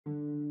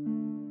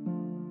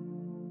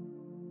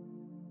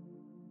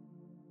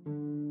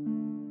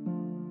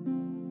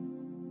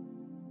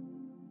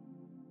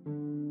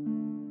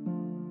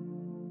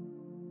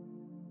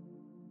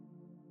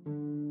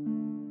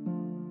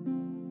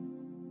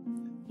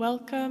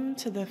Welcome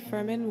to the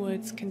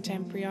Fermynwoods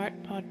Contemporary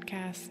Art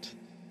Podcast,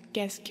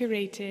 guest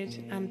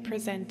curated and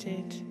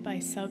presented by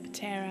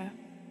Subterra.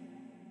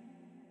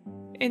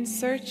 In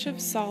search of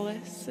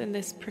solace in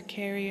this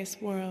precarious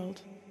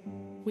world,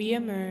 we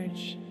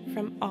emerge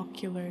from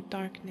ocular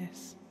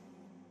darkness.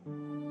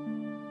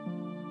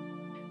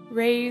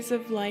 Rays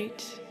of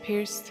light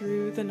pierce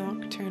through the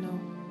nocturnal,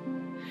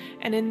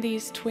 and in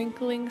these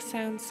twinkling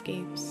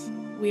soundscapes,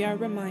 we are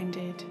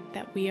reminded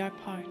that we are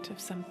part of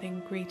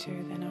something greater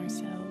than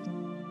ourselves.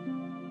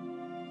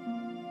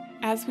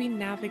 As we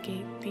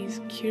navigate these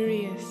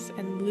curious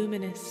and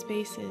luminous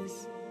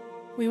spaces,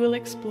 we will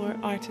explore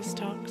artist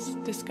talks,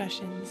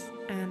 discussions,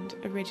 and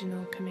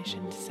original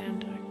commissioned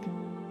sound art.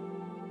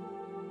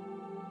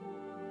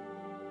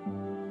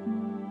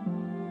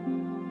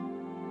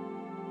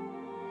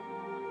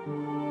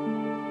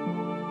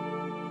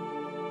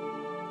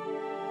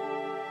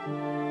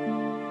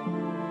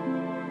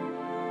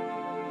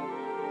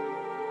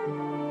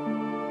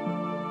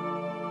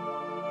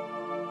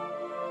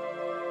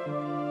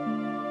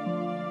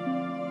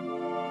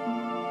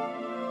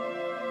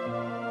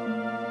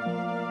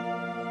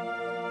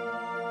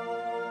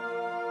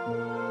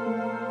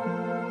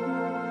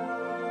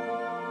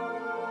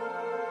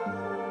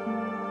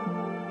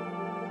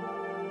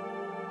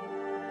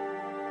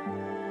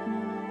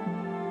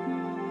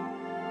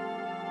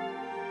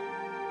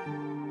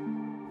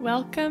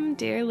 Welcome,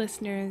 dear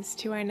listeners,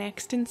 to our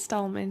next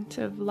installment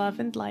of Love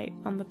and Light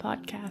on the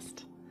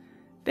podcast.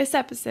 This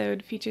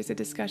episode features a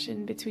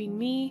discussion between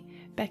me,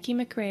 Beccy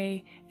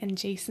Mccray, and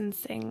Jason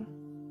Singh.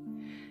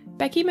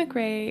 Beccy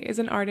Mccray is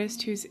an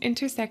artist whose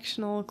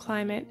intersectional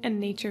climate and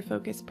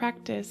nature-focused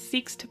practice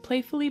seeks to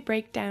playfully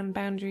break down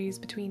boundaries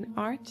between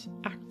art,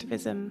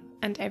 activism,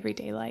 and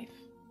everyday life.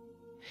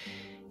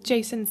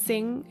 Jason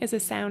Singh is a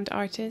sound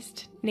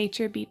artist,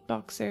 nature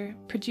beatboxer,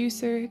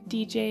 producer,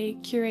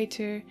 DJ,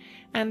 curator,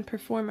 and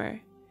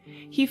performer.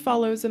 He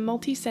follows a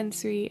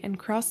multi-sensory and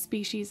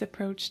cross-species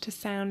approach to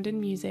sound and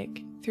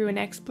music through an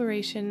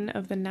exploration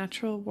of the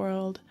natural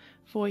world,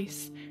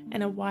 voice,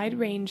 and a wide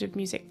range of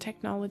music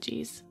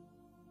technologies.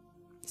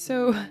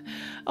 So,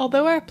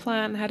 although our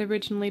plan had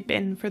originally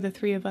been for the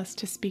three of us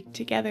to speak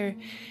together,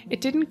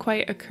 it didn't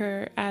quite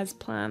occur as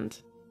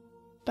planned.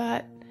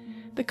 But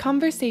the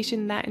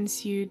conversation that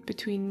ensued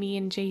between me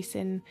and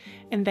Jason,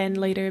 and then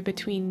later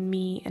between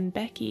me and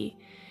Beccy,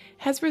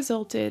 has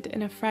resulted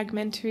in a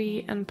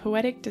fragmentary and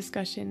poetic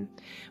discussion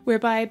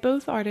whereby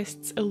both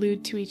artists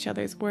allude to each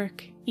other's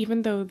work,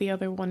 even though the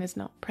other one is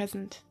not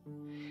present.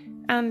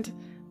 And,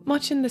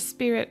 much in the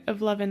spirit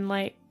of Love and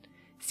Light,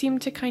 seem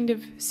to kind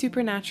of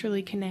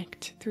supernaturally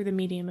connect through the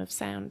medium of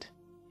sound.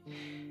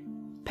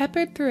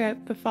 Peppered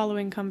throughout the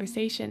following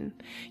conversation,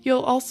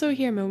 you'll also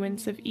hear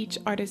moments of each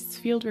artist's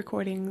field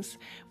recordings,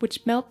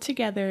 which melt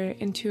together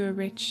into a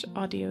rich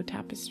audio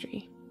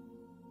tapestry.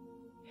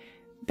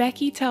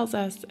 Beccy tells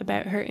us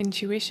about her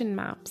Intuition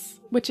Maps,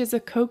 which is a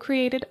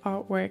co-created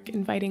artwork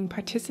inviting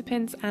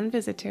participants and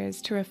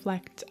visitors to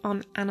reflect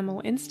on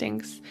animal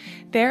instincts,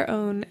 their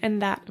own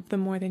and that of the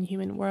more than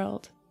human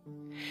world.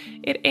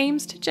 It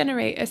aims to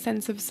generate a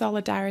sense of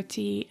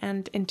solidarity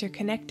and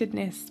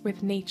interconnectedness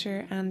with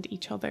nature and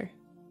each other.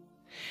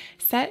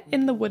 Set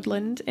in the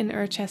woodland in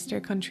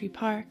Irchester Country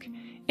Park,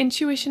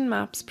 Intuition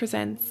Maps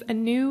presents a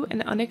new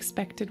and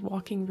unexpected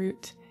walking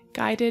route,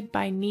 guided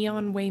by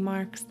neon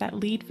waymarks that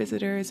lead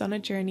visitors on a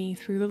journey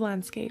through the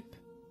landscape.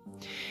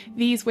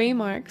 These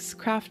waymarks,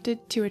 crafted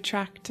to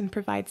attract and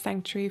provide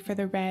sanctuary for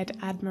the red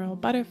admiral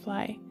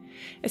butterfly,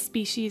 a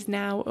species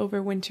now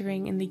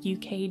overwintering in the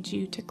UK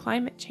due to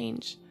climate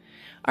change,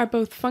 are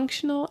both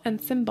functional and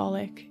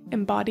symbolic,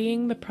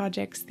 embodying the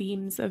project's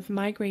themes of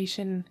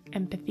migration,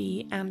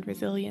 empathy, and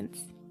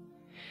resilience.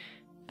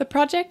 The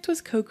project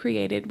was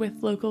co-created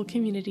with local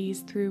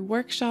communities through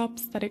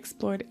workshops that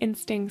explored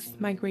instincts,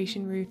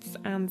 migration routes,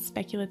 and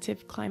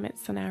speculative climate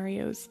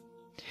scenarios.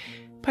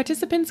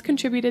 Participants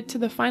contributed to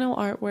the final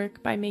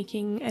artwork by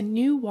making a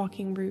new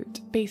walking route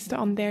based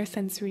on their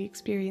sensory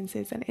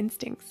experiences and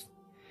instincts.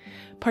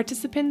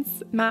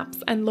 Participants'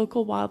 maps and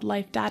local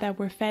wildlife data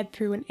were fed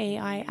through an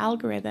AI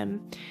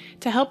algorithm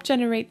to help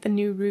generate the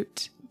new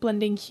route,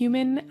 blending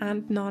human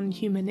and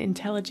non-human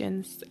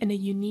intelligence in a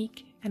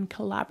unique and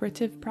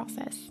collaborative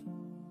process.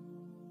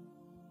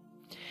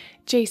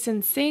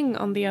 Jason Singh,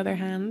 on the other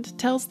hand,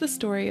 tells the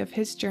story of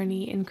his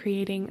journey in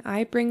creating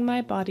I Bring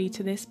My Body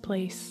to This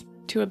Place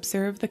to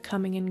Observe the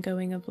Coming and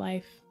Going of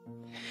Life,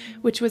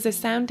 which was a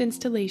sound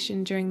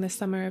installation during the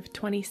summer of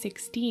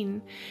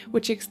 2016,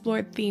 which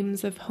explored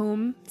themes of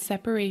home,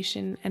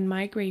 separation, and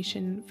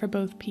migration for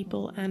both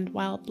people and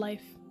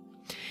wildlife.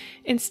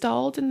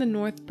 Installed in the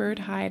North Bird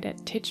Hide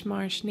at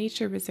Titchmarsh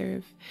Nature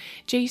Reserve,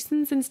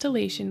 Jason's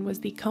installation was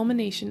the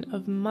culmination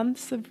of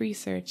months of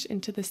research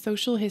into the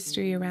social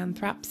history around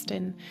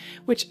Thrapston,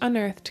 which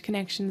unearthed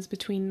connections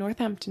between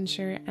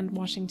Northamptonshire and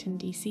Washington,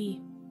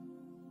 D.C.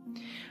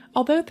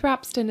 Although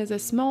Thrapston is a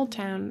small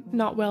town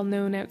not well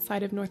known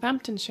outside of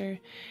Northamptonshire,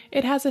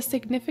 it has a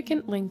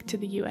significant link to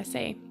the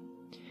USA.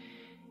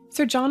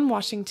 Sir John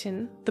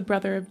Washington, the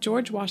brother of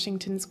George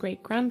Washington's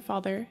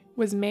great-grandfather,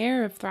 was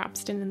mayor of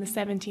Thrapston in the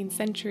 17th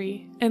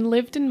century and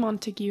lived in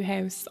Montague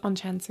House on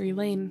Chancery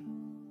Lane.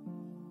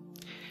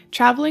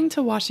 Travelling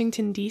to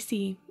Washington,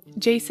 D.C.,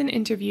 Jason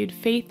interviewed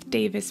Faith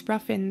Davis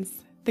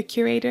Ruffins, the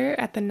curator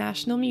at the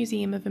National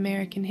Museum of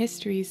American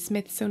History's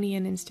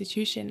Smithsonian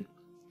Institution.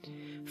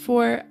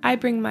 For I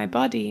Bring My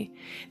Body,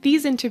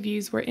 these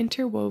interviews were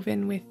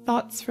interwoven with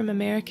thoughts from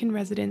American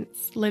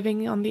residents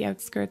living on the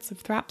outskirts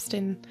of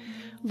Thrapston,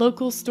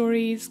 local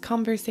stories,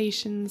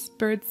 conversations,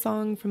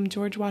 birdsong from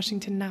George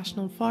Washington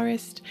National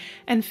Forest,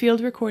 and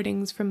field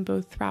recordings from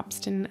both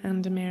Thrapston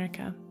and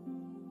America.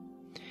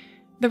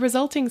 The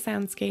resulting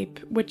soundscape,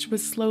 which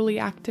was slowly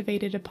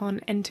activated upon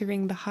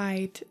entering the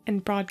hide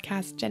and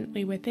broadcast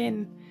gently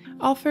within,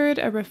 offered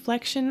a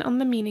reflection on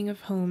the meaning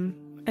of home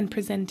and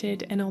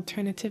presented an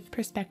alternative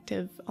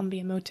perspective on the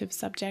emotive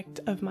subject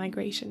of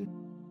migration.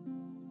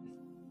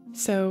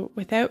 So,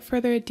 without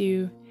further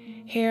ado,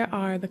 here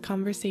are the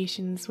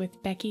conversations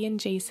with Beccy and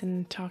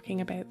Jason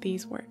talking about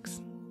these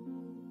works.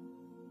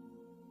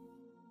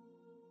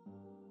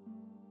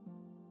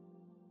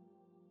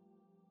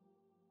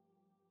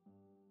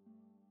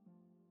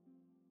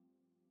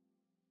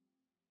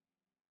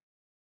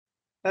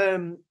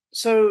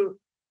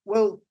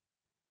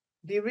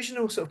 The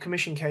original sort of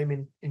commission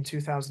came in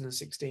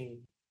 2016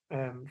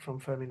 from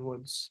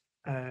Fermynwoods,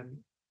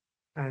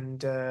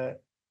 and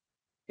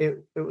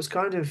it was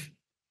kind of,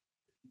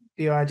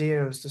 the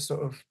idea was to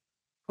sort of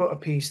put a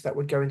piece that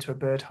would go into a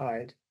bird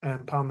hide,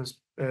 Palmer's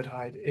bird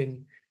hide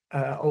in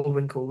Old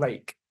Winkle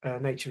Lake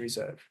Nature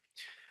Reserve,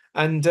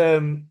 and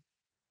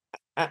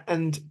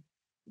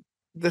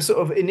the sort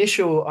of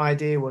initial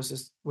idea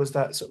was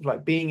that sort of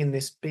like being in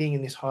this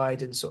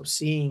hide and sort of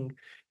seeing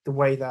the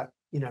way that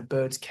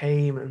birds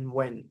came and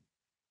went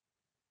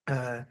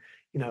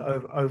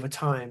over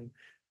time,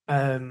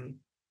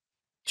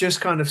 just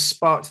kind of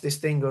sparked this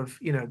thing of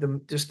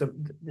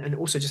and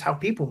also just how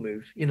people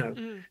move.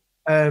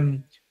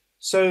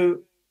 So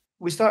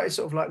we started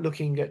sort of like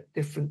looking at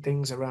different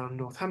things around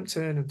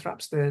Northampton and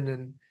Thrapston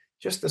and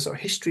just the sort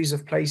of histories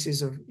of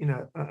places of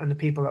and the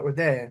people that were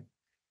there.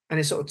 And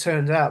it sort of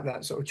turned out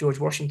that sort of George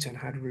Washington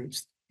had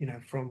roots,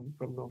 from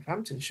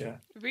Northamptonshire.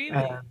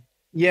 Really?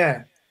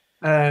 Yeah.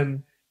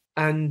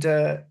 And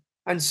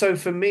so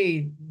for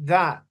me,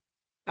 that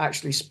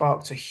actually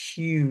sparked a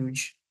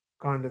huge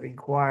kind of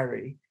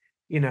inquiry,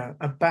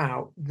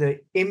 about the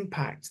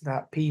impact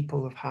that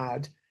people have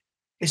had,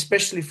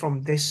 especially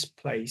from this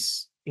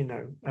place, who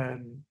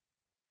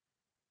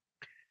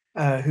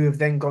have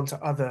then gone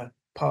to other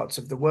parts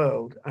of the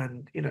world,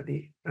 and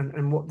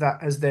and what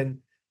that has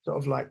then sort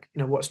of like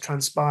what's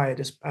transpired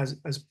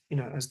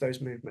as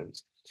those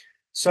movements.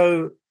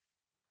 So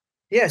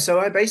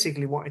I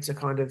basically wanted to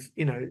kind of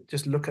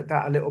just look at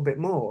that a little bit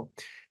more.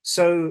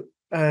 So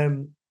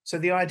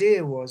the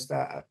idea was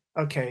that,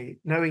 okay,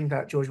 knowing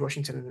that George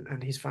Washington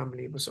and his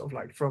family was sort of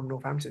like from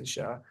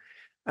Northamptonshire,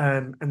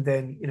 and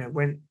then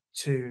went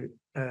to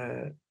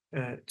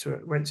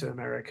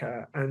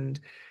America, and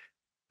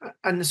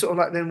sort of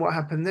like then what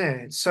happened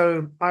there.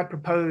 So I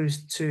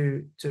proposed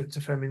to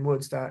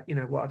Fermynwoods that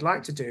what I'd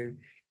like to do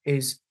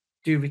is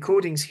do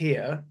recordings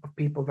here of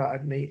people that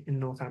I'd meet in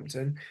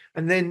Northampton,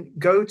 and then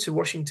go to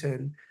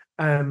Washington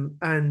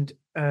and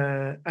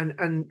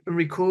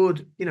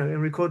record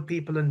record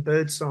people and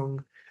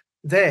birdsong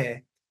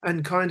there,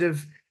 and kind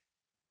of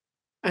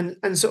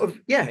and sort of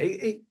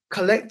it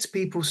collect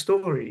people's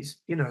stories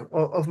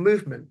of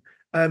movement,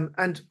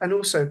 and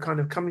also kind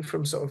of coming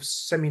from sort of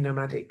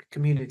semi-nomadic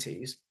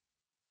communities.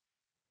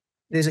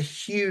 There's a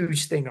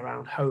huge thing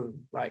around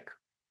home, like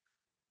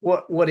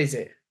what is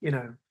it,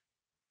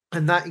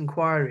 and that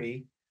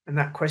inquiry and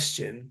that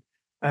question,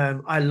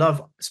 I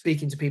love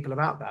speaking to people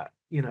about that,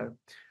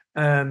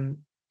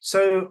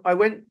 so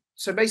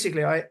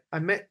basically I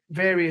met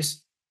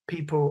various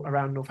people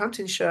around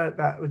Northamptonshire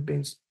that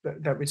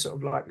we'd sort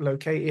of like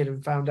located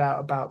and found out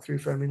about through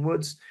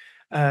Fermynwoods,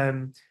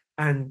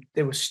 and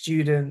there were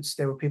students,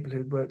 there were people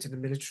who worked in the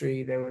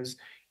military, there was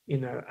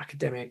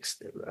academics,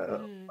 a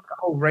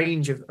whole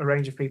range of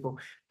people.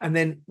 And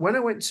then when I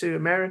went to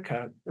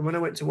America and when I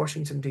went to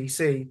Washington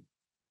DC,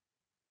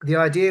 the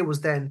idea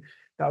was then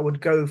that I would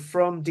go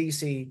from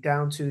DC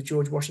down to the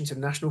George Washington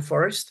National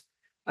Forest,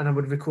 and I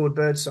would record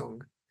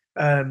birdsong.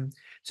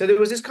 So there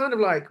was this kind of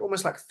like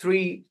almost like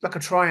a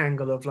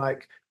triangle of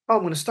like, oh,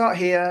 I'm going to start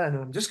here, and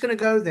I'm just going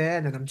to go there,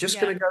 and then I'm just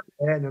going to go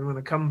there, and then I'm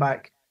going to come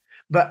back.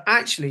 But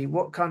actually,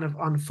 what kind of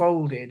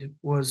unfolded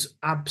was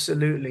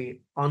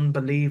absolutely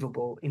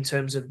unbelievable in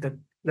terms of the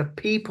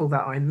people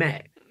that I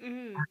met,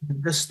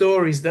 the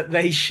stories that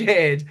they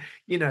shared,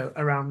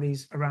 around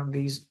these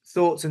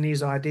thoughts and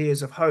these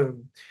ideas of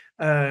home.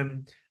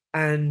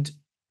 And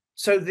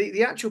so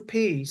the actual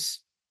piece,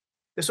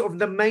 the sort of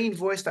the main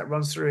voice that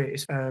runs through it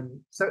is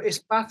so it's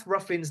Bath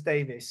Ruffins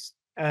Davis,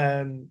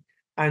 and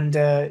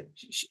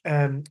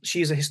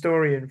she's a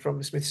historian from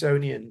the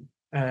Smithsonian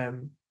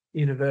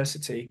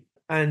University.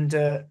 And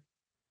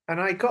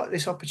I got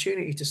this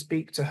opportunity to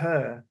speak to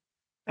her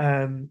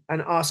and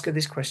ask her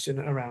this question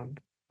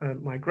around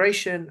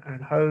migration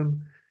and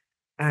home,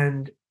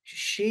 and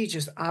she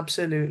just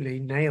absolutely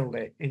nailed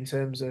it in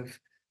terms of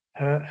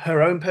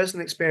her own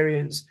personal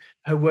experience,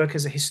 her work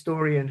as a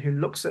historian who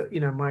looks at,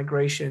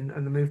 migration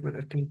and the movement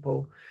of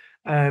people.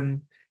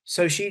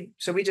 So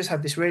we just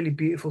had this really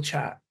beautiful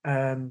chat,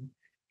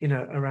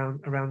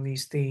 around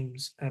these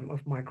themes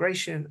of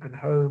migration and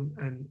home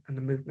and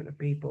the movement of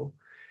people.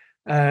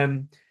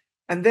 And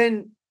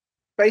then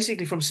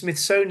basically from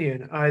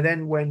Smithsonian, I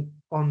then went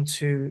on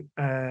to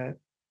the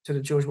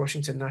George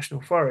Washington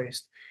National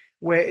Forest,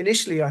 where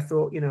initially I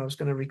thought, I was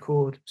going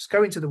to just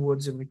go into the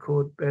woods and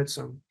record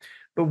birdsong.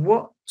 But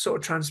what sort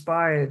of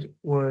transpired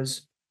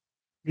was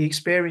the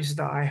experiences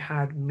that I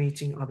had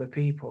meeting other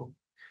people.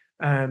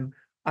 I'd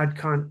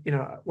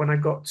when I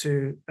got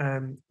to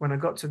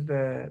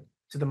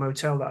the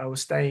motel that I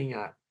was staying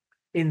at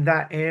in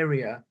that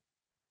area,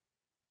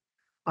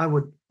 I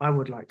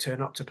would like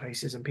turn up to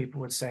places and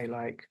people would say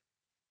like,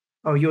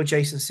 "Oh, you're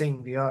Jason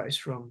Singh, the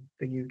artist from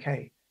the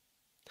UK."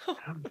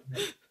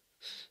 Like,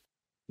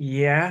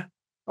 yeah.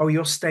 "Oh,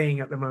 you're staying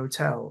at the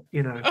motel,"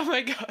 Oh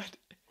my God.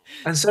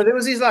 And so there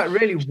was these like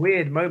really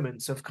weird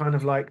moments of kind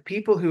of like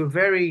people who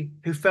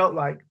felt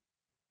like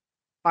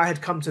I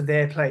had come to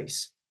their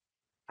place,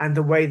 and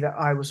the way that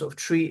I was sort of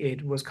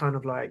treated was kind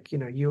of like,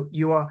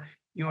 you're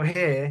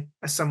here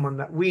as someone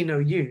that we know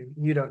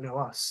you don't know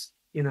us,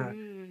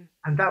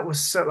 And that was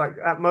so like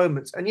at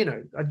moments, and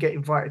I'd get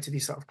invited to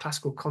these sort of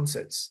classical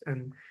concerts,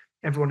 and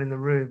everyone in the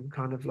room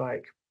kind of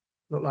like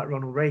looked like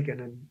Ronald Reagan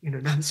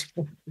and Nancy.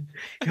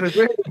 It was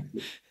really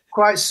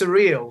quite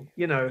surreal,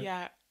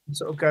 Yeah.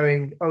 sort of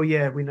going, oh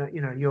yeah, we know,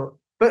 you're,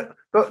 but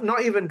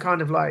not even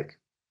kind of like,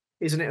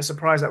 isn't it a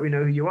surprise that we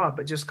know who you are?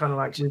 But just kind of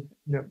like,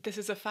 This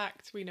is a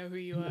fact. We know who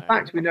you in are.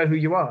 fact, we know who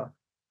you are.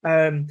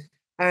 And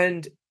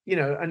and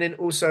then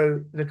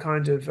also the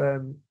kind of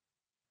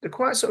the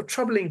quite sort of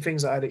troubling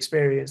things that I'd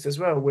experienced as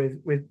well with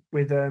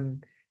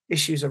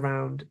issues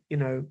around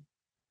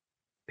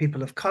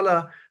people of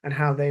color and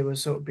how they were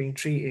sort of being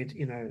treated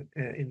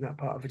in that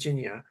part of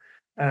Virginia,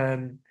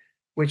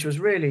 which was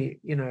really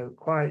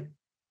quite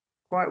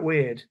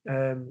weird,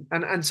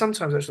 and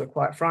sometimes actually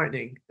quite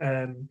frightening.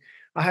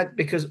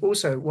 Because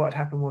also what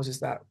happened is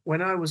that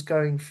when I was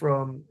going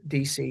from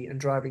DC and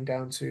driving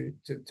down to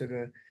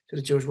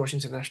the George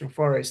Washington National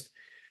Forest,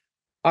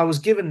 I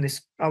went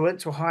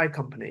to a hire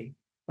company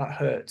like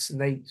Hertz, and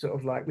they sort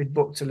of like, we'd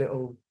booked a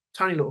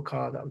tiny little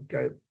car that would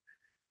go.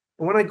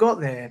 But when I got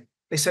there,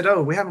 they said,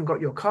 "Oh, we haven't got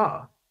your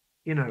car,"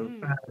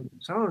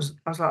 So I was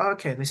like,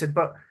 "Okay." And they said,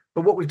 "But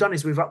what we've done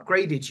is we've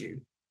upgraded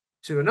you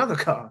to another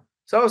car."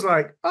 So I was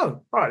like,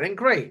 "Oh, all right then,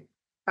 great."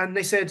 And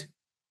they said,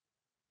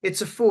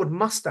 "It's a Ford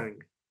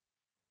Mustang,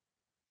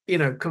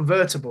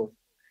 convertible."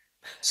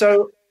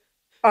 So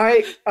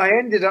I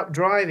ended up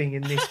driving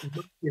in this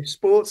massive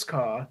sports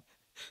car.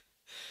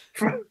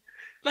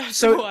 That's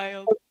So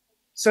wild.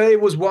 So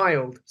it was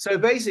wild. So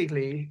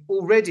basically,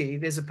 already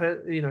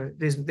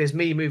there's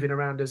me moving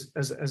around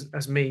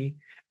as me,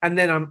 and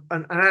then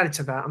and added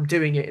to that, I'm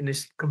doing it in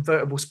this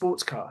convertible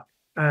sports car.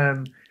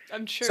 I'm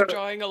sure So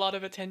drawing a lot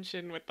of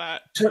attention with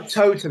that.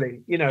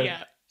 totally,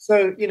 Yeah.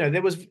 So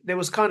there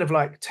was kind of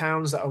like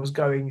towns that I was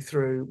going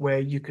through where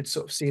you could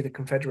sort of see the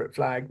Confederate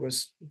flag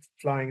was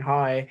flying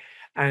high,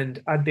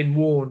 and I'd been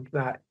warned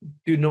that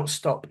do not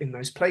stop in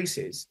those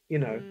places.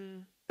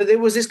 But there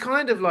was this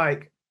kind of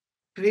like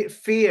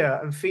fear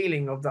and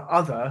feeling of the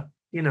other,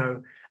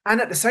 and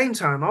at the same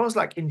time I was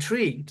like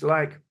intrigued,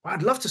 like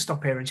I'd love to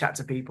stop here and chat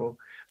to people,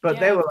 but Yeah,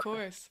 they were of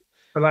course.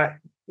 like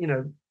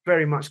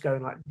very much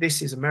going like,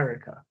 this is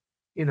America,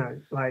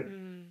 like,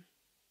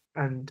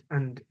 and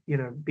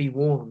be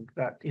warned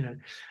that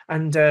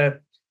and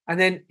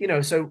then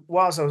so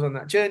whilst I was on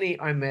that journey,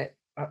 I met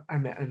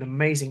an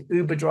amazing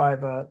Uber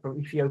driver from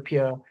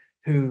Ethiopia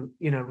who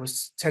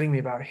was telling me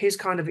about his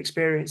kind of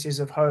experiences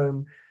of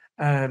home.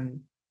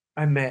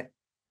 I met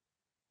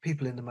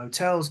people in the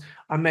motels.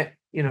 I met,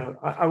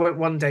 I went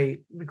one day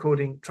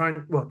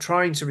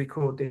trying to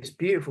record this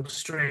beautiful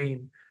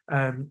stream,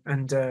 and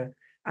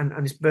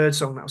this bird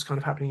song that was kind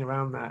of happening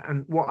around that.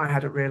 And what I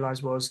hadn't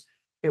realized was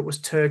it was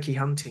turkey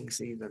hunting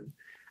season.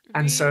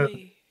 And so,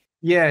 Really?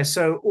 yeah,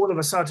 so all of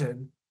a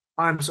sudden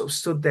I'm sort of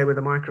stood there with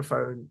a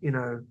microphone,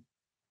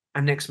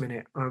 and next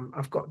minute,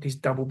 I've got these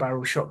double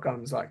barrel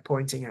shotguns like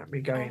pointing at me,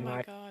 Oh going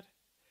my God.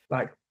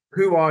 like,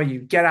 who are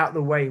you? Get out of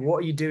the way. What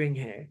are you doing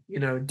here?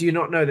 Do you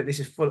not know that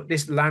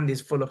this land is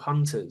full of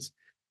hunters,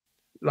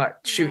 like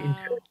shooting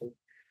Wow. turkey?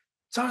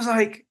 So I was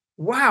like,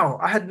 wow,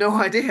 I had no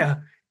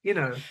idea,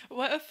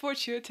 What a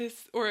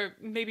fortuitous, or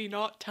maybe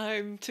not,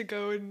 time to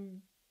go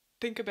and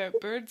think about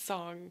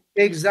birdsong.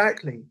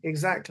 Exactly.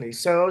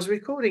 So I was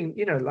recording,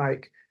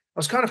 like I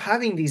was kind of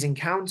having these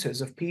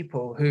encounters of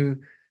people who,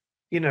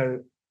 you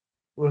know,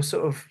 were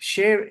sort of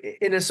share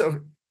in a sort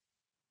of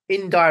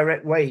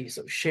indirect ways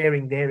of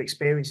sharing their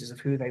experiences of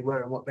who they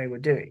were and what they were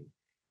doing,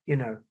 you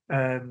know.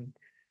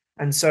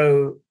 And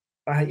so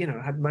I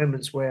had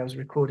moments where I was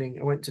recording.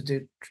 I went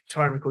to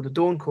try and record the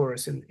dawn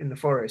chorus in the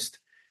forest,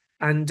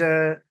 and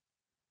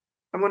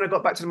And when I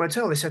got back to the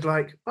motel, they said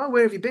like, "Oh,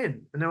 where have you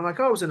been?" And they were like,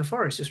 "Oh, I was in the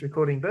forest just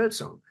recording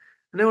birdsong."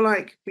 And they were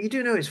like, "But you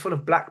do know it's full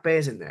of black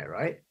bears in there,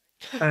 right?"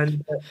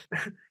 And,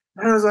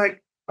 and I was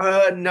like,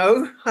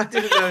 "No, I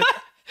didn't know."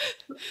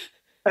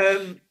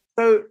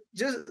 So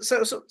just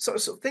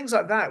so things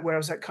like that, where I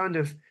was like kind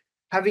of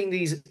having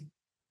these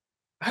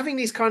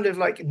kind of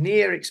like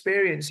near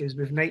experiences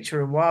with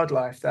nature and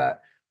wildlife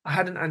that I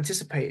hadn't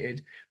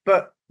anticipated,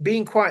 but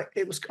being quite,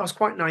 I was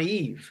quite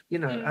naive,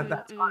 at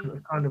that time. It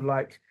was kind of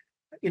like,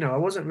 I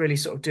wasn't really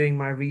sort of doing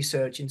my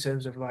research in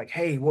terms of like,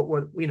 hey,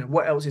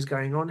 what else is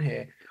going on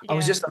here? I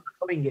was Yeah. just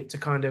allowing it to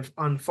kind of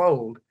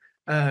unfold.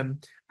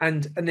 And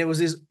there was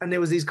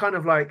these kind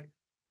of like,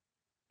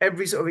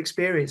 every sort of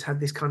experience had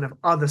this kind of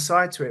other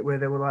side to it where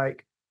they were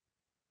like,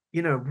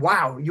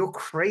 wow, you're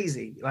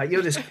crazy. Like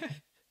you're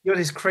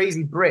this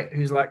crazy Brit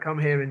who's like come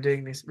here and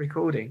doing this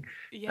recording.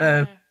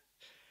 Um,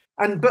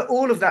 Yeah. but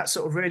all of that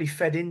sort of really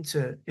fed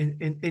into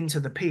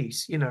the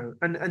piece,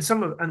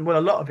 and well,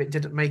 a lot of it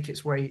didn't make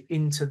its way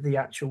into the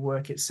actual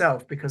work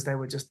itself because they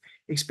were just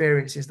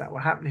experiences that were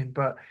happening.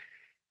 But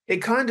it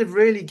kind of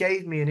really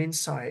gave me an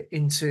insight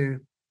into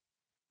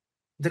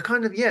the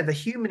kind of, the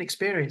human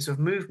experience of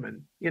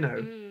movement,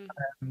 Mm.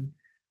 um,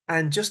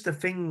 and just the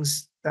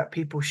things that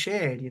people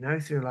shared,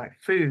 through like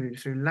food,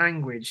 through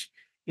language,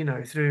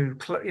 through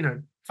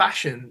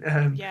fashion,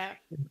 Yeah.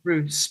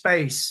 through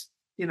space,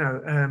 in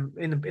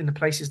the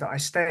places that I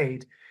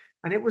stayed,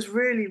 and it was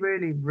really,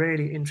 really,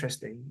 really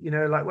interesting.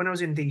 Like when I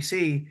was in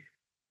DC,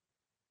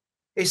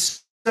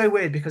 it's so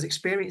weird because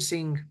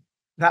experiencing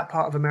that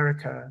part of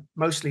America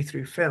mostly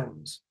through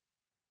films,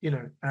 you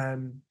know,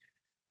 um,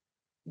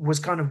 was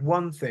kind of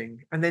one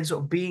thing, and then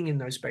sort of being in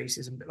those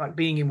spaces and like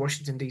being in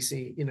Washington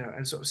DC,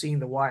 and sort of seeing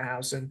the White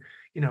House and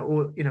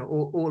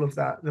all of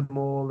that, the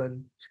mall,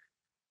 and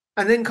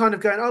then kind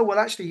of going, oh well,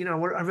 actually,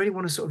 I really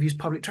want to sort of use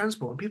public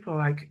transport, and people are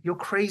like, you're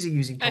crazy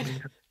using public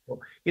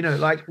transport,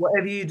 like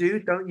whatever you do,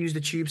 don't use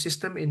the tube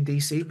system in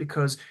DC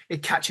because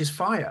it catches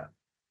fire,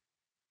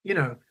 you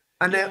know,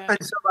 Yeah. and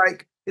so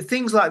like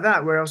things like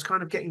that, where I was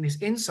kind of getting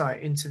this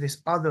insight into this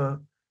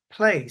other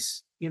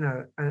place,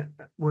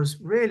 was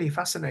really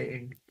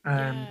fascinating.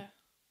 Yeah.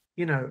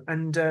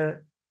 And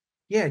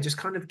yeah, just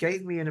kind of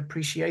gave me an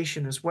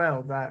appreciation as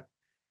well that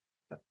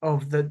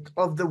of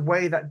the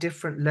way that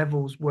different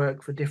levels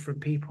work for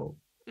different people.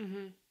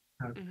 Mhm.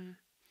 You know?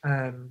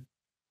 Mhm.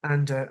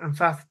 And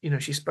Fath,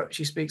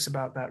 she speaks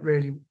about that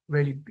really,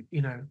 really,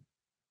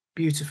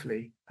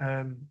 beautifully,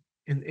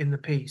 in the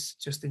piece,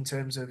 just in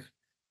terms of,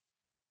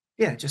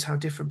 yeah, just how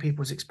different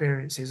people's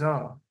experiences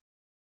are.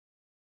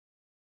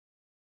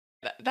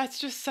 That's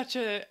just such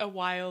a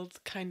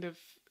wild kind of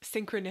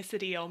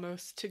synchronicity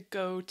almost, to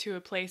go to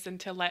a place and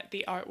to let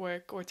the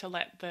artwork or to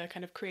let the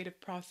kind of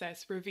creative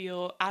process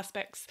reveal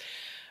aspects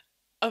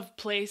of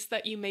place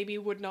that you maybe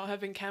would not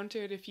have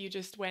encountered if you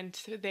just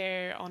went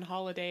there on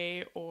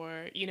holiday,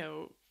 or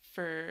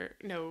for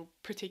no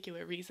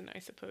particular reason, I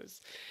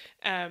suppose.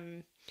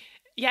 um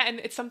yeah, and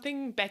it's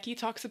something Beccy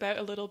talks about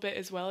a little bit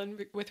as well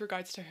with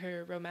regards to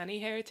her Romani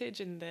heritage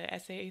in the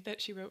essay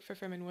that she wrote for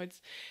Fermynwoods,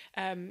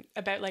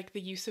 about like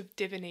the use of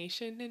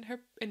divination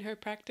in her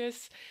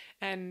practice.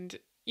 And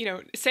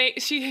say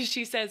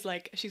she says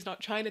like she's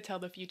not trying to tell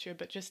the future,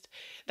 but just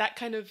that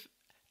kind of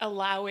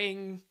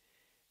allowing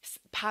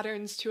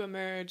patterns to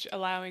emerge,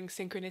 allowing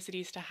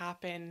synchronicities to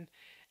happen,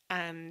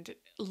 and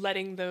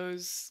letting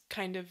those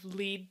kind of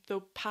lead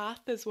the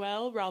path as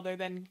well, rather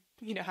than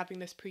having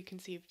this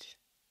preconceived,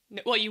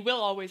 well, you will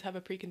always have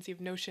a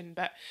preconceived notion,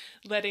 but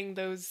letting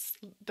those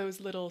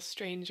little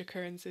strange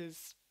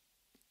occurrences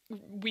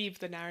weave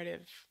the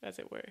narrative, as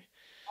it were.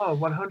 Oh,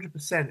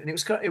 100%. And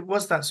it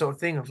was that sort of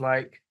thing of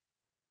like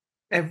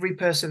every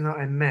person that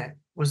I met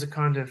was a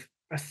kind of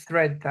a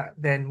thread that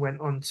then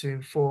went on to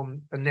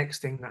inform the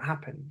next thing that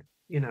happened,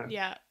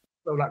 Yeah.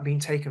 So like being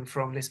taken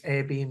from this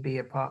Airbnb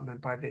apartment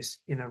by this,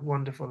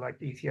 wonderful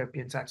like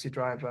Ethiopian taxi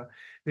driver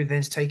who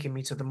then's taking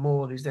me to the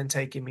mall, who's then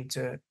taking me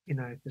to,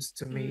 just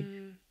to meet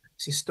Mm.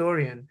 this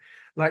historian.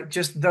 Like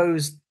just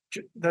those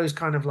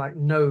kind of like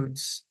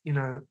nodes,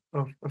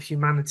 of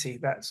humanity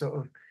that sort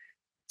of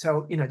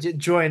tell,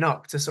 join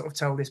up to sort of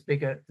tell this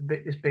bigger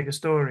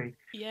story.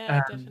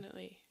 Yeah, Um,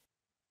 definitely.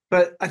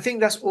 but I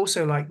think that's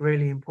also like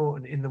really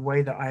important in the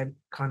way that I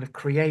kind of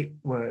create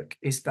work,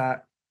 is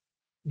that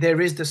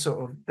there is the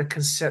sort of the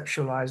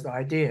conceptualized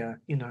idea,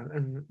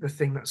 and the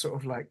thing that sort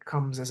of like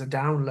comes as a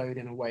download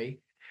in a way.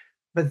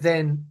 But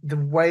then the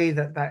way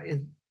that that is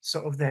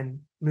sort of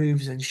then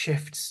moves and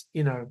shifts,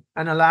 and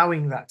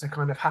allowing that to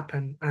kind of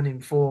happen and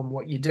inform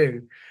what you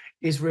do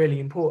is really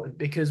important,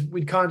 because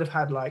we kind of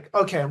had like,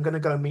 okay, I'm going to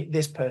go meet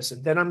this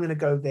person, then I'm going to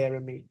go there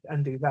and meet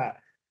and do that,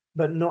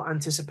 but not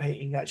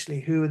anticipating actually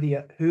who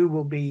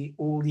will be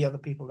all the other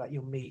people that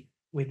you'll meet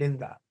within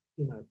that,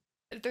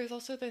 There's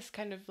also this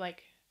kind of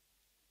like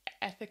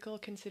ethical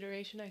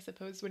consideration, I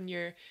suppose, when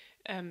you're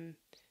um,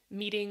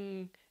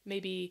 meeting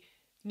maybe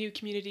new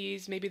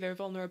communities, maybe they're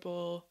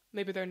vulnerable,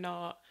 maybe they're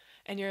not,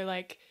 and you're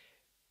like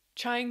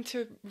trying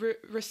to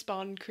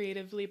respond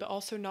creatively, but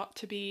also not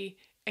to be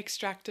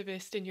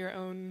extractivist in your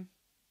own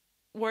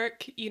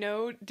work, you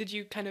know? Did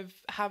you kind of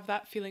have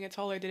that feeling at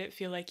all, or did it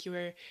feel like you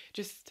were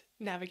just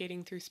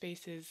navigating through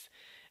spaces,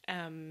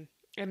 and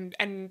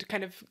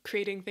kind of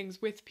creating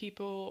things with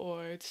people,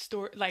 or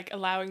like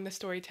allowing the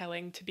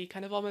storytelling to be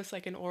kind of almost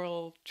like an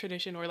oral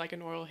tradition or like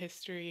an oral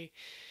history?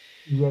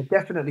 Yeah,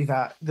 definitely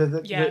that.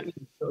 Yeah. The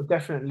sort of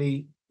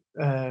definitely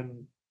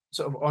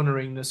sort of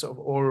honoring the sort of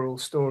oral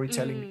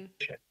storytelling,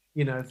 Mm,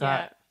 you know,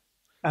 yeah.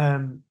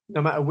 that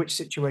no matter which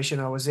situation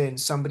I was in,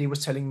 somebody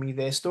was telling me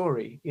their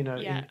story, you know,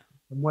 Yeah. in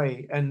some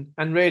way.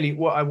 And really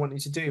what I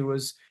wanted to do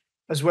was,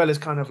 as well as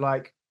kind of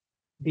like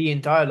be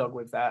in dialogue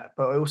with that,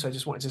 but I also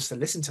just wanted just to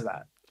listen to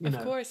that, you Of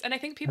know. course. And I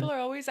think people And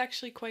are always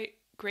actually quite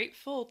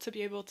grateful to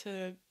be able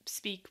to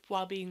speak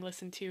while being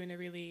listened to in a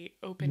really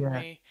open yeah.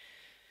 way.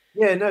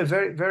 Yeah, no,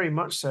 very, very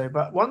much so.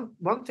 But one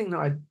thing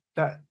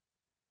that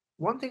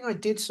one thing I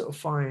did sort of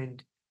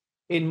find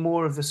in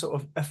more of the sort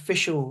of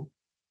official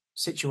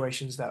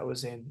situations that I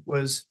was in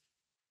was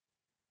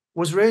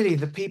really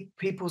the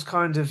people's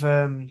kind of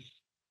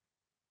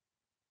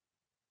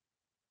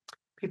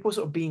people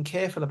sort of being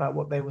careful about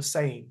what they were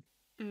saying,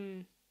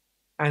 Mm,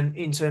 and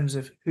in terms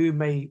of who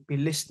may be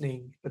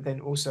listening, but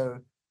then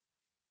also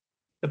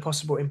the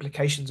possible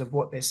implications of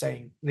what they're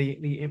saying,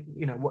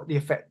 you know, what the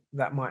effect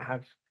that might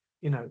have,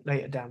 you know,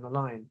 later down the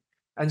line.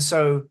 And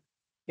so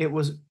it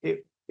was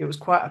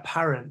quite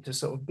apparent to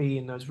sort of be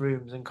in those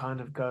rooms and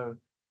kind of go,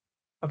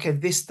 okay,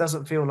 this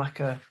doesn't feel like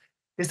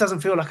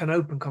an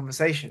open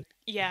conversation,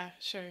 yeah,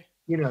 sure.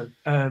 you know.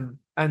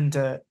 And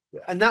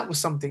that was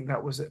something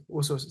that was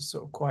also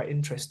sort of quite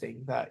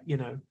interesting, that, you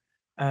know,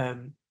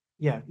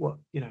 yeah, what,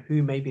 you know,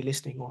 who may be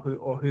listening,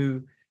 or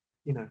who,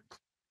 you know.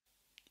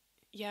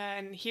 Yeah,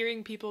 and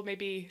hearing people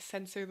maybe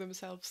censor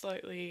themselves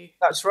slightly.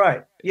 That's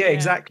right. Yeah, Yeah,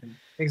 exactly.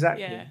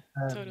 Exactly. yeah,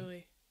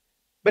 totally.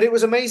 But it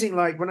was amazing,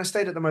 like when I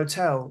stayed at the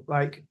motel,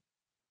 like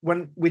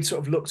when we'd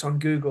sort of looked on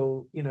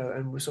Google, you know,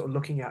 and we're sort of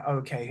looking at,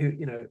 okay, who,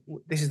 you know,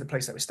 this is the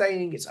place that we're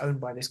staying, it's owned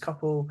by this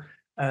couple.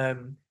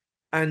 Um,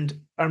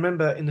 and I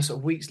remember in the sort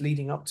of weeks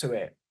leading up to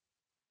it,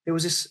 there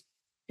was this,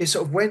 it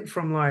sort of went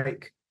from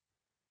like,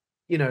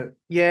 you know,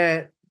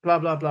 yeah, blah,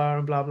 blah, blah,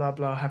 and blah, blah,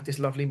 blah, have this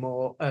lovely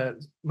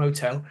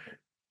motel.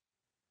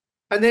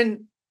 And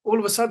then all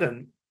of a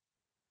sudden,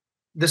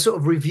 the sort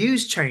of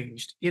reviews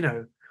changed, you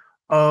know.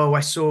 Oh, I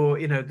saw,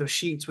 you know, the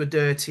sheets were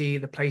dirty,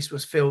 the place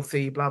was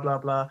filthy, blah, blah,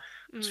 blah.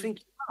 I was Mm.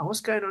 thinking, oh,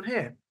 what's going on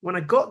here? When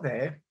I got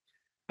there,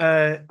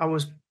 I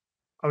was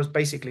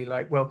basically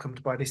like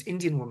welcomed by this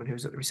Indian woman who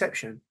was at the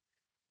reception.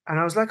 And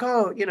I was like,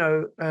 oh, you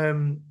know,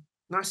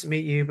 nice to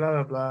meet you, blah,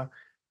 blah, blah.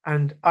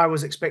 And I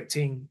was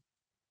expecting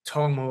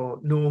Tom or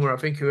Norma, I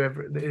think who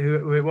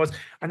it was.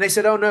 And they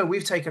said, oh no,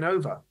 we've taken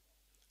over.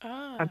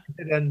 Ah.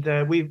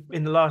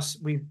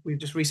 We've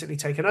just recently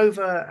taken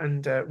over,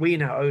 and we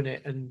now own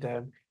it,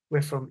 and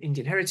we're from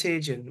Indian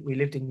heritage, and we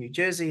lived in New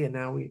Jersey, and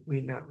now we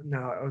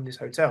now own this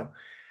hotel.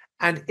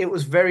 And it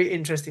was very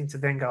interesting to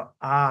then go,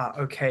 ah,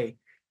 okay.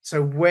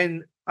 So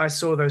when I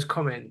saw those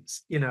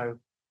comments, you know,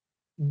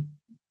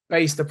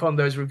 based upon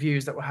those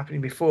reviews that were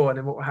happening before and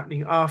then what were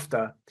happening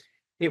after,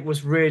 it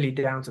was really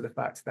down to the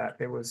fact that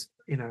there was,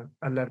 you know,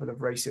 a level of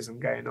racism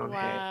going on here,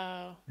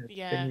 Wow. the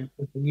Yeah.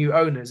 new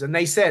owners. And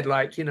they said,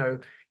 like, you know,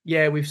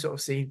 yeah, we've sort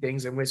of seen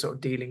things and we're sort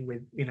of dealing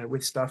with, you know,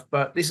 with stuff,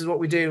 but this is what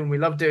we do and we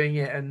love doing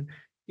it. And,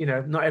 you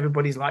know, not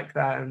everybody's like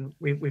that. And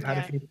we've had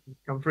a Yeah. few things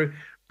come through,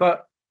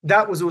 but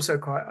that was also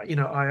quite, you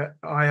know,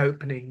 eye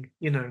opening,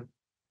 you know,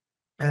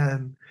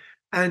 um,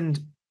 and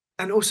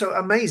also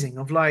amazing,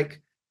 of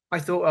like, I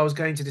thought I was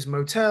going to this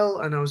motel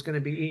and I was going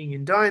to be eating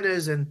in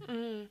diners, and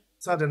Mm.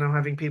 sudden I'm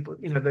having people,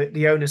 you know,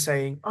 the owner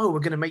saying, oh, we're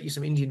going to make you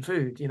some Indian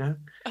food, you know.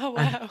 Oh,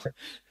 and wow.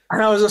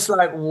 and I was just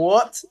like,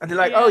 what? And they're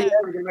like, oh yeah, Yeah.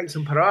 we're going to make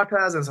some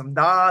parathas and some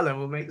dal, and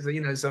we'll make, you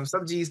know, some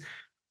sabjis.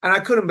 And I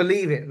couldn't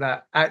believe it,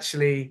 that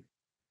actually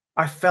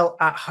I felt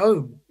at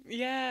home,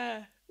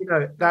 Yeah. you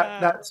know, Wow.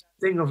 that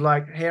thing of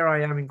like, here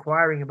I am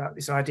inquiring about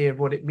this idea of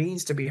what it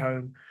means to be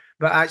home,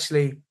 but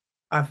actually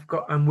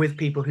I'm with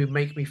people who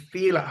make me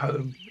feel at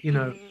home, you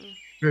know,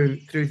 Mm.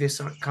 through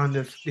this kind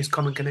of this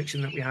common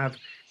connection that we have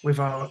with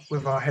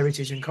our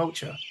heritage and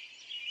culture.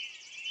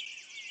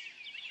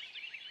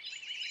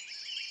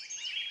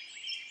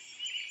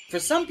 For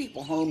some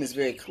people, home is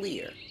very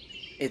clear.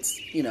 It's,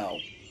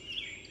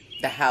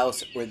 the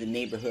house or the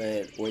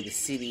neighborhood or the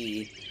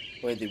city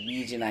or the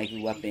region I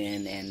grew up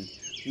in, and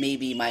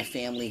maybe my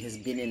family has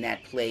been in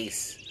that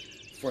place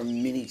for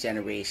many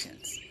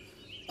generations.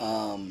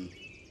 Um,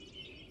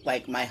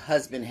 like my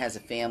husband has a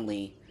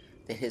family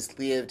that has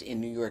lived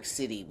in New York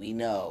City, we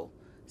know,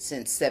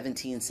 since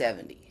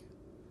 1770.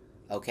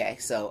 Okay,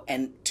 so,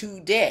 and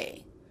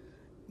today,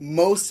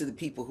 most of the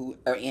people who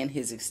are in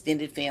his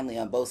extended family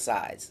on both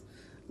sides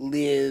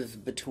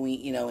live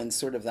between, in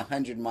sort of the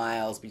 100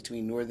 miles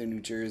between northern New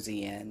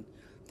Jersey and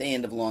the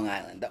end of Long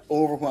Island. The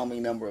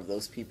overwhelming number of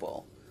those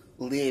people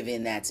live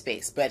in that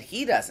space. But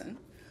he doesn't.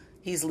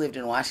 He's lived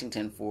in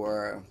Washington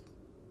for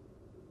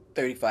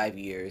 35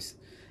 years.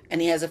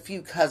 And he has a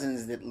few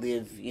cousins that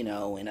live, in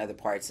other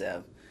parts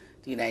of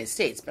the United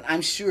States. But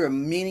I'm sure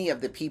many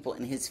of the people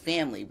in his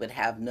family would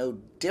have no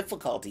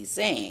difficulty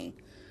saying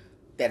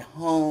that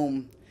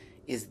home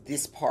is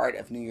this part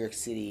of New York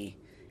City,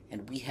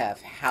 and we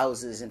have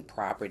houses and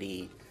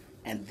property,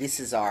 and this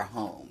is our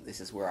home. This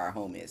is where our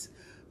home is,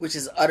 which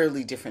is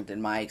utterly different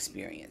than my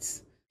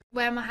experience.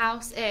 Where my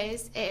house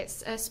is,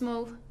 it's a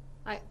small,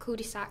 like,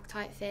 cul-de-sac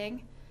type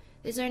thing.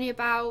 There's only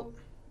about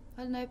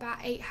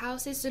 8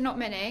 houses, so not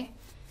many.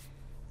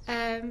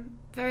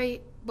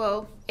 Very,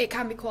 well, it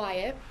can be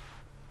quiet.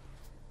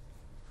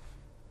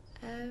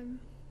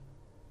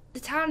 The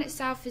town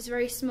itself is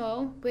very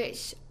small,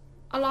 which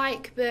I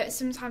like, but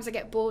sometimes I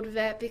get bored of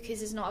it because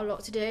there's not a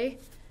lot to do.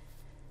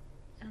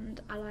 And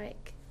I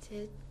like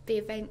to be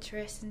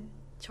adventurous and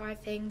try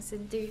things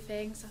and do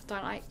things. I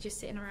don't like just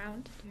sitting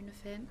around doing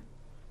nothing.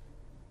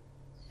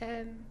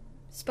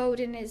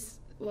 Spalding is,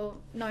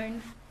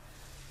 known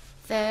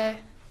for,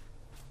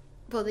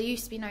 they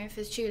used to be known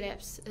for the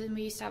tulips, and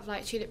we used to have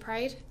like tulip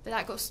parade, but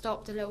that got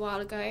stopped a little while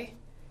ago,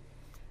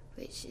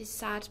 which is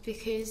sad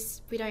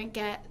because we don't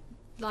get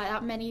like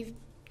that many,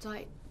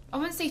 like, I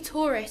wouldn't say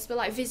tourists, but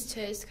like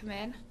visitors come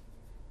in.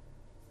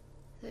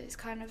 So it's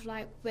kind of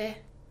like we're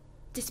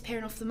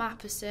disappearing off the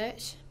map as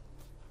such.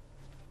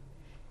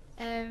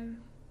 But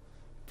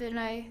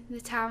no,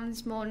 the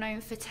town's more known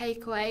for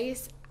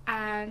takeaways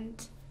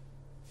and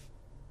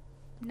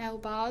nail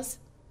bars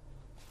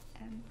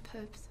and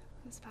pubs.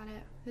 That's about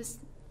it. There's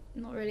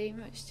not really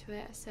much to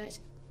it as such.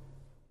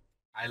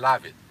 I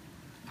love it.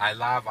 I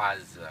love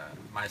as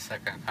my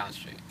second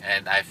country,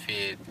 and I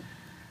feel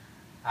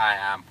I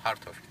am part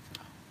of it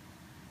now.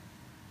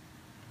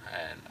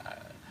 And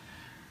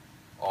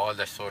all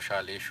the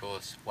social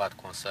issues, what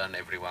concern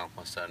everyone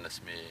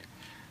concerns me.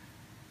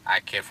 I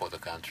care for the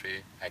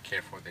country, I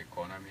care for the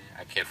economy,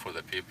 I care for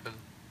the people.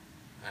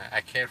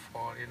 I care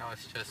for,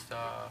 it's just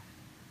the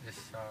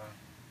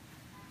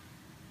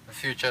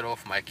future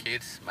of my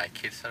kids. My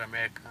kids are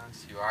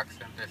Americans. You ask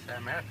them, they say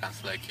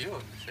Americans like you,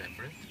 they say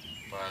British.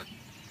 But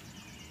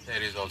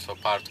there is also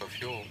part of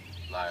you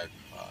like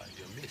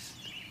you missed.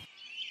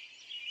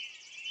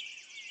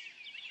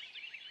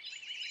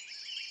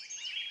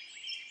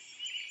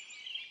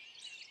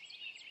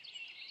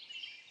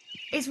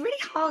 It's really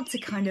hard to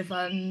kind of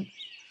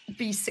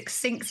be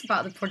succinct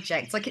about the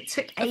project. Like, it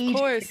took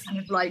ages to kind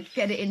of like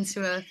get it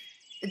into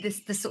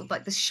the sort of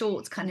like the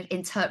short kind of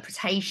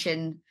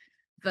interpretation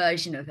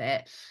version of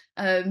it.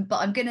 But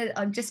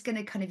I'm just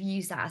gonna kind of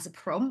use that as a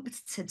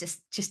prompt to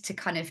just to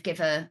kind of give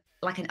an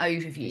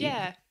overview.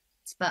 Yeah.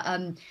 But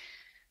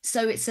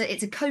so it's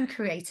a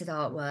co-created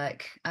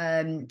artwork,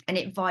 and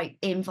it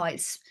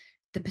invites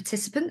the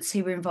participants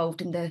who were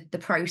involved in the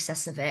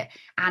process of it,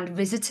 and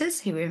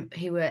visitors who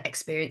were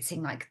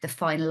experiencing like the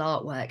final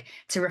artwork,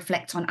 to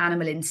reflect on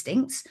animal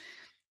instincts.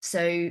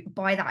 So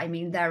by that I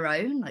mean their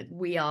own, like,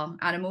 we are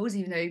animals,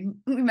 even though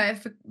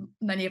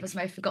many of us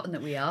may have forgotten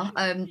that we are.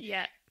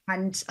 Yeah.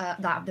 And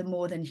that of the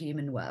more than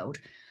human world.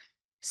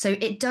 So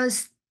it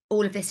does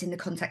all of this in the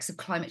context of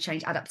climate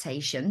change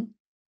adaptation.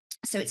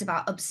 So it's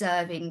about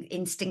observing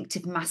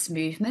instinctive mass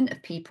movement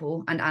of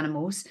people and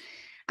animals,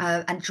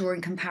 and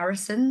drawing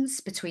comparisons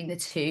between the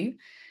two,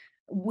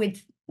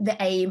 with the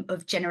aim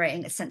of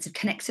generating a sense of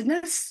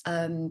connectedness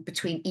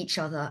between each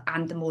other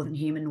and the more than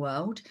human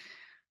world.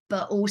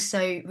 But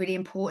also, really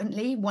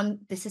importantly,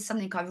 this is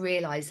something I've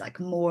realised like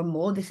more and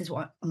more, this is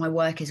what my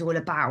work is all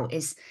about,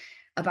 is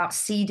about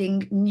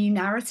seeding new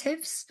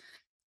narratives,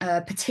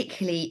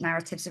 particularly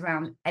narratives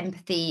around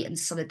empathy and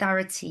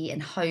solidarity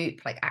and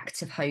hope, like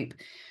active hope,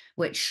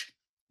 which,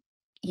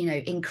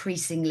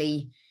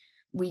 increasingly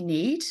we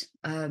need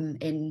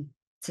in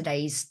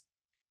today's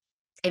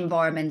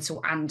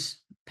environmental and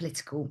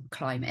political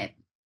climate.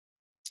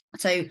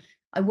 So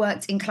I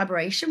worked in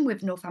collaboration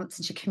with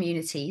Northamptonshire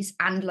communities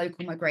and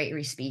local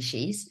migratory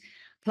species,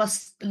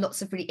 plus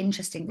lots of really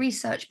interesting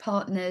research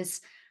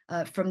partners,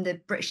 from the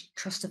British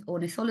Trust of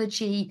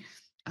Ornithology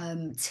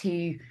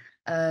to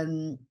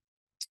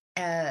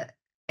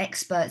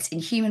experts in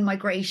human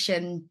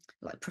migration,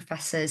 like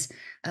professors,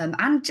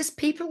 and just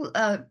people,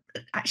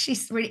 actually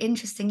really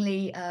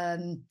interestingly,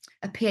 a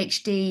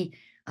PhD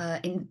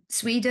in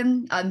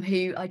Sweden,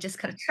 who I just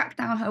kind of tracked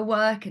down her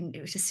work, and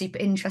it was just super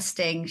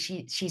interesting.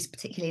 She's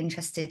particularly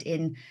interested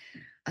in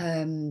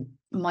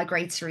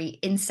migratory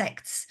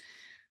insects,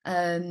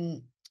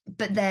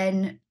 but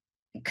then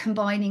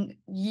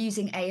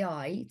using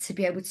AI to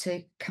be able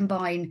to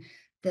combine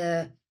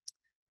the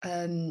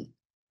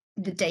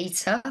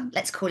data,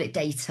 let's call it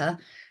data.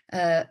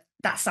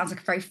 That sounds like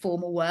a very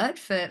formal word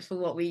for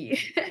what we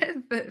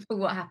for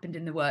what happened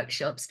in the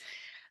workshops.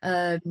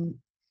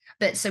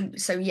 But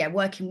so yeah,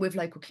 working with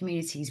local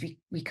communities,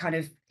 we kind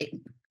of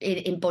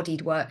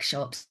embodied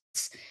workshops.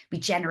 We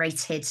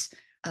generated sort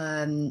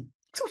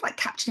of like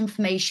captured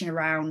information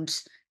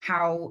around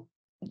how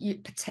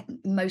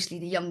mostly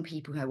the young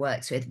people who I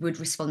worked with would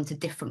respond to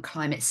different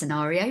climate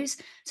scenarios.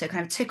 So I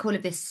kind of took all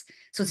of this,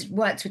 sort of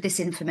worked with this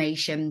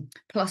information,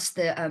 plus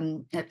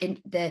the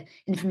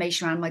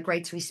information around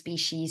migratory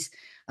species,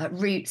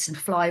 routes and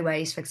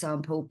flyways, for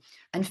example,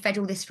 and fed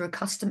all this through a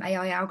custom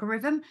AI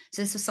algorithm.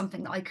 So this was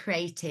something that I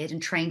created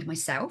and trained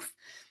myself,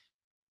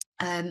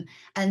 and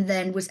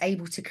then was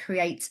able to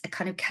create a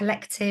kind of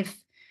collective,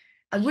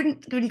 I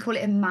wouldn't really call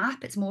it a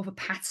map, it's more of a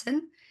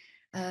pattern.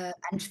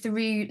 And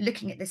through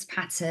looking at this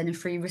pattern and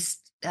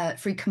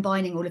through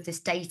combining all of this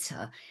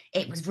data,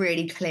 it was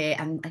really clear.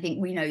 And I think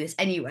we know this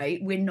anyway,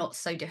 we're not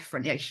so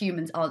different. You know,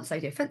 humans aren't so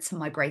different to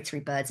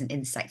migratory birds and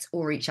insects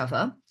or each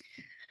other.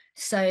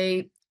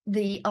 So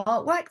the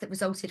artwork that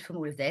resulted from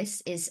all of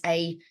this is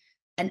an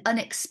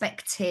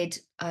unexpected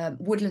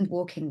woodland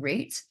walking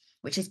route,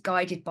 which is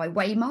guided by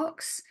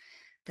waymarks.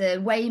 The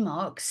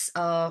waymarks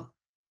are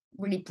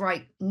really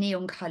bright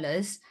neon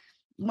colours.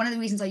 One of the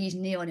reasons I use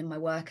neon in my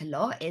work a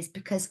lot is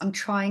because I'm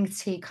trying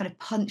to kind of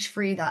punch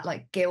through that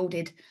like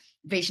gilded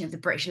vision of the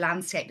British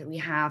landscape that we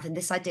have, and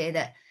this idea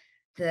that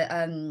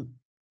the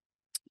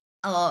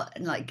art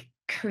and like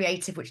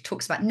creative, which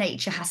talks about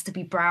nature, has to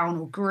be brown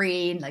or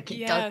green, like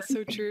it does.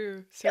 So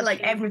true. Like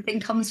everything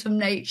comes from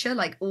nature,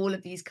 like all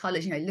of these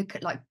colours, you know, look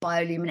at like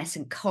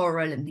bioluminescent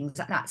coral and things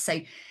like that.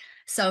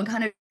 So I'm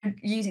kind of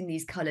using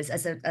these colours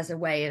as a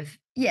way of,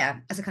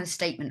 as a kind of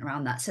statement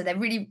around that. So they're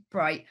really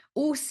bright.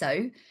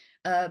 Also,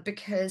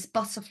 because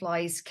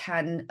butterflies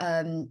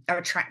are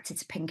attracted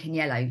to pink and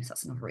yellow, so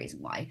that's another reason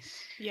why.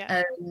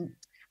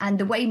 And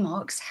the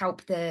waymarks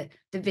help the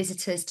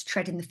visitors to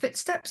tread in the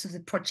footsteps of the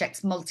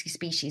project's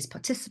multi-species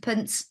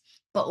participants,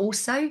 but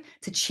also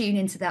to tune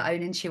into their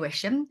own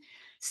intuition.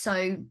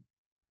 So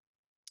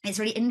it's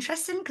really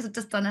interesting because I've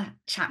just done a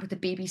chat with the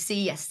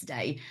BBC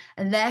yesterday,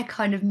 and their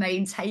kind of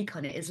main take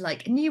on it is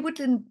like a new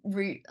woodland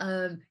route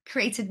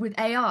created with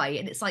AI.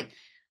 And it's like,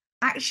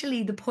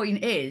 actually, the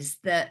point is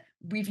that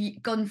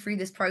we've gone through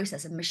this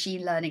process and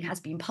machine learning has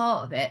been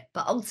part of it,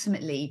 but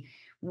ultimately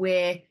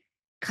we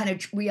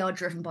are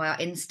driven by our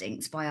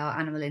instincts, by our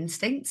animal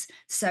instincts.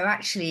 So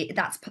actually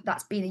that's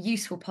been a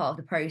useful part of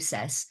the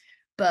process.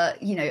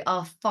 But, you know,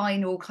 our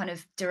final kind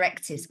of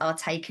directives are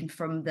taken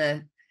from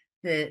the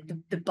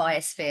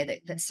biosphere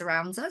that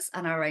surrounds us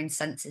and our own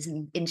senses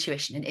and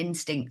intuition and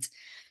instinct.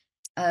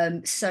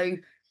 So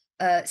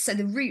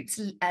the routes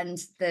and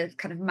the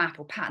kind of map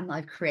or pattern that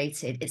I've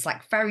created, it's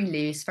like very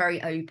loose,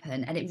 very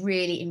open, and it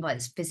really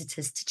invites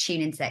visitors to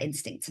tune into their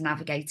instinct to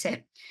navigate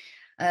it.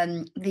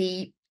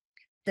 The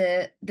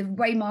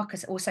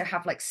waymarkers also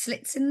have like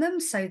slits in them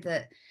so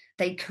that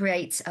they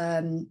create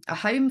a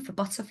home for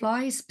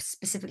butterflies,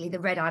 specifically the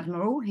red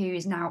admiral, who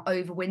is now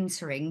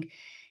overwintering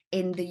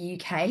in the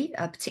UK,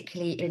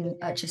 particularly in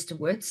Irchester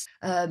Woods,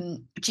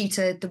 due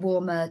to the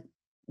warmer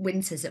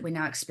winters that we're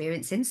now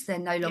experiencing. So they're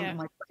no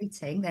longer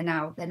migrating, they're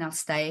now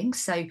staying.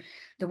 So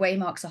the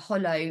waymarks are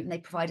hollow and they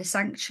provide a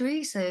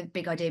sanctuary. So the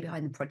big idea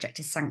behind the project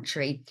is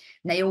sanctuary.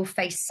 And they all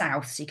face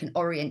south, so you can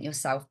orient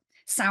yourself.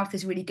 South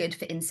is really good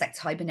for insect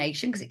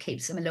hibernation because it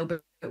keeps them a little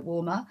bit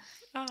warmer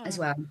as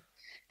well.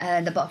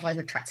 And the butterflies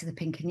are attracted to the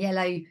pink and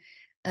yellow.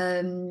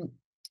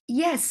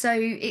 So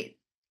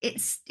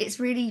it's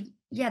really,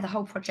 the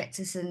whole project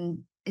is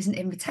an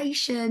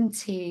invitation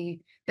to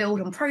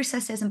build on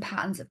processes and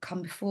patterns that have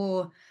come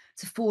before,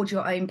 to forge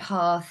your own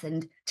path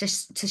and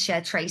just to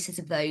share traces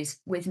of those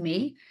with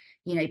me,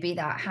 you know, be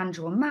that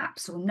hand-drawn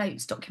maps or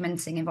notes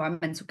documenting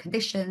environmental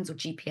conditions or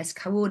GPS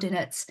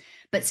coordinates,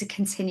 but to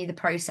continue the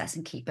process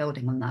and keep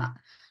building on that.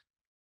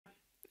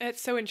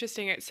 It's so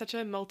interesting. It's such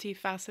a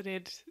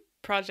multifaceted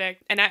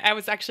project. And I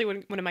was actually,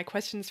 one of my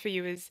questions for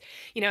you is,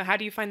 you know, how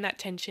do you find that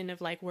tension of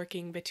like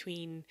working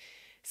between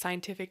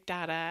scientific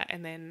data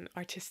and then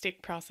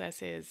artistic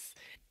processes?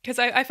 Because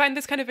I find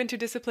this kind of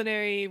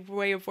interdisciplinary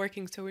way of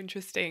working so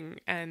interesting,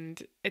 and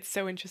it's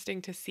so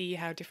interesting to see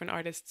how different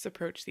artists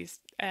approach this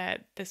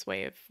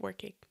way of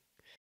working.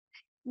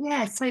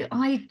 So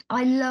I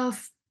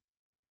love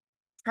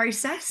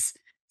process,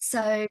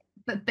 so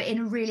but in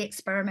a really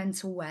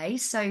experimental way.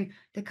 So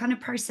the kind of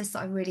process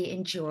that I really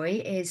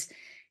enjoy is,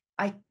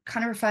 I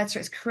kind of refer to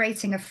it as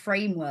creating a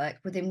framework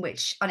within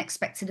which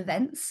unexpected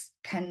events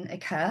can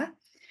occur.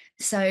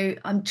 So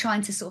I'm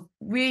trying to sort of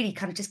really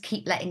kind of just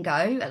keep letting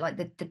go at like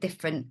the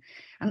different,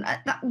 and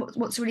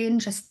what's really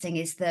interesting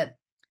is that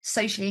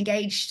socially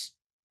engaged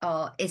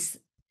art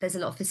there's a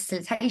lot of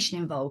facilitation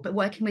involved, but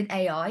working with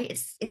AI,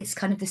 it's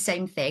kind of the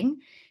same thing.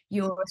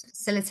 You're a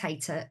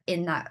facilitator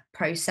in that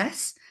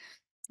process.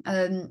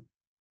 All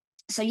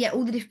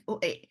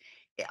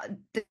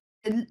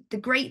the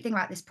great thing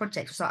about this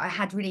project was that I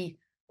had really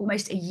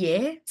almost a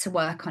year to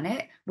work on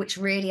it, which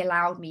really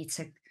allowed me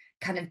to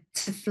kind of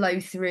to flow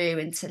through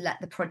and to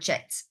let the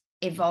project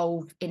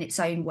evolve in its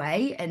own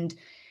way. And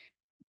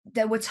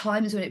there were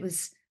times when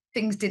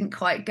things didn't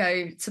quite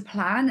go to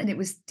plan and it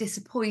was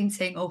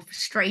disappointing or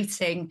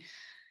frustrating,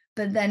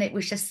 but then it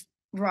was just,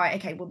 right,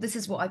 okay, well, this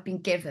is what I've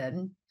been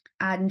given.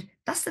 And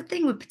that's the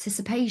thing with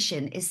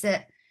participation, is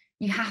that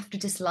you have to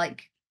just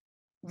like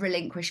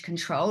relinquish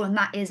control, and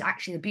that is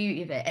actually the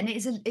beauty of it. And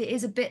it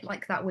is a bit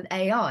like that with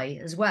AI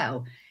as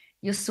well.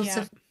 You're sort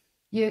of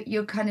you're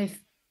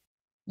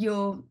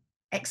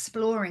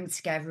exploring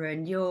together,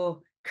 and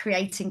you're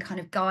creating kind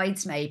of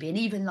guides maybe, and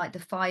even like the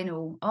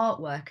final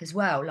artwork as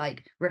well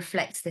like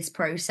reflects this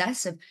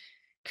process of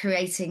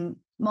creating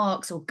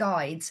marks or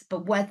guides,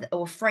 but whether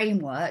or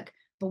framework,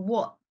 but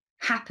what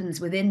happens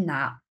within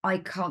that I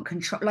can't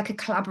control, like a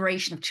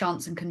collaboration of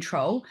chance and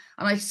control.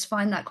 And I just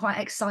find that quite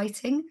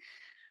exciting.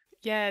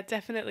 Yeah,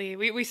 definitely.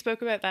 We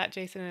spoke about that,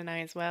 Jason and I,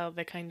 as well,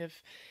 the kind of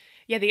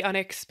the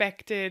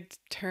unexpected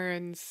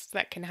turns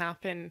that can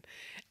happen.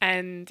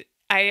 And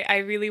I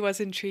really was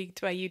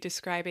intrigued by you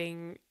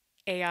describing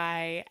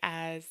AI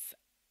as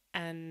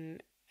an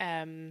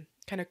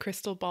kind of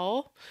crystal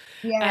ball.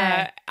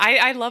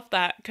 I love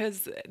that,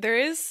 because there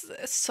is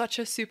such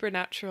a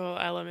supernatural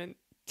element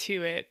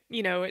to it.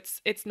 You know,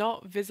 it's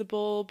not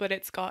visible, but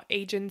it's got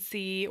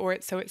agency, or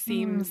so it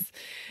seems,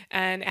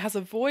 and it has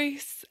a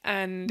voice,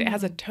 and it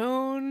has a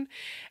tone.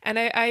 And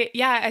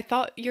I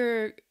thought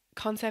your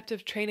concept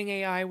of training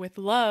AI with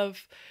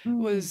love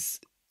was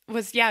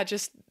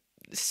just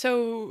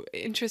so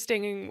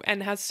interesting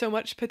and has so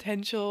much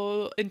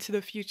potential into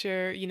the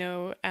future, you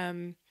know.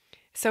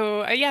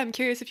 So I'm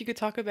curious if you could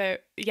talk about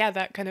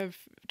that kind of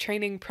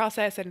training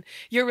process and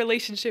your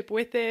relationship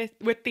with it,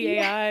 with the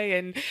AI,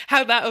 and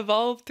how that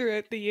evolved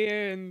throughout the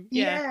year. And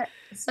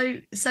so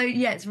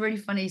it's really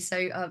funny.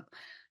 So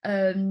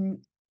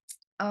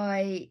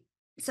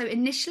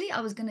initially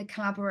I was going to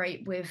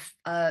collaborate with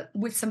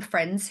some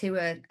friends who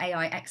are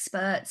AI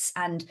experts,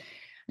 and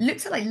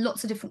looked at like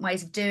lots of different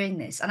ways of doing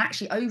this. And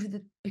actually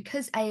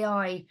because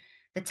AI,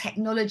 the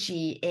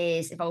technology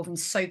is evolving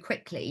so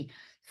quickly,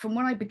 from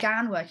when I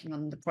began working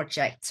on the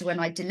project to when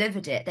I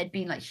delivered it, there'd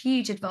been like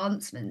huge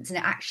advancements, and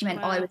it actually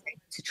meant I was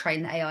able to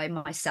train the AI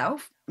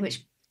myself,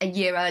 which a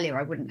year earlier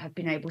I wouldn't have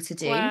been able to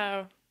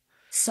do.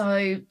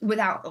 So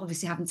without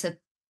obviously having to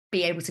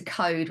be able to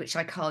code, which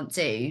I can't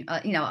do.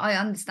 You know, I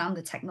understand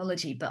the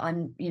technology, but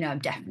I'm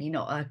definitely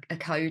not a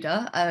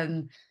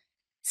coder.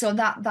 So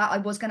that I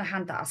was going to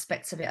hand that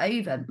aspect of it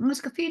over. And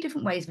there's a few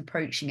different ways of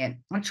approaching it.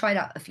 I tried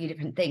out a few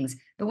different things,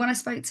 but when I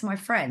spoke to my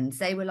friends,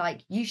 they were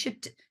like, you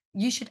should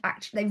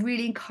actually, they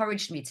really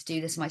encouraged me to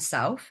do this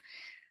myself.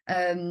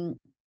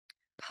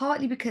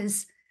 Partly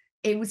because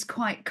it was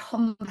quite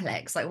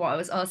complex, like what I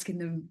was asking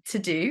them to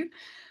do.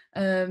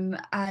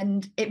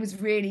 And it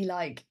was really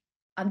like,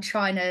 I'm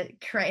trying to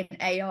create an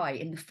AI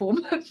in the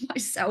form of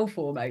myself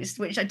almost,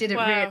 which I didn't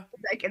really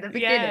like at the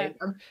beginning.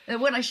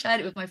 And when I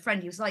shared it with my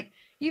friend, he was like,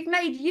 "You've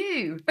made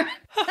you."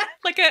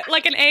 like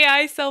an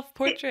AI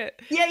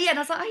self-portrait. Yeah. And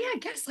I was like, "Oh yeah, I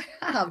guess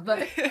I have."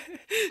 But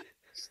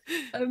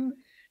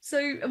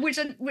so which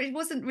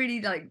wasn't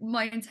really like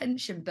my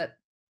intention, but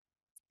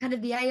kind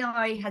of the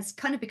AI has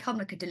kind of become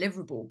like a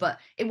deliverable, but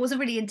it wasn't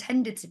really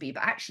intended to be.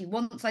 But actually,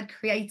 once I'd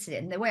created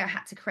it, and the way I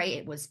had to create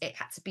it was it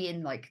had to be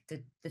in like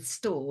the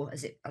store,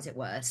 as it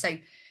were. So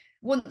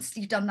once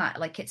you've done that,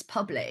 like it's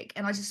public.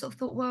 And I just sort of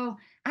thought, well,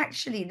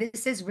 actually,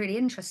 this is really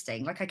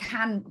interesting. Like I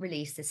can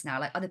release this now,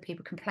 like other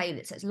people can play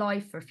with it. So it's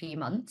live for a few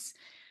months.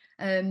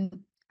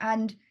 And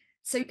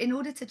so in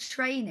order to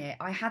train it,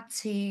 I had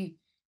to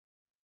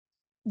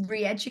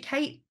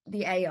re-educate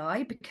the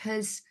AI,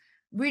 because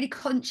really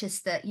conscious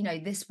that, you know,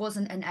 this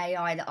wasn't an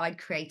AI that I'd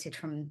created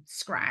from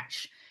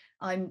scratch.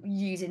 I'm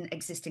using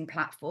existing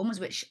platforms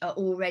which are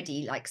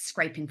already like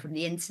scraping from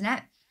the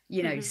internet,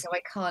 you know, so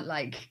I can't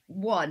like,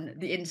 one,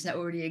 the internet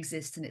already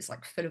exists and it's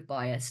like full of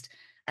bias,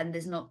 and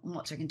there's not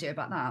much I can do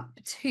about that.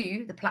 But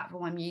two, the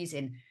platform I'm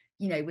using,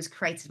 you know, was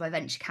created by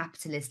venture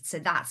capitalists, so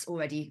that's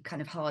already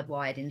kind of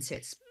hardwired into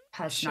its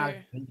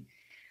personality.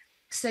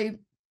 So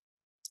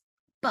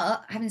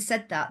but having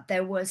said that,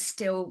 there was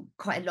still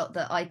quite a lot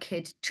that I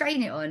could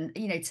train it on.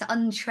 You know, to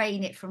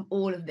untrain it from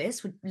all of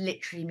this would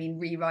literally mean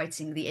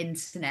rewriting the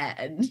internet,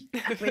 and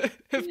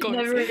of course,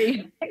 never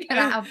really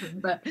gonna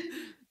happen. But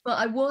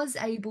I was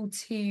able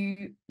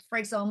to, for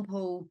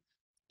example,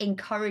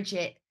 encourage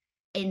it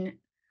in.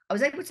 I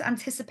was able to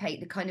anticipate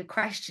the kind of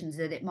questions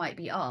that it might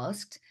be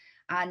asked,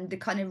 and the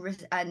kind of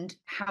and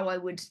how I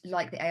would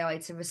like the AI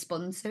to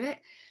respond to it.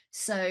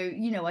 So,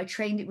 you know, I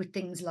trained it with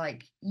things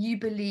like, you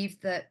believe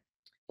that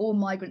all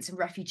migrants and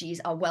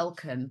refugees are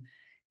welcome.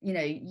 You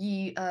know,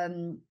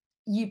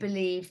 you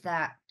believe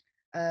that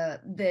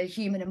the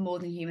human and more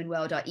than human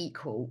world are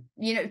equal.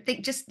 You know,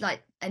 think just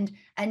like and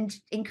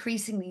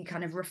increasingly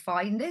kind of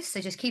refine this.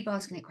 So just keep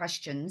asking it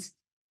questions,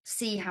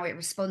 see how it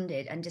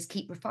responded, and just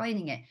keep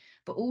refining it.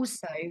 But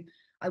also,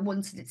 I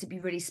wanted it to be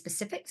really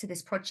specific to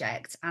this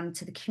project and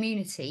to the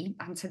community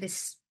and to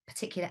this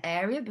particular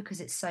area, because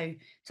it's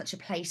such a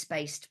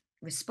place-based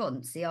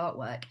response, the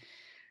artwork.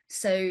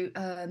 So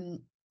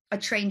I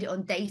trained it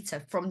on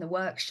data from the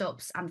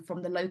workshops and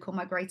from the local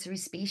migratory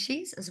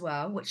species as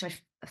well, which I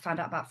found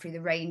out about through the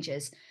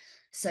rangers.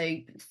 So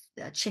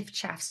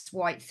chiffchaffs,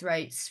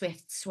 whitethroats,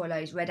 swifts,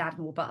 swallows, red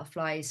admiral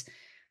butterflies,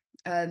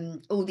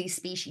 all these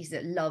species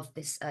that love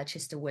this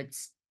Irchester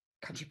Woods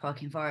Country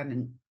Park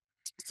environment.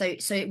 So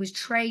it was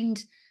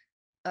trained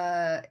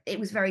it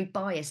was very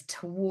biased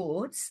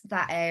towards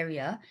that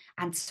area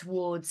and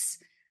towards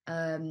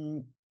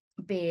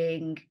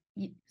being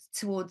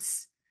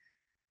towards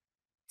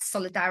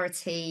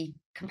solidarity,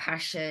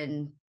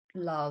 compassion,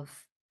 love,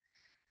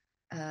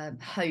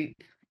 hope,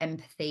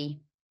 empathy.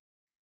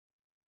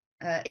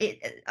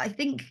 I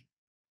think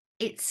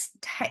its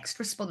text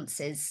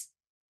responses,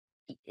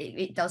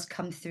 it does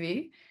come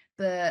through,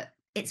 but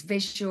it's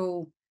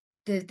visual.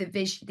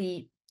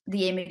 The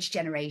image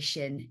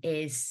generation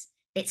is,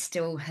 it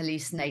still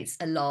hallucinates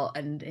a lot,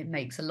 and it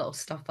makes a lot of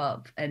stuff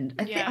up. And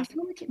I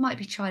feel like it might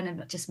be trying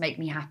to just make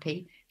me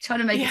happy, trying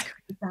to make it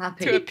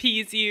happy, to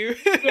appease you.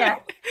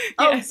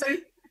 So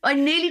I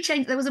nearly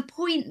changed. There was a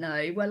point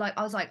though where like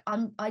I was like,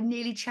 I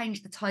nearly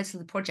changed the title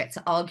of the project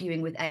to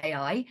Arguing with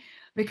AI,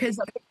 because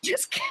I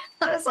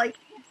was like,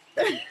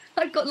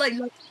 I've got like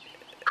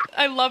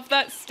I love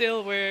that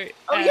still where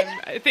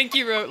I think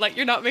you wrote like,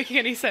 "You're not making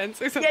any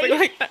sense" or something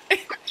like that.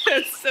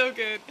 That's so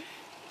good.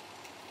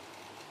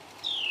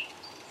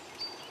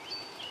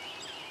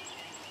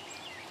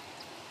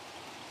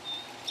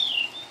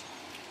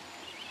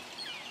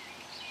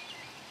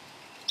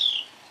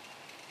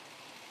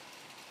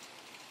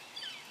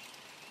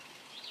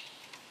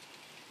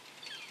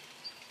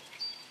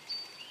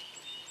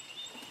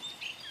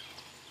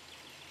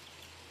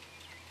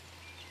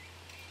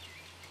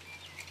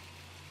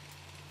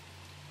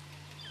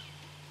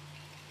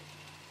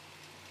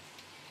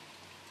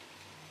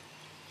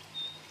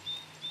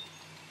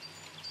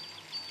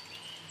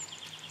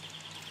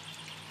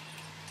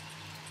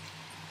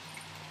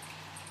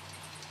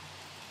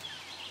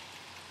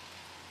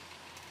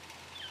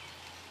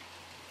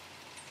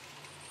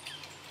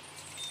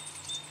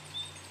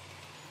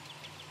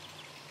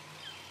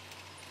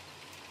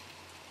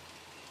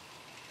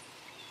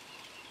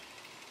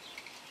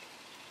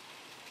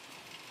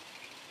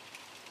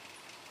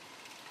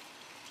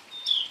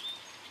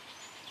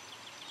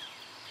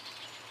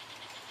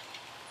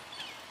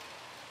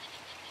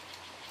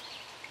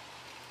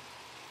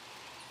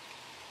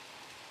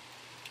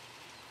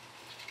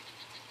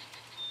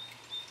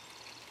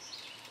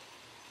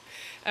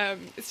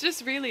 It's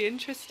just really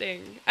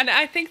interesting. And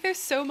I think there's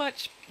so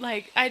much,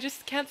 like, I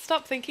just can't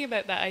stop thinking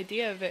about that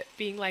idea of it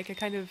being like a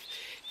kind of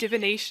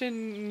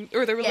divination,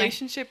 or the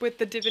relationship with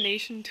the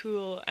divination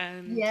tool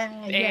and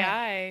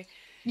AI.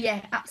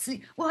 Yeah,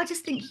 absolutely. Well, I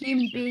just think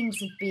human beings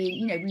have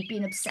been, we've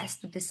been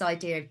obsessed with this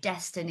idea of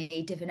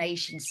destiny,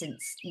 divination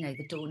since,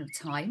 the dawn of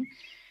time.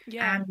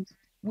 Yeah. And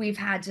we've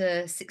had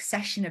a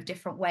succession of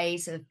different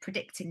ways of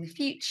predicting the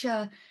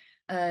future.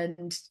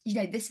 And,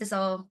 this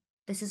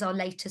is our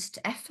latest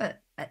effort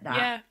at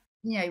that.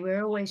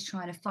 We're always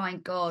trying to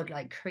find God,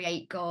 like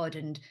create God.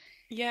 And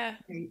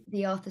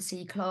the Arthur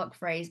C. Clarke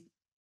phrase,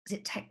 is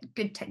it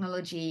good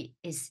technology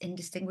is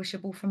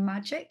indistinguishable from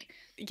magic?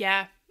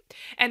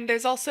 And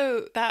there's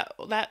also that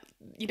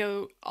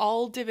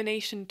all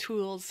divination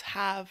tools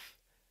have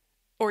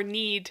or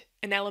need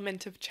an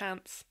element of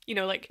chance,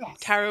 like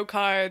tarot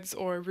cards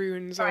or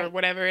runes or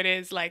whatever it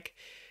is. Like,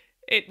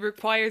 it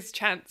requires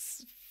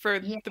chance for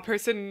the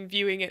person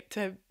viewing it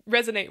to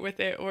resonate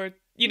with it, or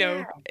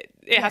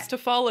it has to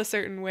fall a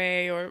certain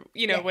way, or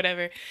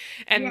whatever.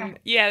 And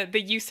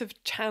the use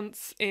of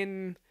chance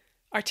in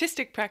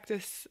artistic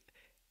practice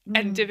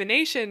and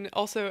divination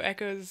also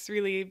echoes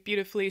really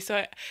beautifully.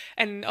 So,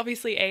 and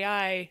obviously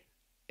AI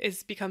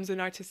becomes an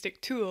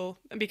artistic tool,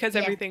 and because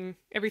everything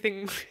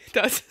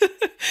does,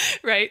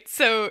 right?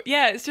 So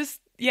it's just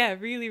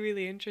really,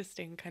 really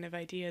interesting kind of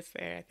ideas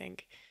there, I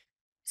think.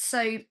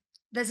 So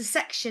there's a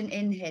section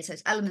in here, so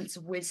it's elements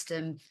of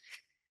wisdom,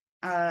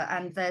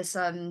 and there's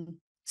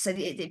so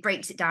it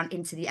breaks it down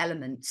into the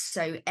elements.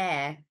 So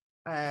air,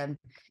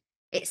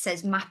 it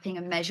says mapping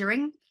and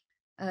measuring.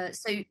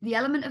 So the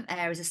element of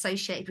air is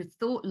associated with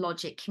thought,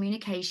 logic,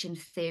 communication,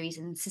 theories,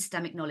 and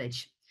systemic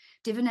knowledge.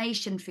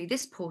 Divination through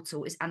this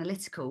portal is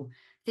analytical.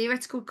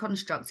 Theoretical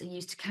constructs are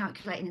used to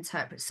calculate and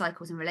interpret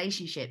cycles and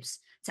relationships,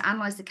 to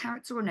analyze the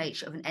character or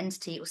nature of an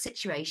entity or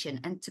situation,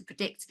 and to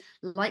predict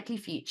likely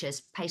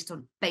futures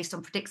based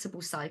on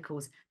predictable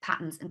cycles,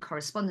 patterns, and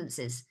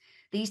correspondences.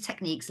 These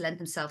techniques lend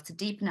themselves to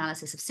deep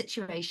analysis of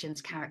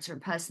situations, character,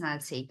 and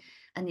personality,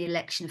 and the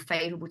election of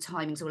favorable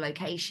timings or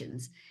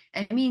locations.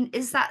 I mean,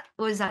 is that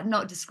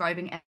not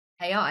describing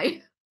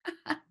AI?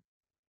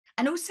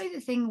 And also the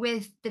thing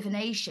with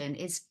divination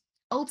is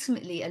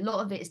ultimately a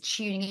lot of it is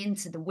tuning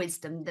into the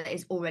wisdom that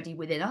is already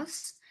within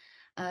us.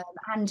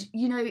 And,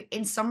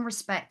 in some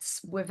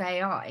respects with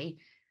AI,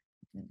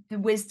 the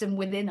wisdom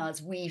within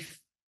us, we've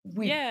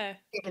given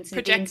to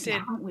projected, the internet,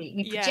 haven't we?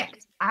 We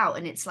project out,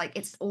 and it's like,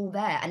 it's all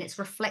there, and it's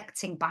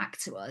reflecting back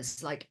to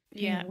us, like,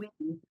 who we,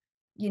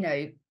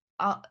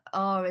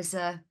 are as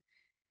a,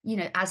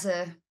 as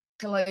a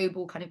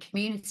global kind of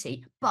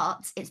community,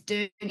 but it's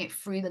doing it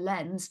through the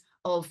lens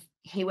of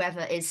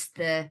whoever's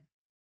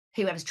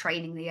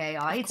training the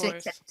AI. So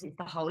it's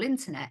the whole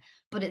internet,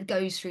 but it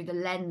goes through the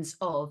lens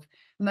of,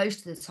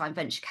 most of the time,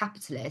 venture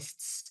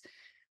capitalists,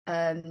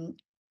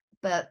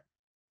 but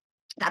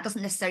that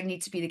doesn't necessarily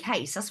need to be the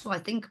case. That's what I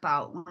think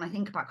about when I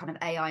think about kind of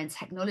AI and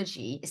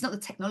technology. It's not the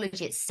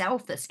technology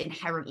itself that's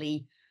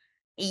inherently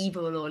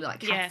evil or like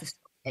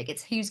catastrophic.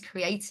 It's who's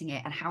creating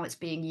it and how it's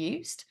being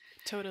used.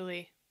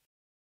 Totally.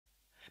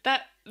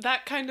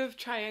 That kind of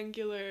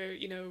triangular,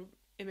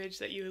 image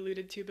that you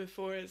alluded to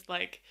before is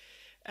like,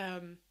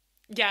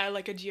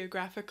 like a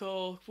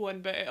geographical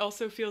one, but it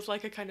also feels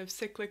like a kind of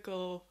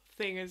cyclical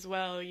thing as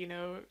well,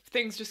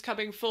 things just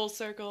coming full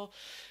circle.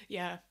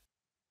 Yeah.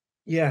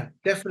 Yeah,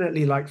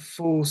 definitely like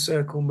full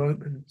circle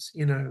moments,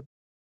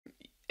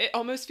 It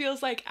almost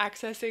feels like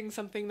accessing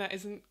something that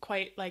isn't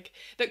quite like,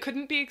 that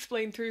couldn't be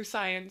explained through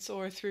science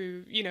or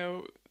through,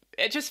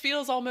 it just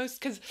feels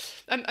almost, because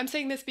I'm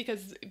saying this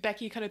because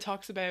Beccy kind of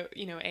talks about,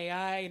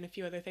 AI and a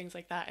few other things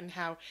like that, and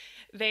how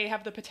they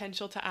have the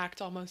potential to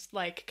act almost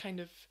like kind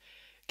of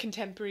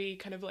contemporary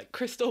kind of like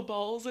crystal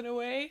balls in a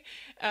way.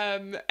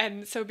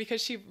 And so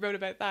because she wrote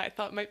about that, I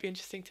thought it might be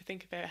interesting to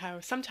think about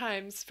how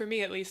sometimes, for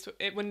me at least,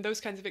 when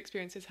those kinds of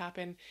experiences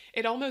happen,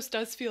 it almost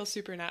does feel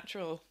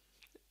supernatural.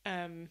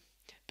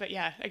 But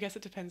yeah, I guess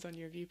it depends on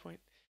your viewpoint.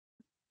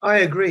 I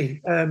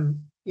agree.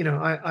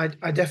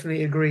 I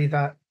definitely agree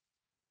that,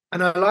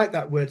 and I like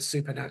that word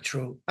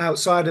supernatural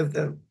outside of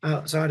the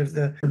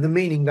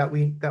meaning that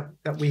we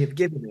have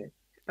given it.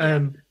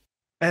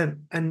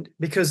 And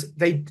because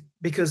the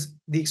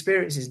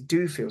experiences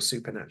do feel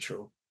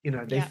supernatural,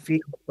 they feel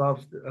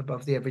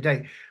above the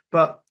everyday.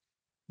 But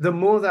the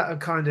more that I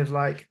kind of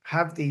like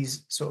have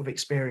these sort of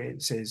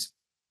experiences,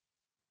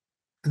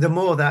 the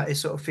more that it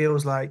sort of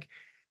feels like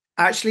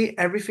actually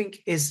everything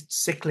is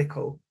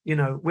cyclical.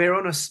 We're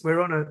on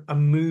a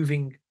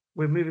moving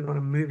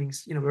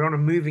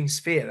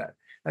sphere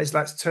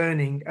that's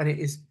turning, and it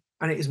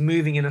is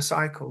moving in a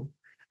cycle.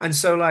 And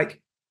so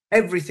like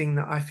everything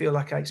that I feel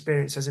like I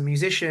experience as a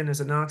musician, as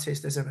an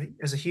artist, as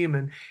a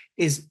human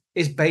is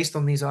based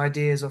on these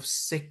ideas of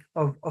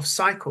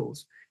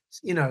cycles,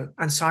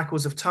 and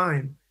cycles of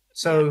time.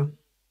 So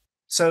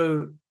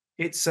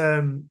it's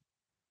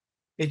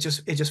it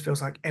just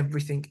feels like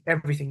everything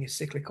is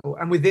cyclical,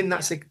 and within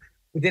that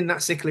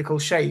cyclical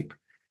shape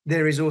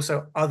there is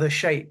also other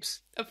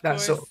shapes that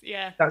sort of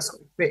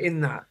fit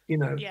in that.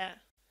 And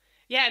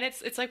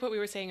it's like what we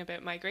were saying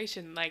about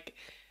migration, like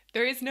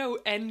there is no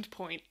end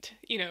point,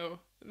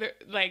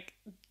 like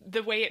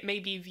the way it may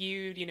be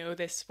viewed,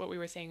 this, what we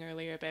were saying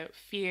earlier about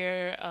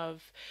fear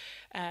of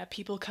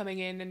people coming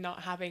in and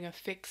not having a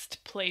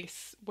fixed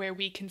place where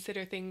we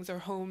consider things or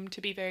home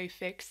to be very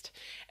fixed,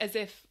 as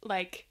if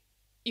like,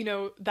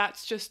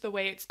 that's just the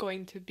way it's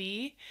going to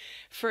be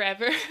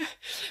forever.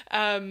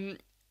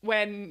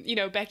 When,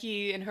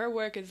 Beccy in her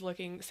work is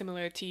looking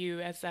similar to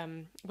you as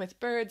with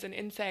birds and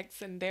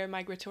insects and their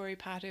migratory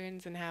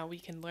patterns and how we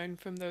can learn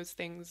from those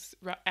things,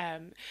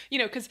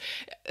 because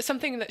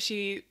something that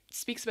she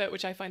speaks about,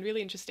 which I find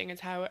really interesting, is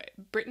how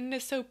Britain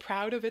is so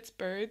proud of its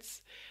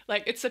birds.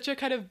 Like, it's such a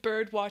kind of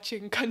bird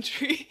watching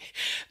country,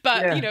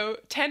 but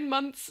 10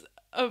 months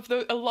of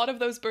a lot of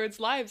those birds'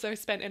 lives are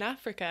spent in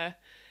Africa.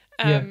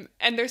 And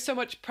there's so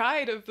much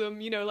pride of them,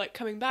 like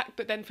coming back.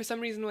 But then for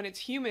some reason, when it's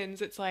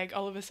humans, it's like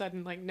all of a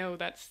sudden, like, no,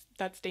 that's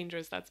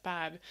dangerous. That's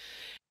bad.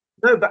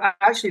 No, but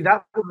actually,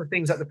 that was the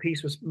things that the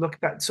piece was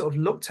looked at.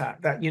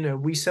 That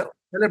we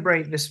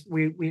celebrate this.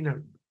 We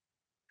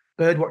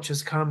bird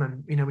watchers come,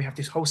 and we have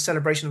this whole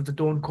celebration of the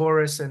dawn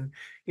chorus, and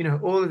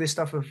all of this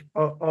stuff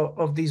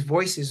of these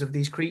voices of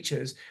these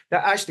creatures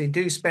that actually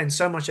do spend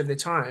so much of their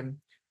time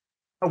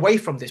away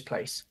from this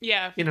place.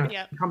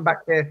 Come back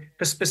there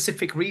for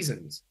specific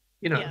reasons.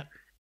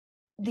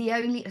 The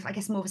only, I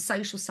guess, more of a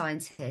social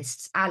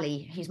scientist,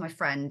 Ali, who's my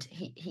friend,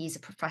 he's a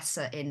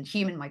professor in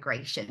human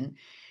migration.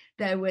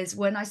 There was,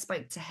 when I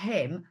spoke to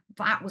him,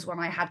 that was when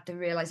I had the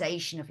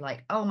realization of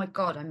like, oh my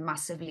God, I'm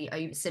massively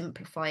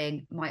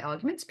oversimplifying my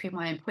argument to prove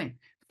my own point,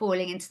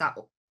 falling into that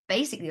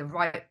basically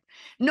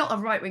not a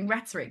right-wing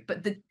rhetoric,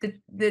 but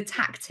the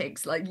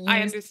tactics like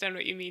I understand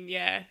what you mean.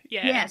 Yeah.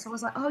 So I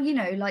was like, oh,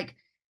 like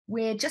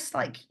we're just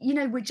like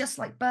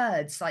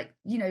birds, like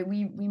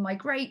we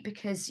migrate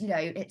because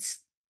it's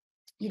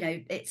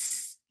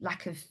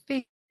lack of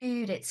food,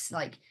 it's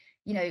like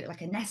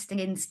like a nesting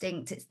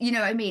instinct, it's what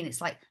I mean,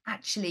 it's like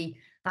actually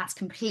that's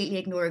completely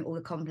ignoring all the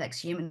complex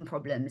human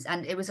problems.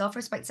 And it was after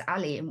I spoke to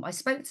Ali, and I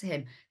spoke to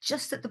him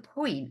just at the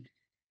point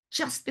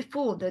just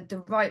before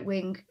the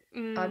right-wing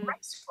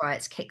race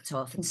riots kicked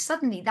off, and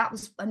suddenly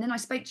and then I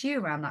spoke to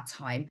you around that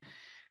time,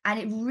 and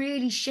it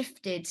really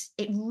shifted.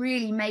 It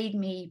really made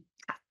me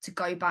to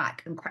go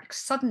back and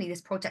suddenly this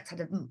project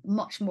had a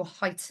much more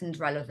heightened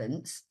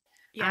relevance.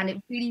 And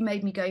it really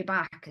made me go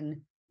back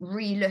and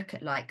re-look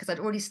at, like, because I'd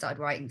already started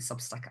writing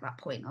Substack at that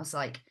point. I was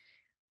like,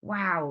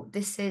 wow,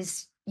 this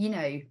is,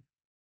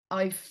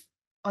 I'm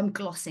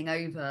glossing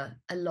over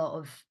a lot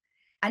of,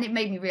 and it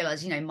made me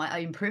realize, my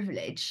own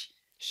privilege.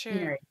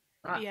 Sure.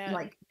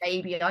 Like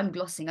maybe I'm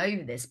glossing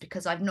over this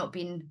because I've not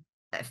been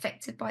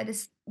affected by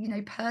this,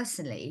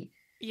 personally.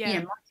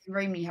 My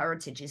Romany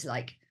heritage is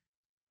like,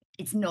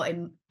 it's not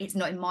in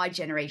my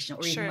generation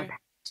or even my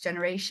parents'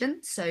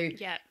 generation. So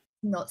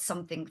not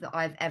something that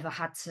I've ever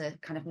had to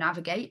kind of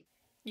navigate.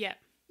 Yeah.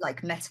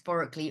 Like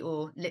metaphorically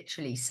or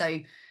literally. So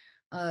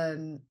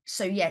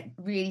yeah,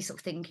 really sort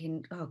of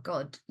thinking, oh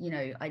God,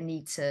 I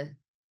need to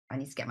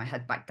get my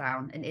head back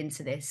down and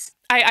into this.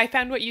 I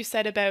found what you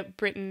said about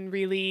Britain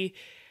really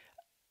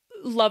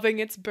loving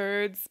its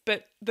birds,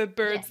 but the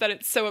birds that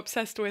it's so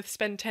obsessed with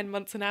spend 10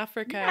 months in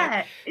Africa.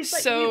 Yeah, it's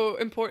like so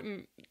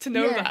important to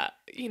know that,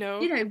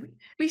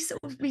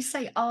 we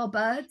say our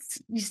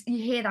birds, you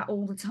hear that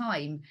all the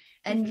time,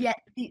 and yet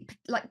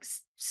like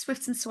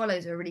swifts and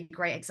swallows are a really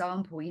great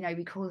example.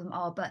 We call them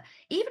our, but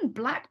even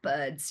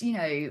blackbirds,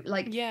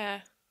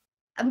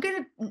 I'm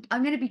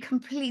gonna be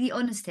completely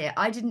honest here.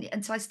 I didn't,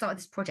 until I started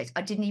this project,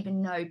 I didn't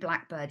even know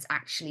blackbirds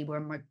actually were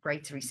a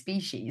migratory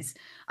species.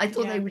 I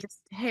thought they were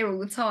just here all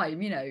the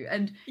time,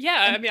 and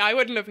I mean, I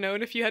wouldn't have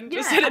known if you hadn't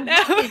just said it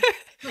now.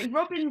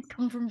 Robins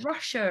come from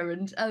Russia,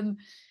 and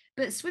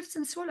but swifts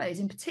and swallows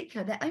in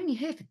particular, they're only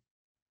here for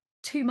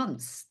 2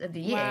 months of the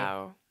year.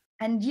 Wow.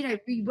 And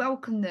we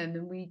welcome them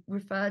and we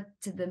refer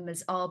to them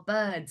as our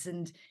birds,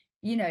 and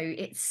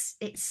it's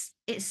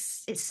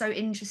so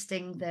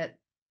interesting that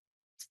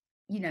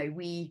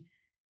we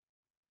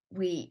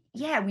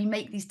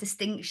make these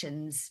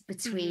distinctions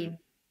between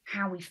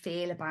how we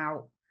feel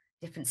about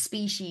different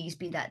species,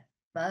 be that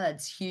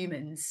birds,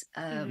 humans,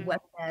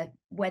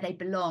 where they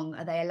belong,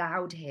 are they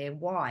allowed here,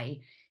 why,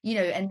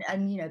 and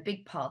a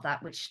big part of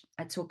that, which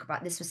I talk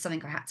about, this was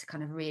something I had to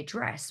kind of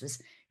readdress,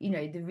 was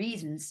the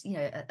reasons,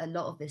 a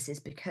lot of this is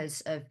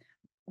because of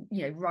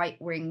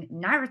right-wing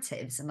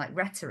narratives and like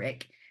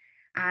rhetoric,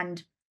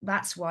 and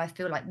that's why I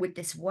feel like with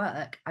this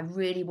work, I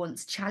really want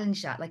to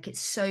challenge that. Like, it's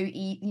so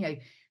the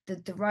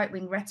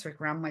right-wing rhetoric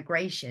around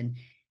migration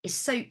is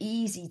so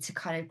easy to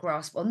kind of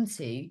grasp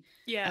onto.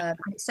 And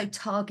it's so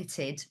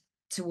targeted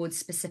towards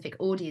specific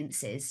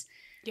audiences.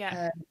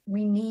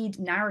 We need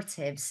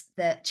narratives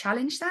that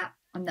challenge that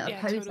and that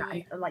oppose that,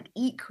 and are like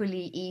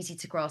equally easy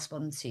to grasp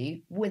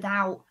onto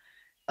without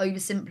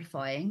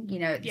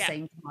oversimplifying, at the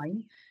same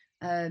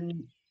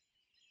time.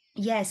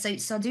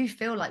 So I do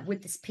feel like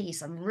with this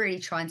piece, I'm really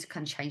trying to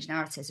kind of change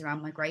narratives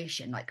around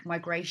migration. Like,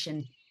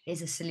 migration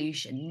is a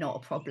solution, not a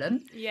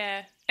problem.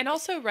 Yeah. And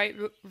also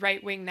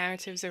right-wing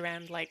narratives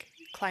around like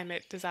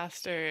climate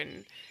disaster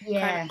and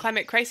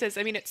climate crisis.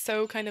 I mean, it's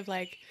so kind of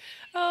like,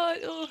 oh,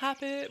 it'll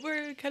happen.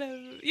 We're kind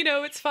of,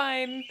 it's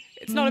fine.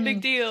 It's not a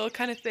big deal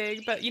kind of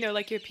thing. But,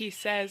 like your piece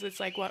says, it's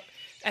like what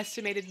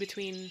estimated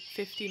between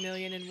 50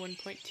 million and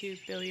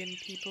 1.2 billion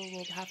people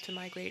will have to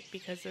migrate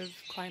because of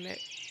climate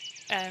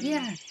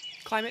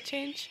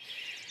change.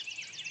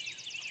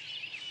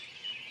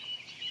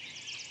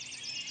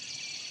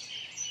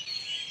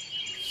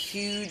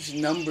 Huge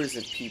numbers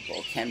of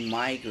people can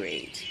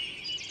migrate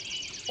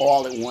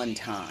all at one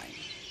time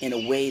in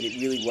a way that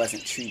really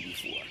wasn't true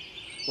before.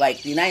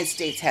 Like, the United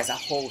States has a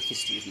whole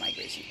history of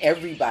migration.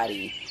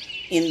 Everybody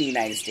in the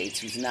United States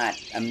who's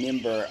not a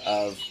member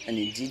of an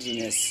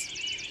indigenous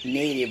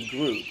native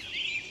group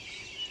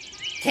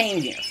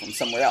came here from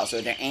somewhere else,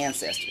 or their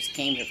ancestors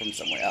came here from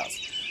somewhere else.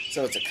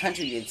 So it's a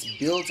country that's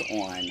built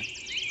on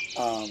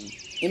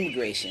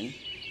immigration,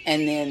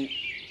 and then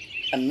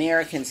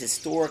Americans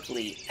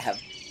historically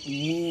have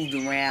moved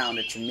around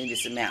a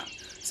tremendous amount.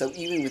 So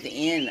even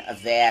within a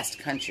vast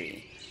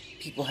country,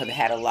 people have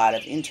had a lot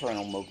of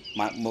internal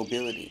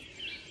mobility.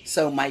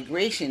 So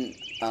migration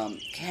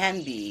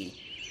can be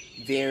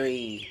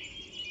very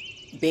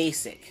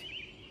basic,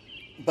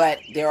 but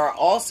there are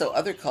also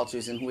other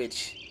cultures in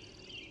which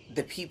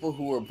the people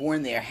who were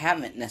born there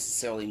haven't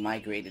necessarily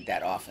migrated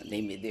that often. They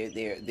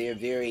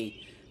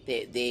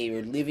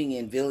are living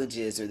in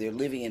villages, or they're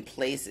living in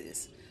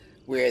places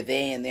where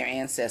they and their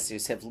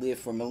ancestors have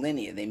lived for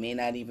millennia. They may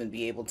not even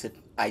be able to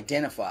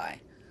identify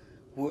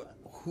where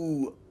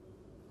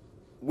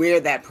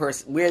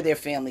their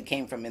family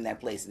came from in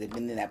that place. They've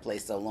been in that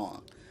place so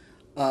long.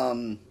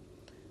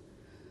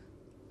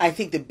 I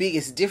think the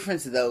biggest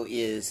difference, though,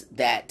 is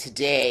that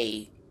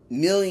today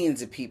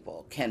millions of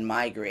people can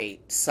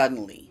migrate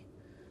suddenly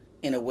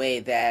in a way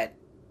that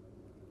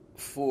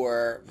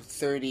for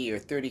 30 or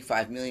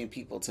 35 million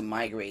people to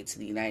migrate to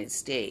the United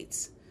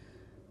States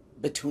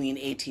between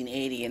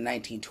 1880 and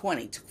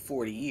 1920 took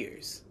 40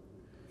 years.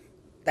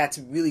 That's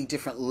a really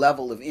different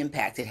level of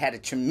impact. It had a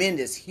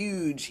tremendous,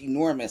 huge,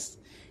 enormous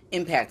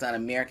impact on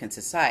American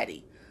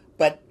society.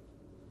 But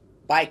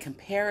by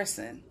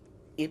comparison,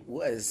 it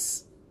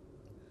was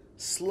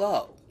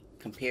slow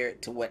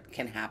compared to what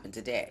can happen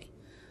today.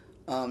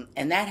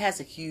 And that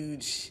has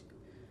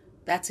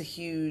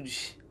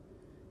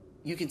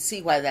you can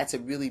see why that's a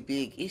really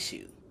big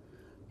issue,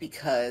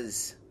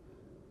 because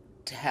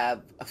to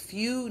have a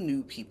few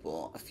new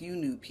people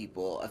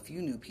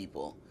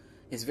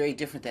is very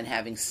different than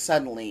having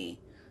suddenly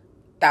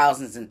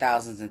thousands and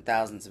thousands and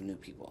thousands of new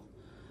people.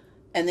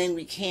 And then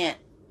we can't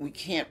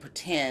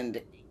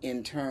pretend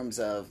in terms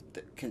of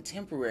the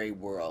contemporary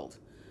world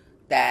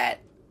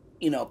that,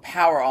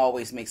 power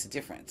always makes a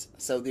difference.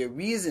 So there are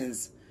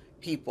reasons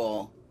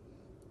people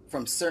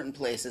from certain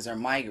places are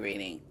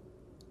migrating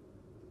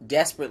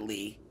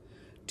desperately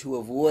to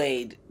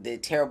avoid the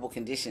terrible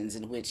conditions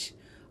in which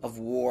of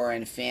war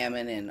and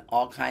famine and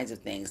all kinds of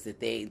things that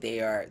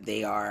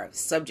they are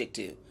subject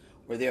to,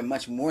 or they're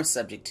much more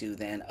subject to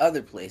than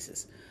other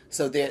places.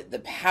 So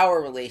the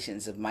power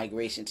relations of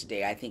migration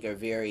today, I think, are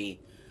very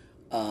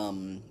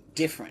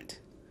different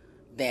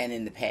than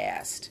in the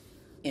past,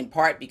 in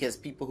part because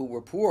people who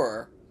were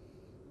poorer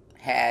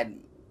had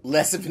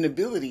less of an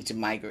ability to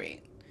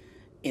migrate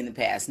in the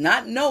past.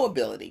 Not no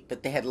ability,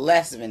 but they had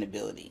less of an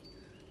ability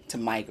to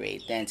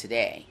migrate than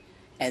today.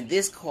 And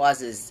this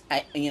causes, I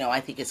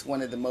think it's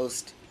one of the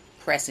most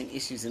pressing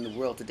issues in the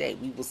world today.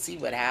 We will see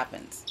what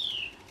happens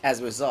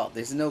as a result.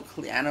 There's no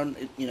clear, I'm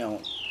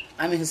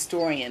a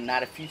historian,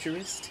 not a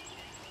futurist,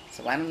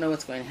 so I don't know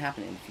what's going to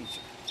happen in the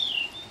future.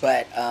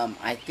 But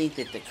I think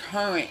that the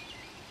current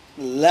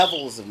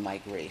levels of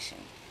migration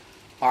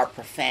are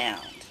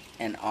profound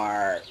and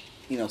are,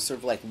 sort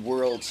of like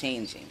world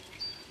changing.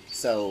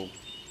 So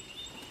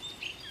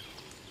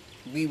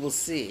we will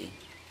see.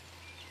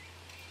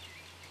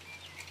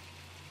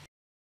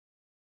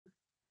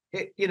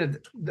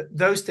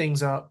 Those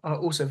things are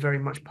also very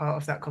much part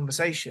of that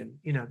conversation,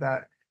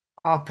 that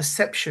our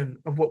perception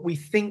of what we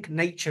think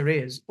nature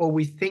is, or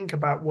we think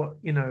about what,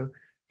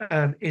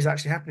 is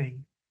actually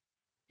happening,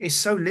 is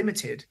so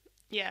limited,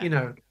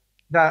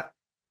 that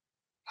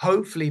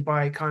hopefully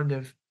by kind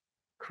of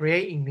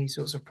creating these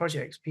sorts of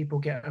projects, people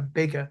get a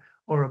bigger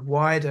or a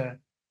wider,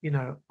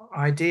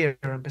 idea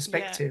and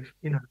perspective,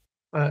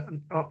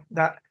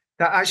 that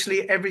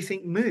actually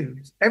everything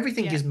moves.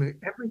 Everything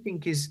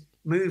is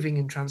moving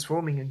and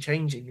transforming and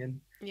changing,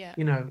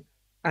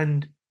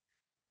 and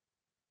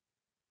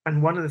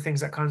and one of the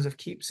things that kind of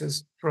keeps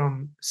us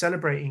from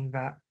celebrating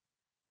that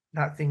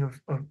thing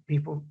of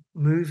people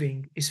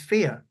moving is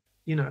fear,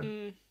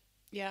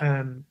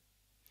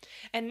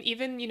 and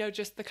even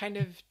just the kind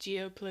of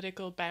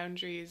geopolitical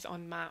boundaries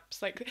on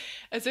maps, like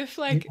as if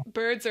like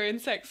birds or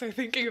insects are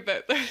thinking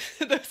about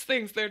those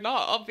things. They're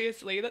not,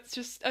 obviously. That's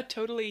just a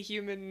totally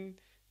human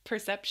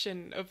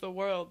perception of the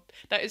world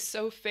that is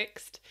so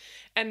fixed,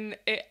 and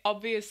it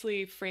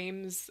obviously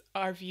frames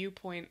our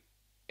viewpoint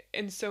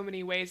in so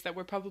many ways that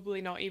we're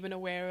probably not even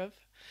aware of,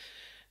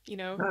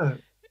 No,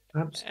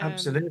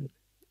 absolutely.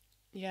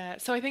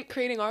 So I think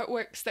creating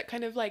artworks that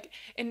kind of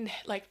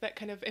that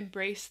kind of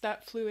embrace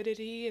that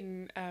fluidity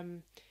and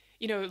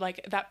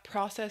like that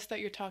process that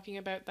you're talking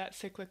about, that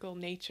cyclical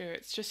nature,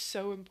 it's just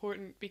so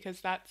important,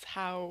 because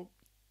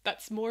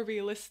that's more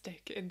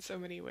realistic in so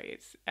many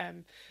ways.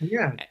 And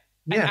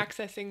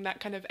accessing that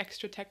kind of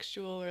extra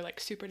textual or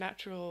like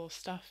supernatural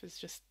stuff is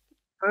just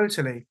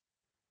totally.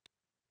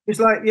 It's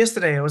like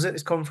yesterday I was at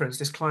this conference,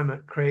 this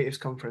climate creatives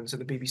conference at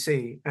the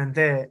BBC, and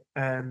there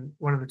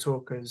one of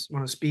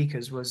the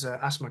speakers was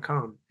Asma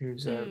Khan,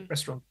 who's a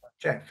restaurant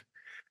chef,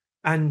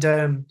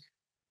 and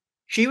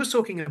she was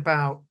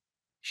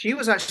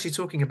actually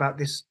talking about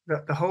this,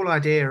 the whole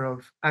idea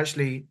of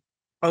actually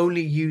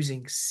only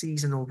using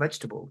seasonal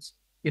vegetables,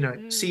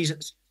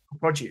 seasonal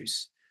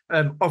produce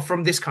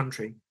from this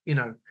country,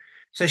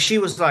 So she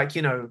was like,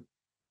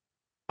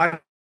 I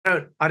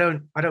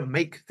don't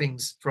make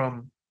things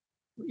from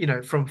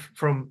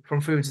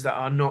foods that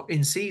are not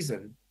in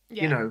season.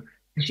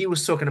 She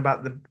was talking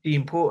about the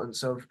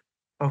importance of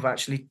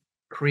actually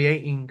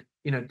creating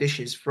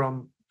dishes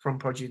from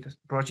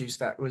produce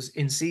that was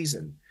in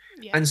season.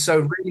 And so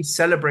really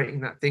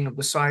celebrating that thing of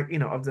the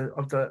cycle, of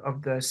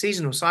the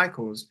seasonal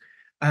cycles,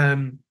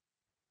 and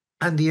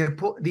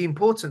the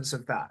importance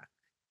of that,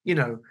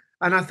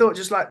 and I thought,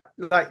 just like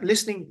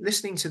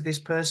listening to this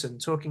person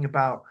talking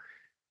about,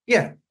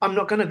 I'm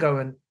not going to go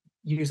and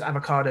use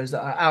avocados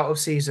that are out of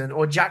season,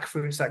 or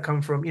jackfruits that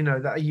come from,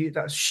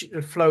 that's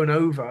flown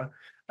over,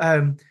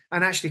 and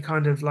actually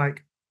kind of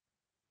like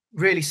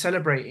really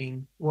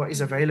celebrating what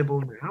is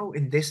available now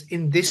in this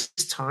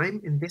time,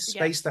 in this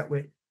space that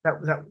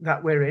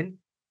we're in.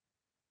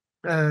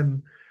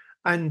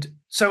 And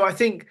so I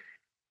think,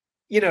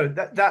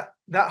 that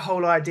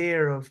whole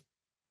idea of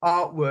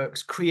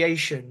artworks,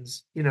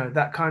 creations,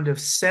 that kind of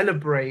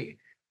celebrate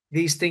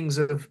these things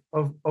of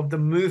the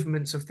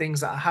movements of things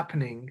that are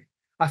happening,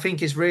 I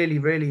think is really,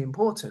 really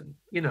important,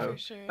 For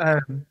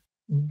sure.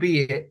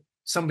 Be it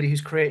somebody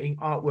who's creating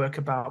artwork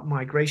about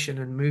migration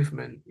and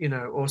movement,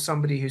 or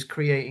somebody who's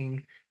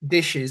creating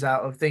dishes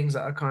out of things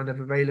that are kind of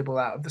available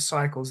out of the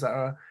cycles that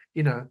are,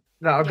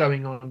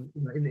 going on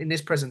in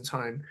this present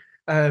time.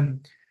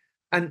 And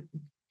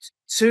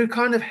to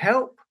kind of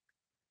help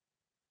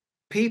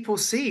people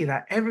see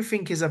that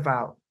everything is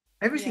about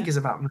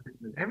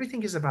movement,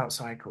 everything is about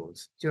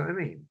cycles. Do you know what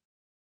I mean?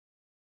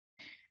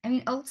 I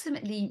mean,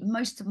 ultimately,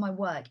 most of my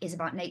work is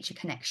about nature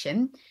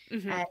connection.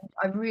 And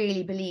I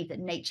really believe that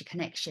nature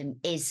connection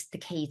is the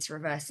key to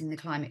reversing the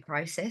climate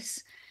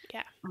crisis.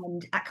 Yeah.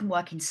 And that can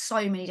work in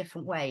so many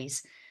different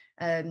ways.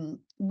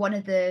 One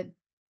of the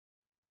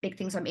big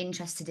things I'm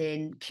interested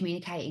in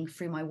communicating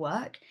through my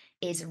work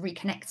is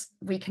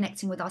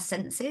reconnecting with our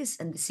senses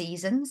and the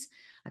seasons.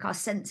 Like, our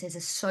senses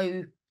are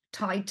so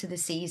tied to the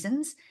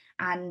seasons,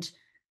 and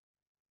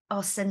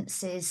our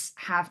senses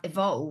have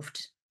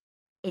evolved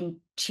in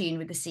tune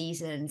with the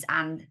seasons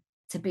and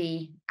to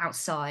be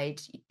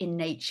outside in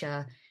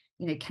nature,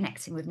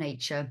 connecting with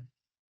nature.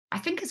 I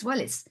think as well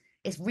it's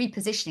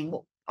repositioning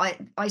what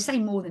I say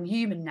more than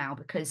human now,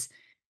 because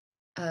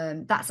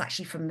that's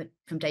actually from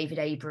David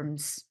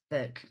Abram's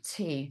book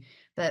too.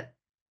 But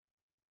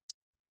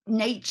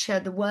nature,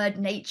 the word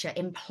nature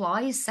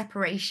implies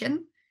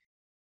separation.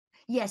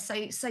 Yeah,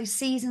 so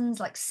seasons,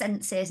 like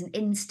senses and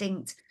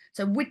instinct.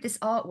 So with this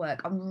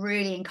artwork, I'm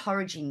really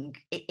encouraging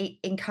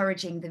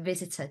the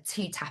visitor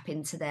to tap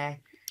into their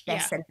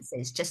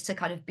senses, just to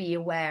kind of be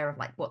aware of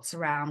like what's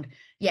around.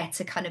 Yeah,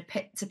 to kind of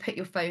put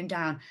your phone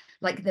down.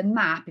 Like the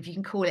map, if you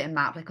can call it a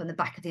map, like on the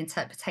back of the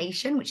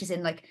interpretation, which is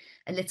in like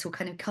a little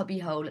kind of cubby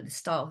hole at the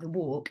start of the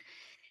walk,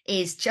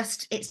 it's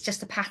just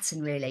a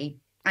pattern really.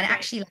 And it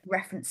actually like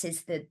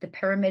references the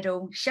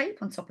pyramidal shape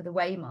on top of the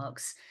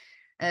waymarks.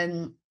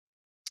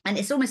 And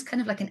it's almost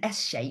kind of like an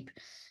S shape.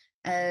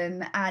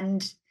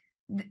 And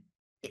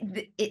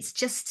it's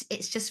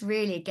just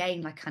really,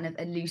 again, like kind of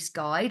a loose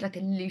guide, like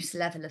a loose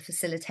level of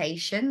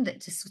facilitation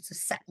that just sort of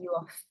set you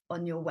off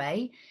on your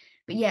way.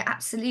 But yeah,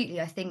 absolutely.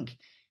 I think,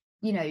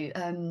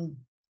 the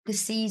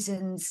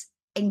seasons,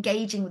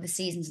 engaging with the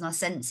seasons and our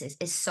senses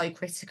is so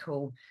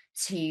critical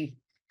to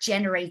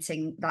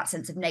generating that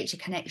sense of nature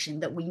connection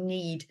that we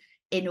need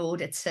in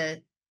order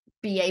to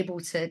be able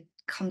to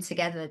come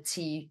together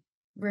to,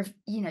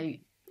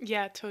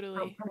 yeah, totally,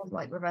 kind of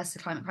like reverse the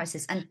climate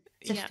crisis, and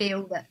to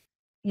feel that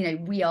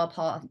we are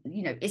part of,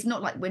 it's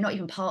not like we're not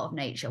even part of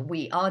nature,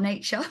 we are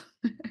nature.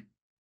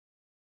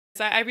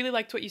 So I really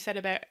liked what you said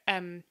about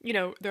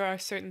there are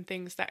certain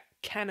things that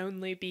can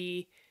only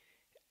be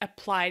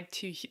applied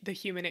to the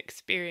human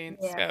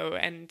experience. So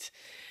and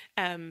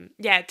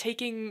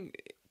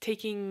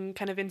taking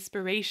kind of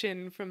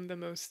inspiration from the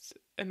most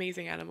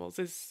amazing animals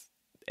is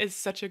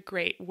such a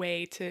great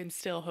way to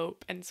instill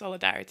hope and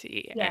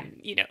solidarity.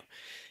 And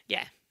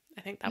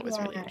I think that was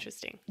really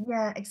interesting.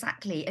 Yeah,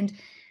 exactly. And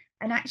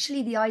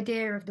actually the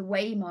idea of the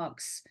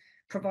waymarks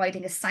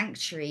providing a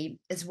sanctuary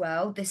as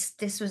well,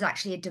 this was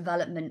actually a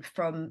development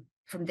from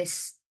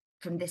this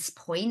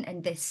point,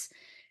 and this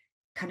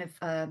kind of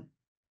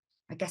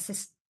I guess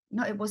this,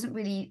 no, it wasn't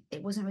really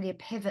a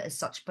pivot as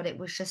such, but it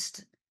was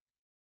just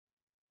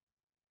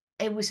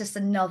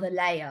another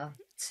layer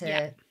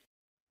to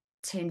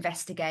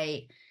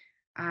investigate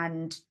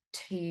and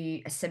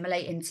to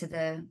assimilate into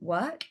the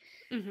work.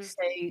 Mm-hmm.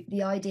 So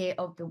the idea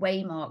of the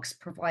waymarks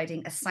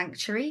providing a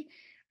sanctuary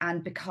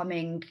and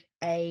becoming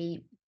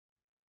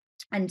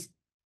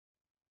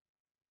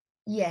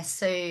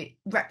so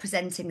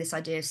representing this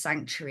idea of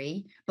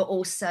sanctuary, but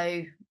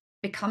also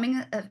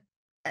becoming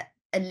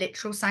a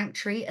literal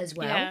sanctuary as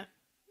well,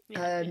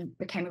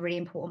 became a really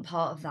important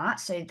part of that.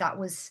 So that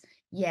was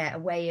a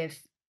way of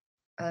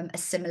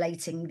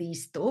assimilating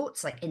these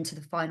thoughts like into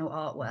the final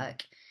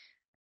artwork.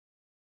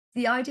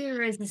 The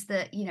idea is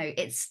that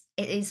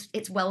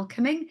it's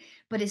welcoming,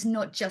 but it's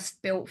not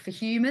just built for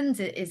humans.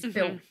 It is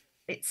built.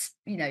 It's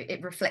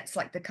it reflects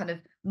like the kind of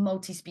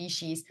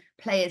multi-species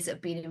players that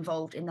have been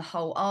involved in the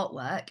whole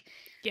artwork.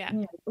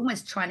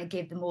 Almost trying to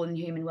give the more than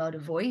human world a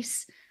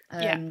voice.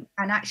 And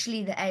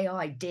actually, the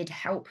AI did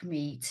help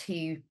me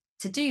to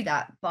do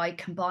that by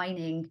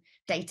combining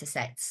data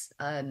sets.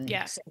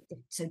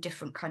 So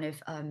different kind of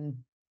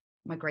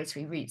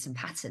migratory routes and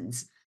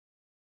patterns.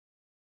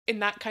 In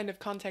that kind of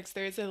context,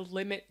 there is a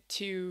limit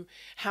to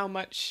how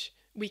much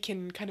we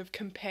can kind of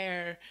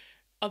compare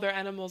other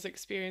animals'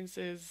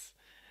 experiences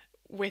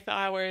with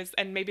ours,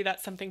 and maybe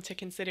that's something to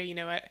consider,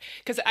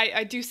 because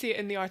I do see it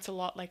in the arts a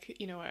lot, like,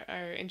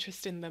 our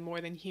interest in the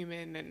more than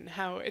human, and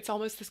how it's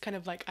almost this kind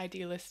of like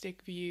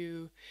idealistic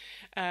view,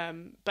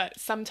 but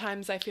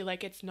sometimes I feel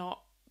like it's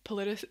not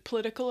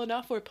political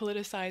enough or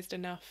politicized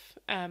enough,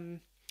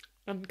 and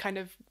kind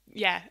of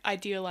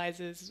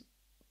idealizes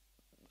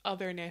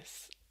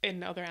otherness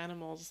in other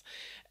animals,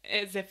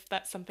 as if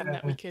that's something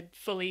that we could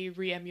fully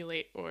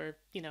re-emulate, or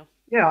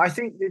I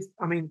think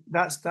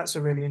that's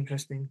a really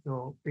interesting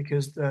thought,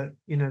 because the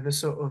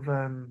sort of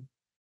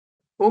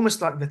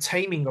almost like the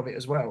taming of it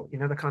as well,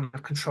 the kind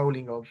of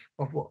controlling of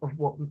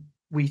what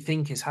we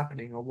think is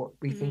happening, or what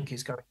we think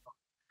is going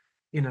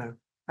on,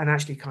 and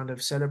actually kind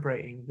of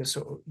celebrating the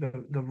sort of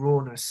the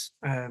rawness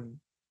and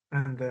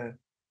the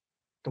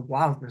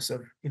wildness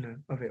of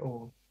of it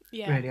all.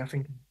 Really, I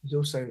think is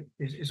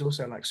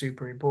also like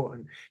super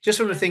important, just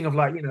from the thing of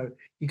like,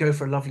 you go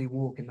for a lovely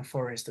walk in the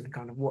forest, and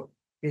kind of what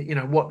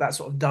that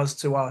sort of does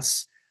to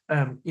us,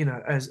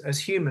 as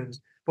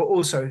humans, but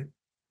also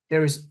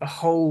there is a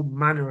whole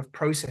manner of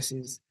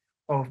processes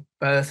of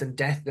birth and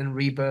death and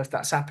rebirth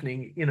that's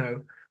happening,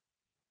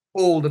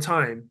 all the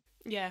time.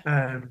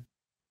 And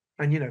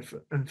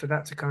for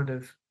that to kind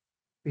of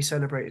be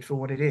celebrated for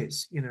what it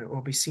is,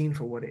 or be seen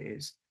for what it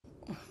is.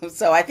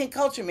 So I think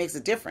culture makes a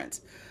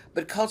difference,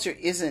 but culture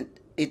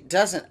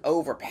doesn't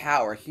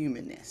overpower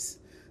humanness.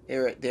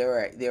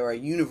 There are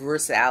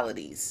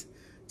universalities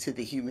to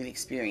the human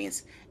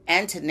experience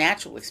and to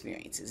natural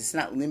experiences. It's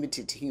not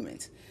limited to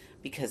humans,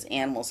 because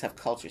animals have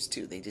cultures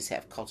too. They just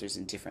have cultures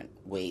in different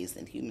ways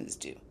than humans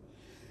do.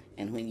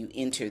 And when you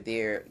enter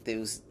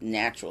those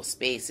natural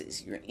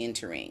spaces, you're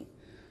entering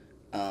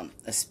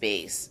a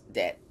space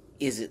that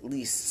is at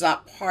least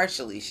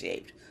partially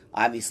shaped.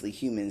 Obviously,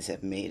 humans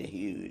have made a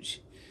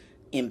huge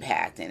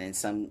impact, and in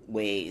some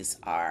ways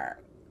are,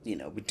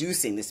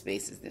 reducing the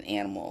spaces that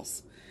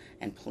animals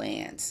and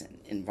plants and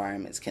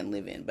environments can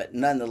live in. But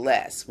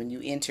nonetheless, when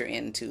you enter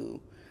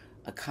into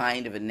a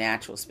kind of a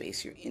natural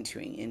space you're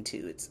entering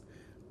into, it's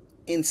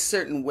in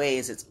certain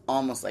ways it's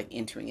almost like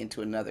entering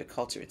into another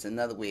culture. It's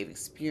another way of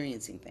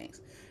experiencing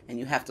things, and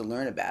you have to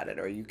learn about it,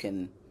 or you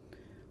can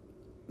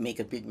make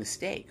a big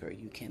mistake, or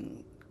you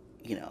can,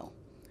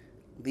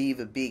 leave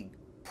a big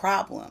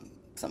problem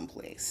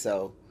someplace.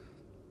 So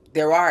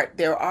there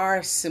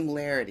are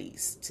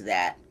similarities to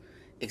that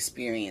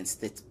experience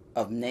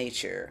of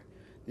nature,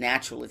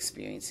 natural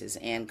experiences,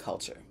 and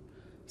culture.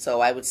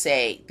 So I would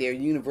say they're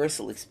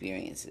universal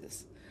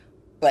experiences,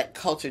 but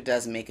culture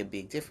does make a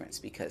big difference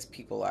because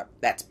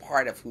that's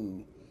part of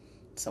who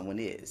someone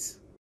is.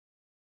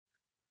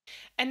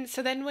 And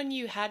so then when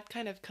you had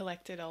kind of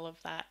collected all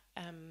of that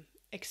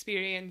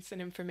experience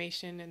and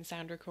information and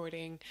sound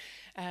recording,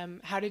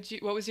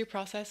 what was your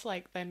process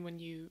like then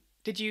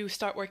did you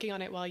start working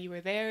on it while you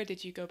were there?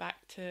 Did you go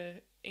back to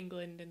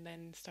England and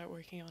then start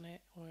working on it,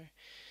 or?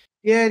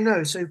 Yeah,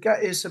 no. So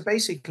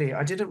basically,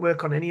 I didn't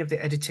work on any of the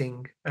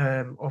editing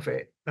of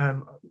it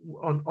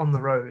on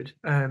the road.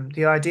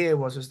 The idea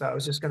was that I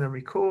was just going to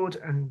record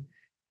and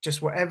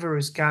just whatever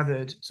is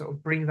gathered, sort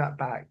of bring that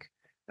back,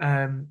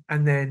 and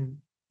then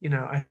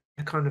I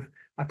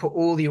put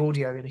all the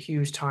audio in a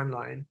huge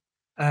timeline,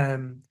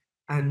 and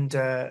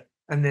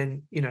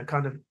then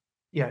kind of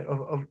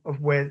of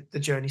where the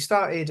journey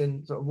started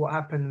and sort of what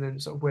happened, and then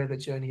sort of where the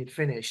journey had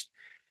finished,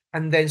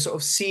 and then sort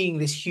of seeing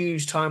this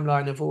huge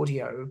timeline of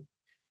audio.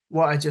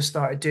 What I just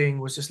started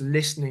doing was just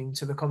listening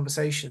to the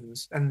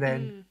conversations and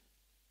then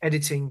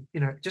editing,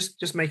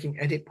 just making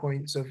edit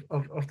points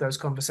of those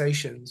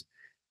conversations,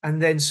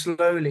 and then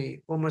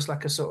slowly, almost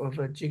like a sort of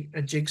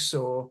a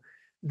jigsaw,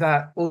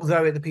 that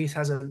although the piece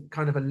has a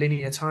kind of a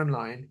linear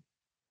timeline,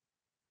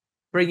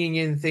 bringing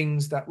in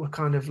things that were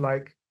kind of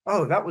like,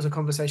 oh, that was a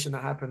conversation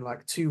that happened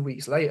like 2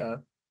 weeks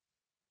later,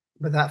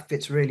 but that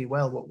fits really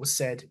well what was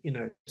said,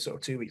 sort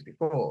of 2 weeks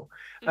before.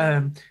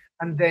 And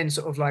then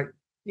sort of like,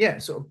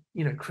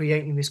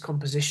 creating this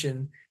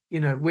composition,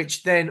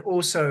 which then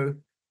also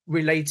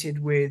related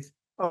with,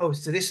 oh,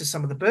 so this is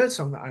some of the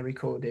birdsong that I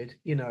recorded,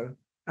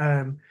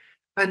 and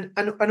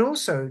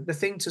also the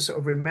thing to sort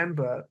of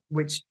remember,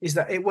 which is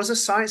that it was a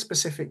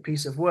site-specific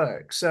piece of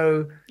work.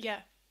 So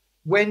yeah,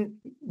 when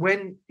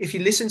if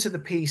you listen to the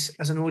piece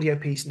as an audio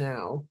piece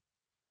now,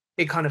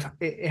 it kind of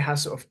it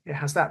has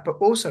that, but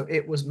also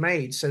it was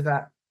made so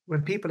that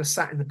when people are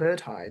sat in the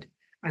bird hide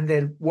and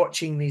they're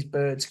watching these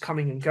birds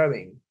coming and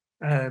going,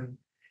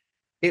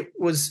 it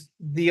was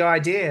the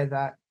idea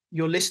that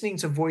you're listening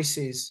to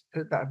voices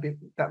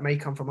that may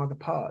come from other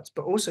parts,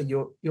 but also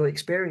you're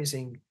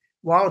experiencing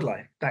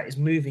wildlife that is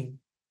moving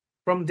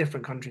from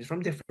different countries,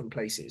 from different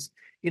places.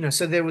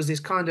 So there was this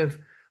kind of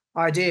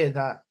idea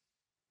that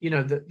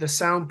the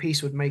sound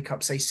piece would make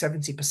up, say,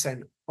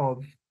 70%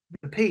 of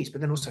the piece, but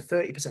then also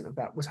 30% of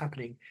that was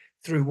happening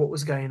through what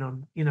was going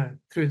on,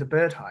 through the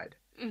bird hide.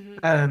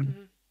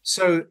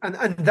 So,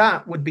 and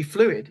that would be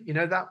fluid,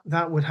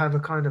 that would have a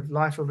kind of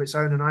life of its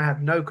own, and I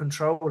have no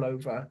control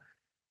over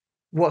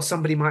what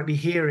somebody might be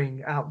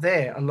hearing out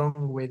there,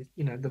 along with,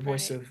 the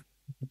voice of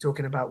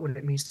talking about what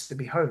it means to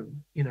be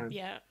home,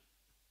 Yeah.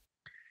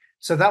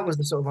 So that was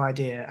the sort of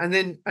idea. And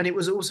it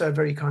was also a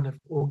very kind of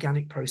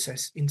organic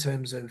process in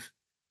terms of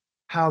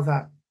how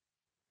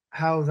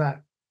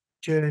that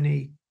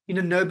journey,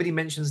 nobody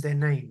mentions their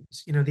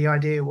names. The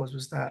idea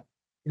was that,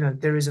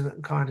 there isn't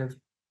a kind of,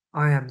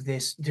 I am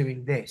this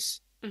doing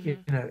this. If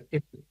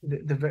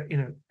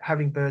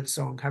having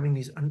birdsong, having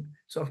these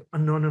sort of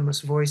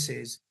anonymous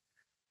voices,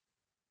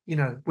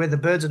 where the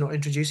birds are not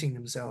introducing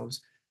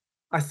themselves.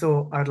 I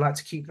thought I'd like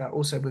to keep that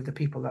also with the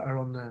people that are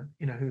on the,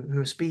 who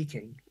are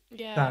speaking.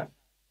 Yeah.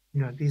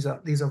 That,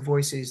 these are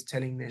voices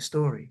telling their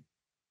story.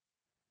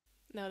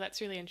 No,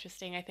 that's really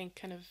interesting. I think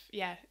kind of,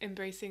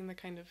 embracing the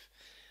kind of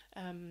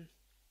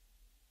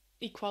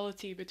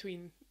equality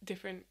between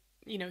different,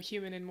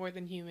 human and more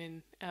than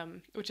human,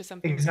 which is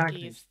something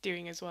Beccy is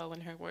doing as well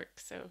in her work.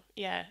 So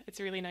yeah,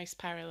 it's a really nice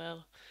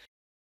parallel.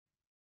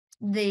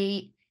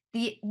 The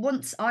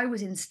once I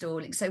was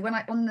installing, so when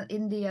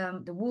in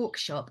the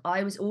workshop,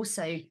 I was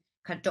also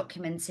kind of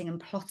documenting and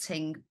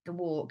plotting the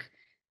walk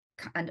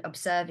and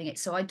observing it.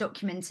 So I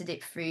documented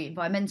it through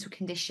environmental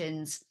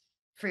conditions,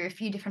 through a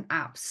few different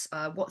apps,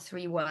 what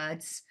 3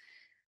 words,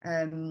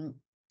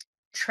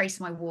 trace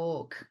my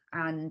walk,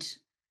 and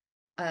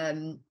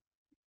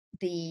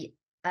the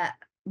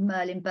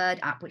Merlin bird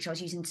app, which I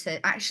was using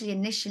to actually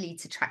initially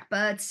to track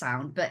bird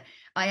sound, but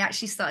I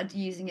actually started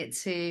using it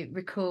to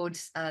record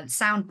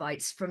sound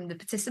bites from the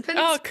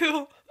participants. Oh,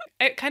 cool.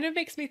 It kind of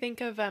makes me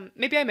think of,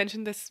 maybe I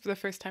mentioned this the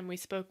first time we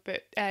spoke,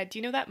 but do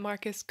you know that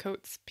Marcus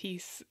Coates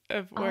piece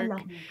of work? I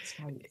love Marcus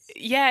Coates.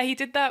 Yeah, he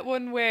did that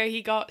one where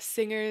he got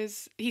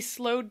singers, he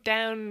slowed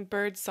down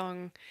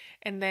birdsong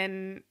and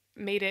then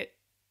made it,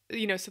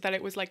 so that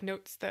it was like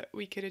notes that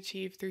we could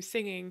achieve through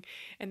singing,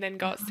 and then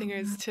got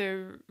singers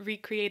to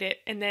recreate it,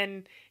 and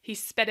then he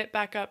sped it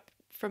back up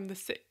from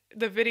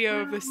the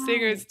video of the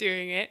singers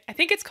doing it. I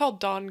think it's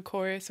called Dawn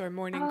Chorus or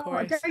Morning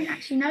Chorus. I don't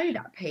actually know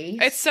that piece.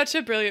 It's such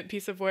a brilliant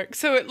piece of work.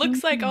 So it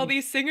looks like all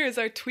these singers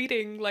are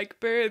tweeting like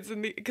birds,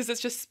 and because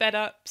it's just sped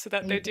up so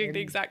that they're doing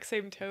the exact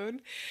same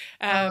tone.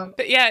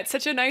 But yeah, it's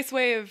such a nice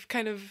way of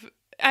kind of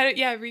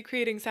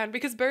recreating sound,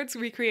 because birds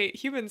recreate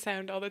human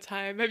sound all the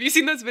time. Have you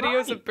seen those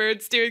videos of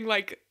birds doing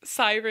like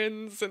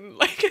sirens and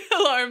like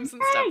alarms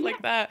and stuff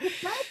like that?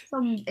 Bird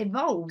song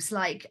evolves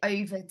like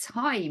over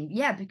time,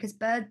 because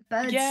birds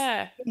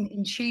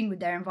in tune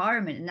with their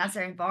environment, and as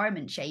their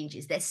environment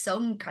changes, their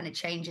song kind of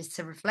changes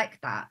to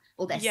reflect that,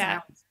 or their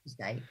sounds to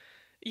say.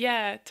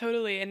 Yeah,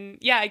 totally. And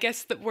I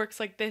guess that works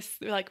like this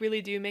like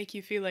really do make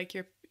you feel like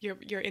you're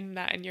in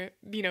that, and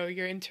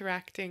you're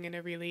interacting in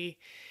a really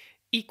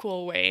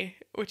equal way,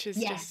 which is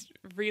just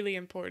really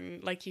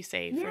important, like you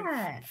say,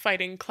 for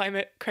fighting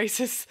climate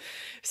crisis.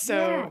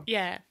 So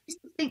I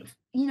think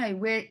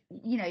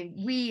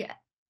we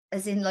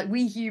as in like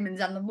we humans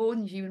and the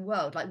modern human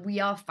world, like we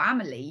are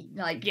family,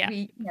 like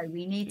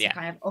we need to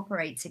kind of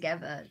operate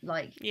together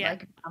like a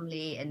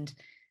family. And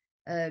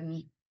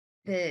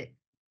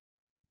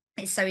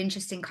it's so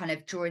interesting kind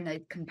of drawing those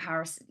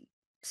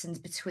comparisons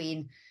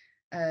between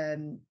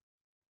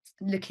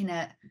looking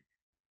at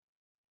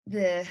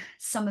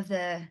some of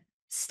the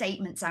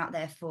statements out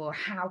there for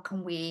how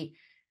can we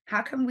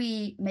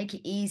make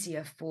it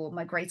easier for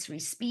migratory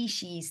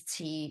species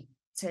to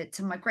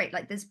migrate.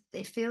 Like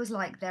it feels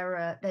like there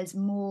are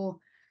more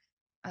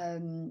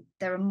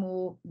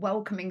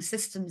welcoming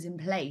systems in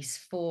place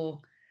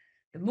for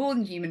the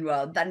modern human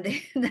world than the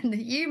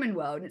human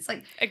world. And it's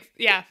like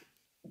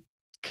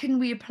can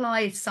we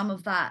apply some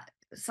of that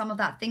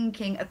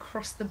thinking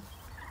across the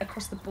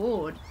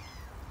board?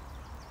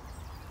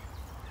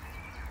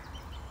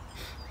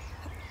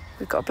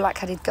 We've got a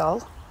black-headed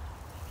gull.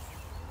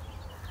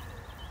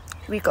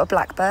 We've got a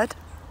blackbird.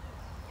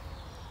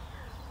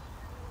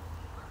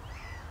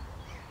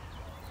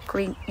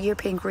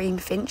 European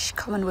greenfinch,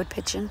 common wood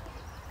pigeon.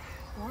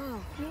 Wow,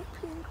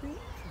 European greenfinch.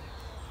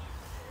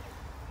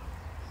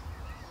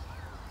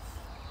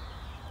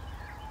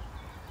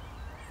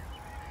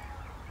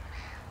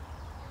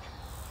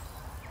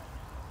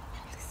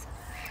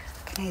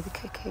 I can hear the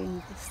cuckoo in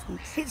the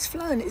distance. It's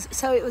flown.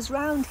 So it was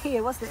round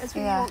here, wasn't it? As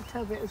we walked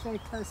over, it was very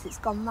close. It's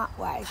gone that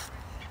way,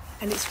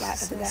 and it's right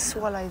over there.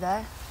 Swallow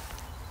there.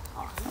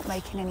 Not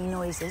making any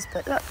noises,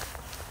 but look.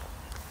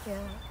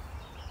 Yeah.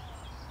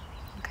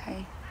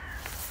 Okay.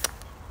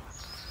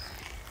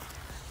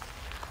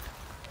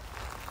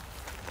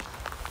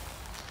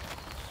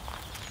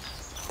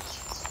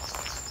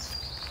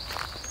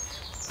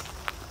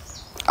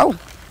 Oh,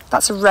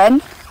 that's a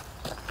wren.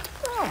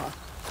 Oh.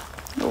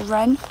 Little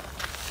wren.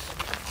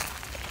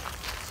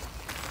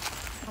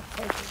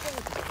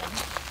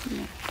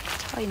 Yeah,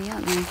 tiny,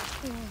 aren't they? Yeah.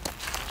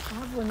 I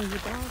have one in the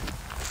garden.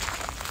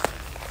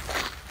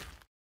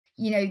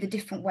 The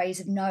different ways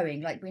of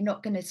knowing, like we're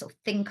not going to sort of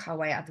think our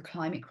way out of the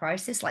climate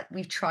crisis. Like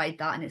we've tried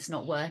that and it's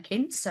not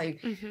working. So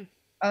I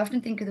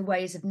often think of the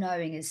ways of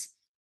knowing as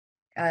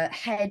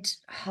head,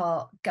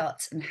 heart,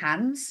 gut, and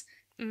hands.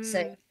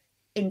 So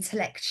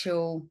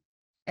intellectual,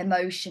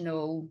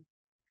 emotional,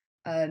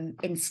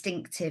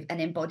 instinctive,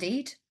 and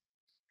embodied.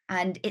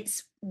 And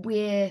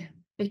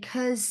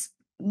because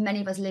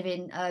many of us live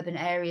in urban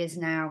areas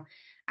now,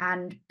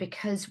 and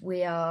because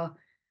we are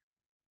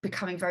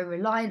becoming very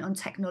reliant on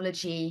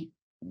technology,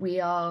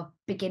 we are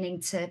beginning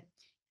to,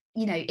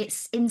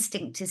 it's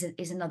instinct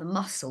is another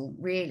muscle,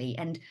 really.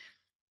 And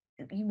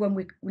when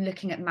we're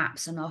looking at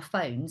maps on our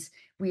phones,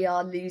 we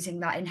are losing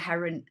that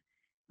inherent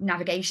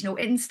navigational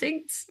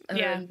instinct.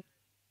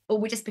 Or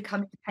we're just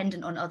becoming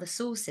dependent on other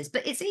sources.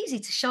 But it's easy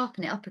to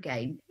sharpen it up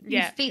again.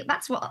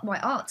 That's why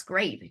art's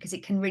great, because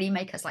it can really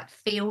make us like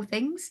feel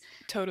things.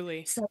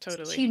 Totally. So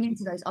tune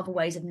into those other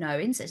ways of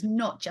knowing. So it's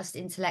not just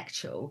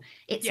intellectual.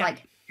 It's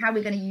like how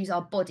we're going to use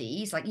our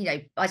bodies. Like,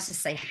 I just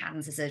say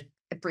hands as a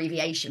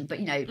abbreviation, but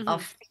our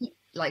feet,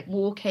 like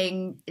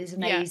walking is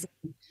amazing.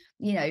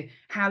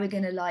 How we're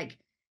going to like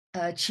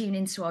tune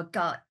into our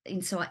gut,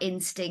 into our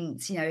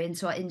instincts,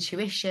 into our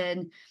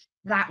intuition.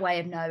 That way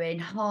of knowing,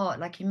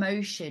 heart, like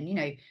emotion,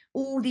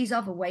 all these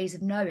other ways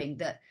of knowing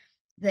that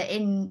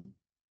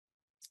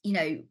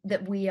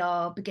we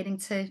are beginning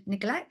to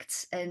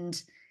neglect.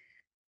 And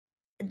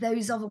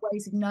those other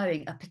ways of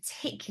knowing are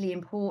particularly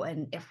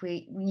important if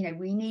we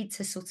need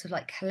to sort of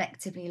like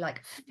collectively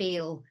like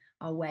feel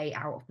our way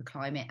out of the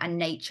climate and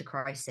nature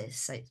crisis.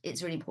 So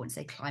it's really important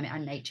to say climate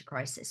and nature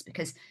crisis,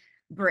 because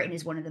Britain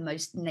is one of the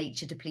most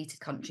nature depleted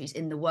countries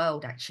in the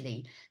world,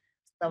 actually.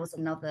 That was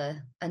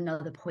another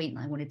point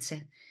I wanted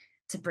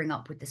to bring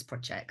up with this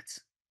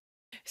project.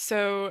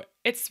 So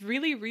it's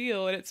really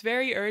real and it's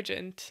very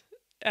urgent.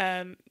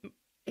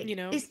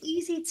 It's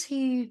easy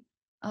to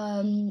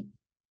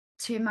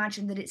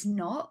imagine that it's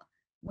not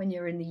when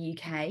you're in the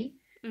UK,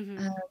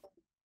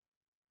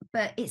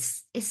 but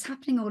it's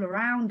happening all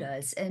around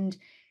us. And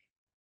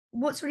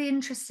what's really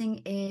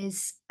interesting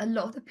is a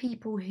lot of the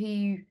people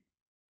who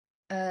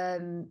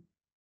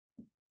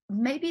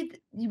maybe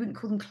you wouldn't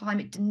call them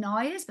climate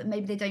deniers, but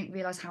maybe they don't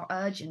realise how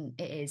urgent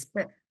it is.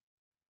 But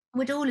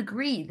we'd all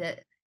agree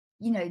that,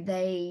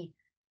 they,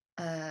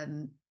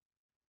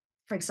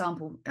 for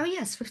example,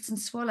 swifts and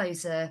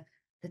swallows are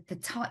the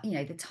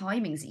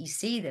timings that you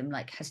see them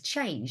like has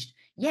changed.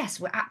 Yes,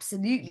 we're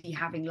absolutely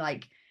having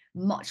like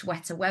much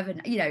wetter weather.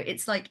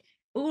 It's like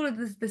all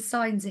of the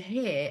signs are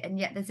here, and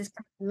yet there's this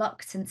kind of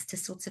reluctance to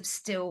sort of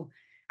still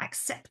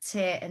accept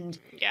it. And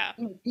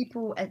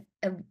people are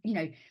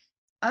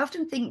I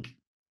often think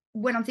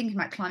when I'm thinking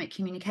about climate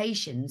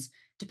communications,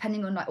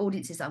 depending on like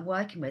audiences I'm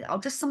working with, I'll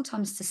just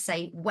sometimes just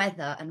say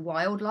weather and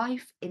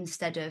wildlife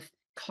instead of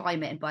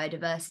climate and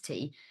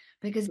biodiversity,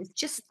 because it's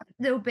just a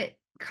little bit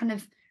kind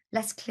of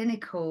less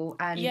clinical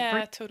and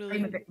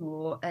totally a bit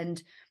more,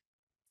 and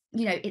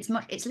it's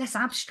less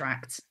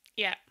abstract.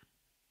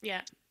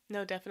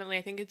 No, definitely.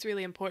 I think it's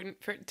really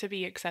important for it to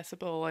be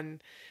accessible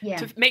and Yeah.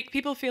 to make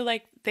people feel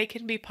like they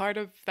can be part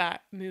of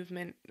that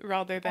movement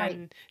rather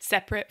than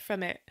separate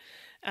from it.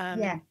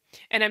 Yeah.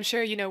 And I'm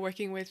sure,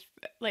 working with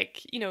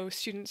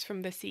students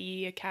from the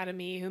CE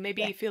Academy who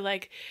maybe feel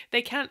like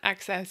they can't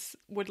access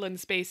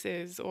woodland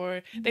spaces,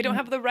 or they don't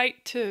have the right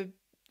to,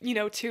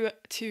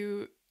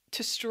 to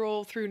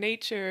stroll through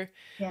nature,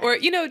 or,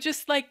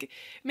 just like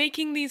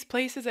making these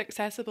places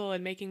accessible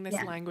and making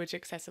this language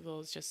accessible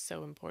is just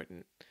so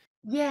important.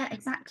 Yeah,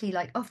 exactly.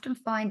 Like often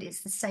find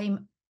it's the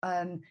same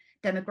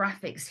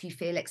demographics who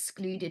feel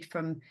excluded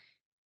from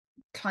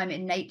climate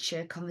and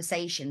nature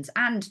conversations,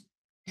 and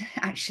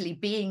actually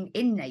being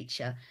in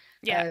nature,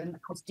 has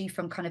to do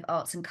from kind of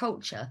arts and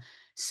culture.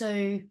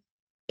 So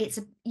it's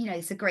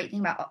a great thing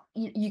about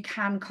you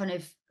can kind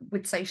of,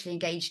 with socially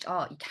engaged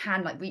art, you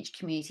can like reach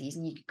communities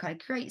and you can kind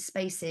of create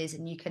spaces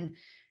and you can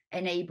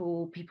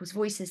enable people's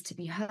voices to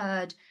be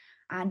heard.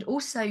 And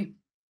also,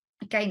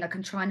 again, like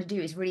I'm trying to do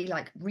is really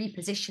like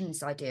reposition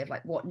this idea of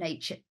like what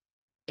nature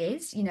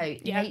is.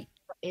 Nature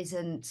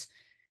isn't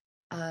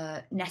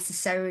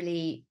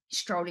necessarily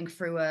strolling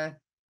through a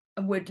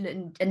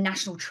woodland, a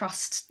National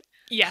Trust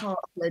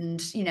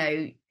parkland,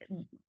 a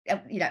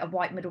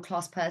white middle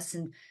class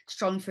person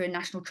strolling through a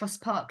National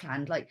Trust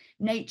parkland. Like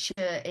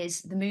nature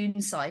is the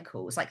moon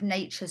cycles, like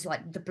nature's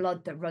like the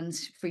blood that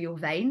runs through your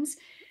veins.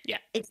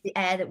 It's the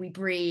air that we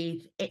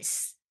breathe,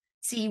 it's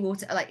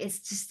seawater, like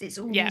it's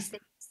all these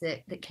things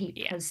that keep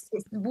us,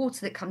 it's the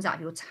water that comes out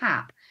of your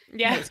tap.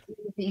 It's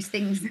all of these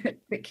things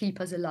that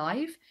keep us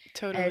alive.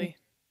 Totally.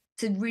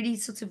 To really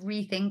sort of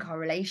rethink our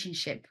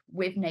relationship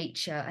with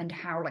nature and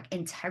how like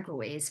integral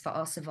it is for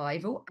our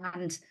survival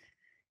and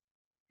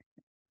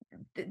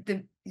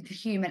the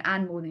human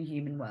and more than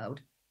human world.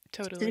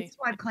 Totally. So that's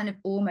why I've kind of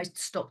almost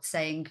stopped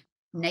saying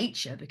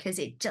nature, because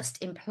it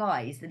just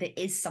implies that it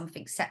is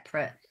something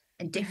separate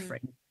and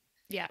different.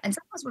 And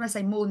sometimes when I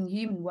say more than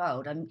human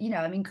world, I'm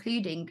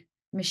including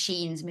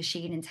machine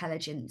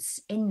intelligence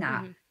in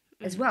that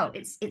as well.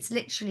 It's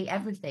literally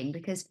everything,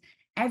 because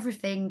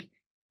everything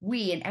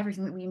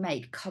that we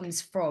make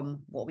comes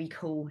from what we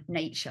call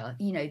nature.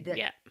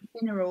 The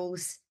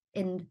minerals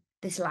in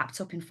this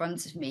laptop in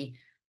front of me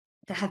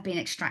that have been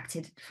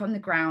extracted from the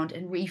ground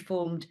and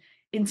reformed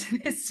into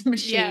this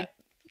machine.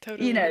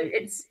 Totally.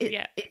 It's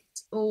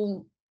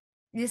all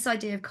this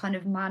idea of kind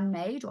of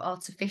man-made or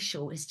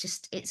artificial is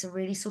just, it's a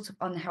really sort of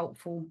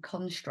unhelpful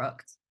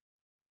construct.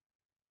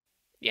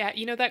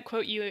 That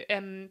quote you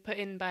put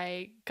in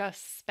by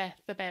Gus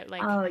Speth about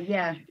like, oh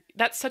yeah,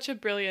 that's such a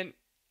brilliant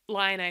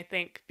line, I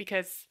think,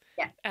 because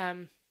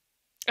I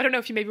don't know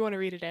if you maybe want to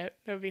read it out.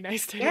 That would be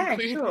nice to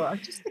include. Sure. I'm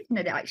just looking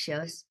at it actually. I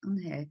was on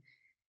here.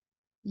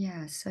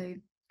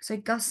 So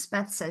Gus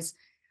Speth says,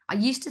 I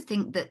used to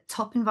think that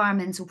top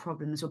environmental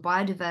problems were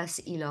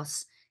biodiversity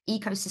loss,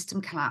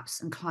 ecosystem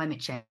collapse, and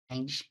climate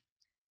change.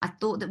 I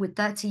thought that with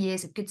 30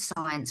 years of good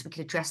science, we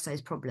could address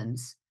those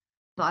problems.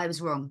 But I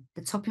was wrong.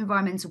 The top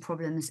environmental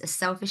problems are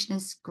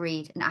selfishness,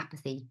 greed, and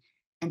apathy.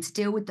 And to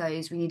deal with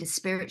those, we need a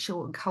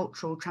spiritual and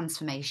cultural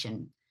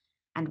transformation.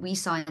 And we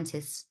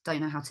scientists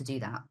don't know how to do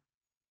that.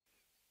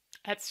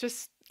 That's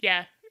just,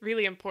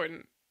 really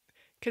important.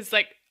 Because,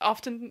 like,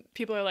 often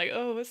people are like,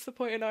 oh, what's the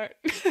point in art?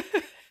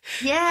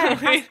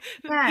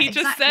 He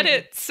just said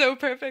it so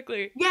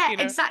perfectly.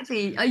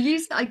 Exactly.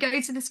 I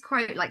go to this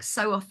quote like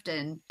so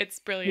often. It's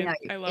brilliant.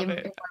 I love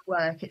it. In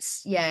my work,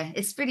 it's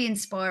really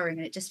inspiring,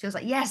 and it just feels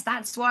like, yes,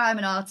 that's why I'm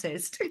an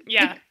artist.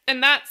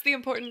 And that's the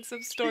importance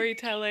of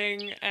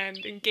storytelling and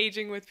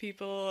engaging with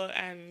people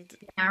and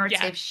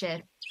narrative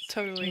shift.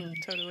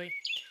 Totally.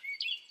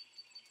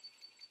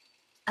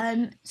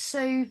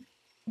 So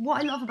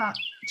what I love about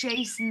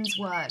Jason's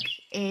work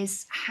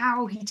is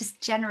how he just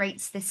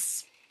generates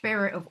this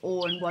spirit of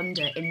awe and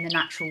wonder in the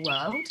natural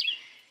world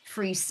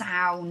through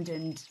sound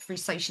and through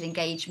social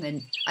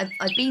engagement. I've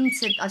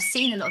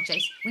seen a lot of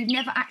Jason. We've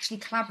never actually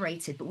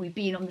collaborated, but we've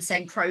been on the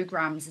same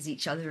programs as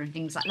each other and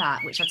things like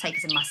that, which I take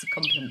as a massive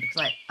compliment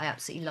because I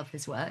absolutely love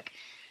his work.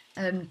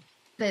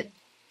 But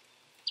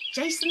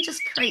Jason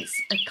just creates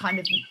a kind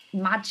of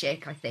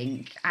magic, I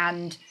think,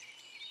 and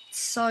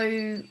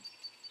so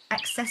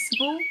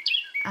accessible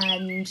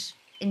and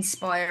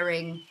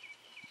inspiring,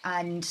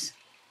 and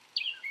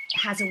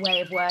has a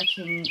way of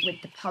working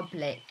with the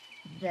public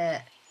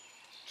that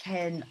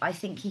I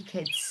think he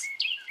could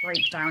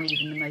break down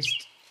even the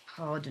most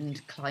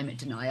hardened climate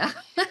denier.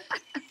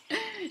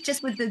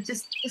 just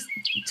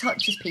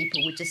touches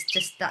people with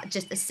just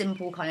a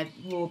simple kind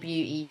of raw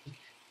beauty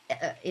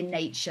in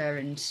nature.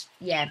 And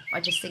yeah,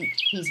 I just think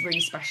he's a really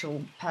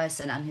special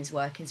person and his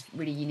work is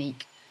really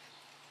unique.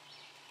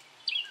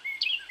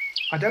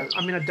 I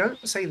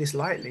don't say this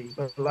lightly,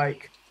 but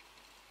like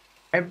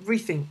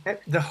everything,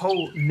 the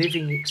whole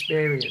living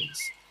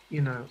experience,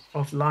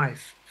 of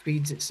life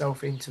feeds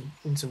itself into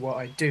what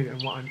I do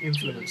and what I'm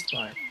influenced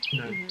by,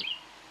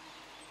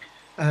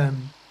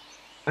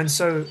 and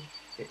so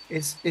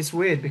it's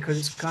weird because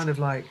it's kind of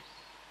like,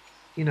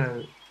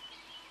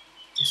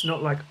 it's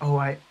not like, oh,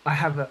 I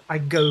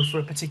go for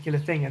a particular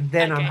thing and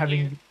then I'm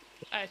having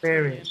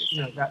experience,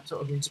 that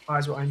sort of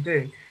inspires what I'm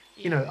doing.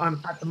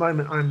 I'm at the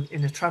moment, I'm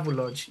in a travel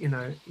lodge,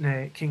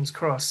 near King's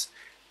Cross,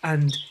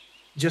 and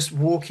just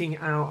walking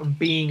out and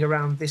being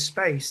around this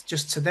space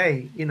just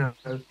today,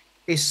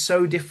 is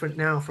so different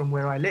now from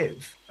where I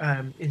live,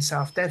 in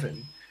South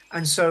Devon.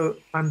 And so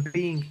I'm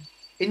being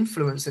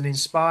influenced and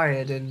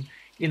inspired and,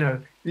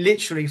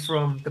 literally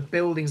from the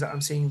buildings that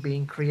I'm seeing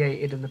being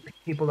created and the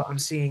people that I'm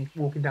seeing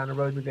walking down the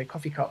road with their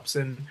coffee cups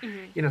and,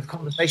 the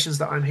conversations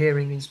that I'm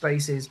hearing in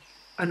spaces,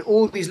 and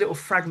all these little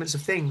fragments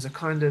of things are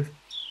kind of,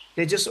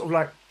 they're just sort of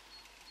like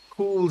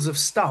pools of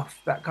stuff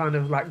that kind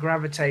of like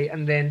gravitate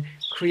and then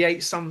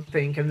create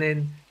something and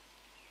then,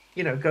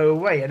 go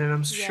away. And then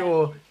I'm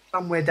sure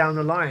somewhere down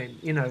the line,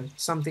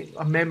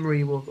 a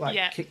memory will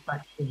kick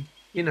back in,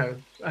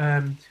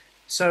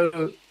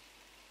 so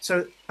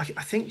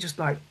I think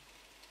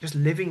just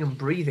living and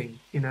breathing,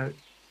 in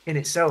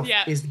itself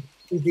is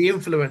the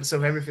influence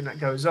of everything that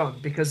goes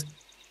on. Because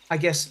I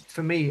guess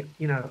for me,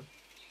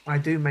 I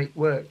do make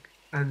work,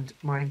 and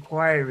my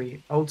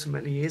inquiry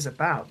ultimately is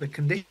about the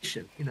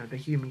condition, the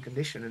human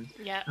condition,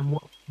 and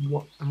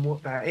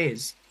what that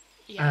is.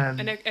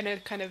 And a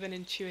kind of an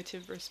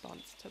intuitive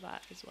response to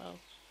that as well,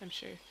 I'm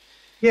sure.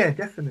 Yeah,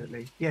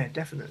 definitely.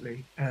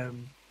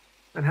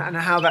 And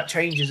how that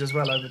changes as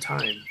well over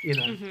time,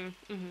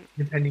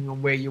 depending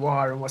on where you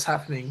are and what's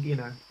happening,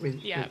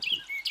 with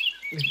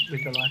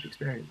the life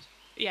experience.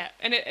 Yeah,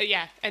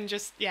 and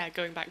just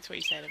going back to what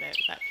you said about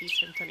that piece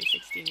from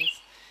 2016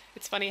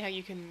 it's funny how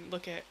you can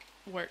look at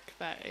work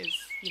that is,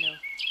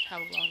 how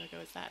long ago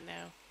is that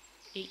now?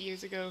 8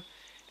 years ago,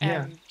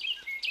 and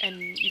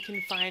you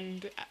can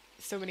find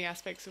so many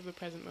aspects of the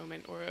present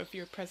moment or of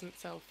your present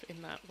self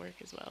in that work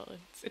as well.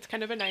 It's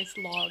kind of a nice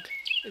log,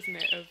 isn't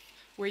it, of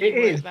where you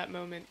were at that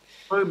moment.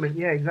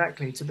 Yeah,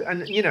 exactly.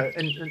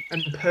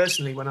 And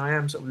personally, when I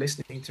am sort of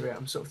listening to it,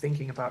 I'm sort of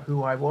thinking about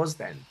who I was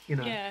then,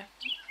 who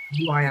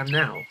I am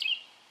now.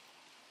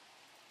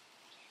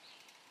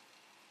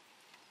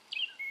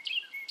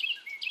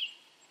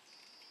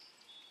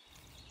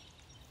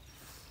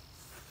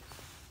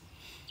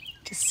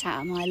 Just sat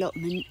at my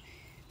allotment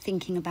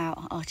thinking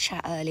about our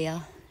chat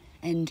earlier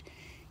and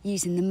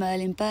using the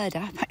Merlin bird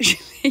app,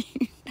 actually.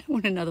 I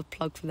want another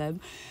plug for them.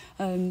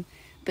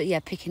 But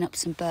yeah, picking up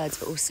some birds,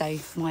 but also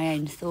my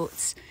own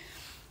thoughts.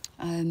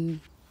 I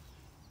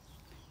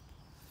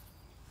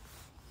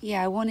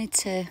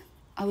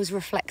was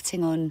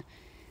reflecting on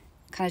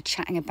kind of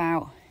chatting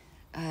about,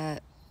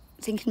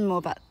 thinking more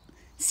about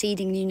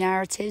seeding new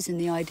narratives and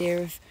the idea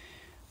of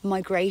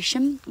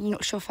migration. I'm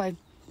not sure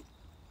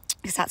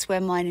because that's where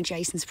mine and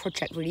Jason's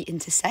project really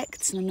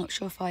intersects, and I'm not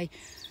sure if I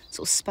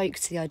sort of spoke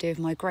to the idea of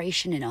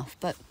migration enough,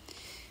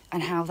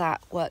 and how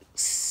that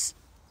works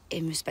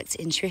in respect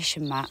to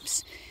intuition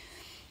maps.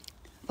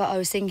 But I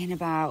was thinking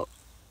about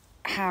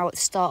how at the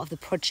start of the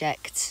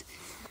project,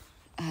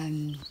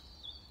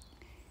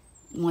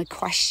 my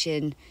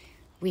question,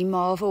 we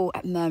marvel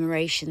at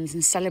murmurations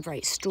and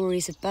celebrate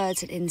stories of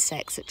birds and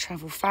insects that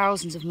travel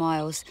thousands of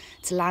miles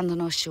to land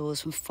on our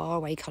shores from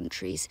faraway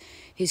countries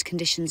whose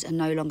conditions are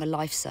no longer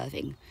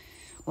life-serving,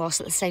 whilst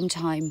at the same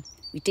time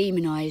we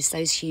demonise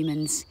those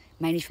humans,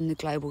 mainly from the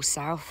global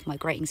south,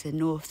 migrating to the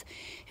north,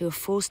 who are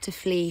forced to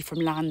flee from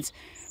lands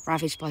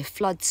ravaged by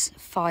floods,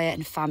 fire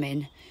and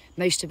famine,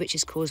 most of which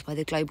is caused by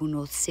the global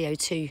north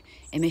CO2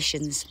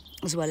 emissions,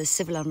 as well as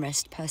civil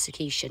unrest,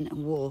 persecution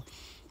and war.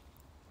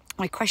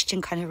 My question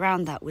kind of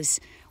around that was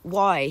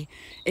why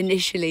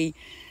initially,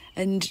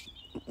 and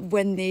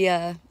when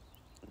the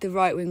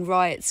right-wing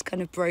riots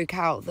kind of broke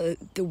out,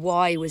 the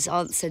why was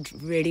answered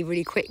really,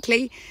 really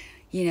quickly.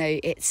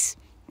 It's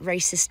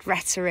racist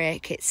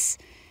rhetoric, it's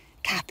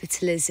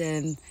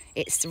capitalism,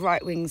 it's the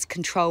right wing's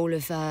control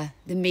of the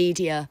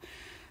media,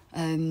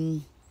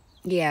 and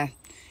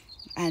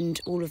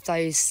all of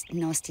those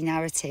nasty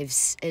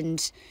narratives.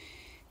 And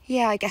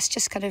I guess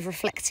just kind of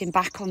reflecting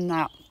back on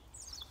that,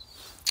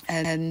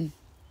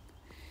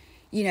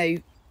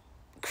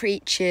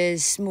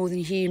 creatures more than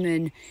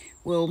human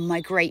will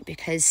migrate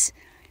because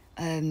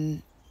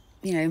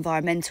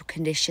environmental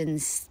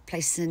conditions,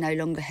 places are no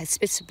longer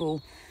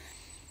hospitable,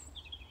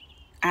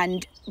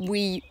 and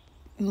we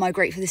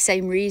migrate for the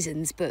same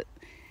reasons, but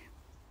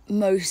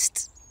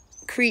most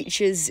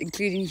creatures,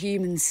 including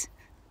humans,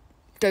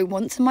 don't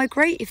want to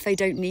migrate if they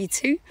don't need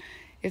to.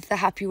 If they're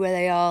happy where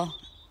they are,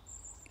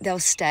 they'll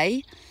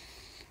stay.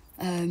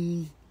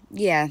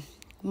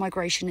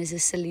 Migration is a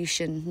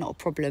solution, not a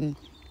problem.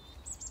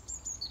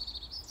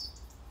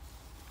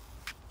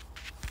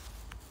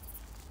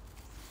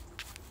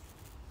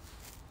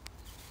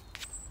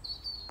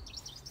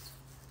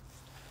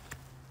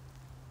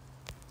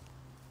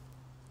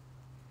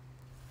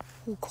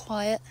 All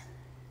quiet.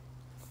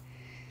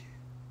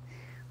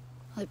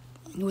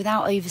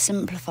 Without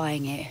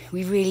oversimplifying it,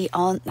 we really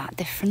aren't that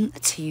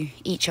different to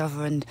each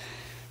other and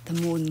the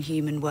modern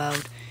human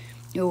world.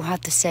 We all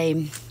have the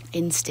same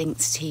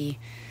instincts to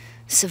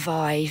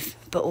survive,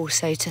 but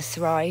also to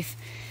thrive.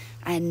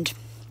 And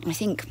I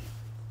think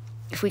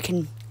if we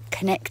can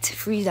connect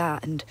through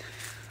that and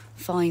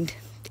find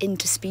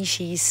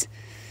interspecies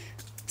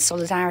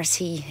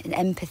solidarity and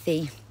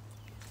empathy,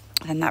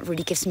 then that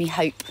really gives me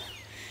hope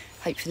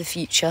for the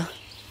future.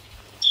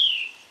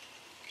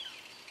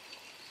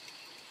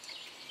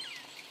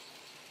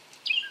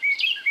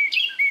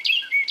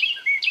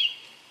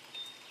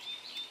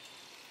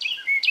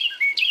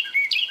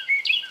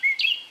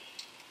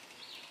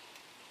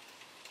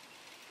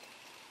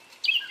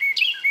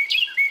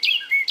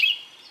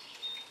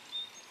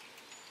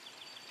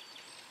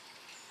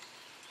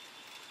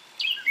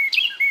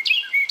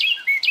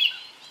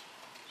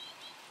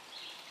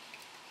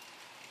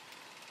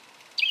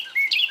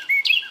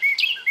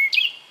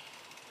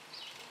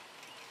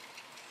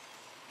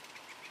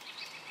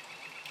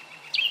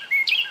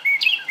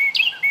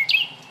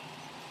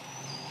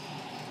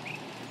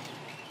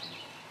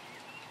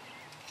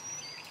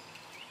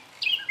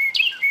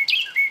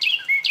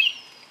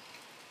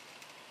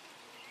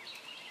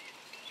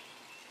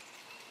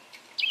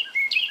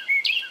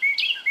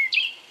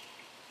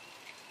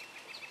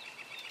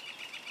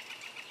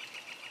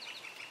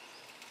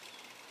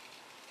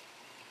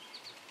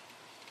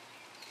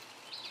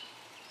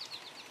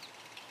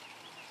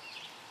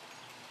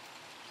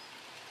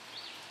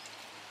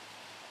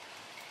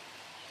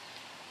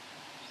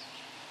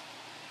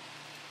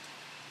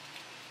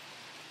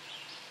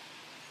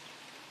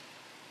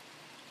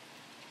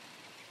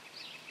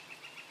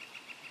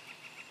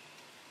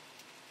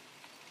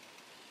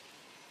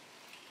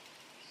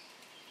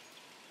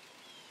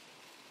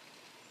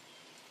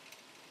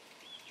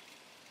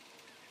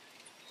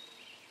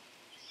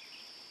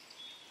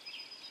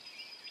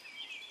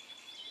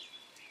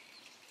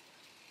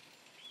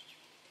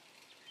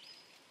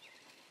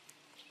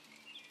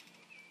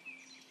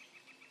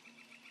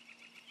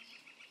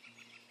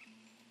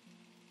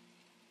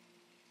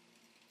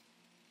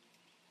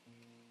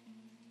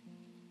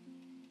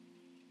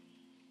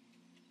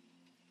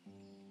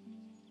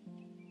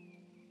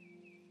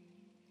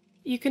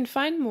 You can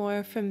find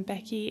more from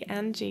Beccy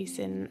and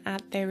Jason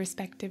at their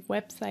respective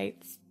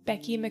websites,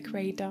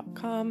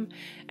 beccymccray.com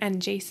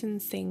and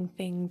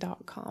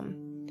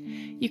jasonsingthing.com.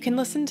 You can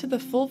listen to the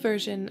full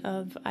version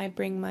of I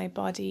Bring My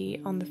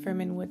Body on the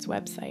Fermynwoods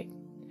website.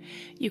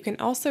 You can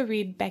also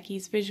read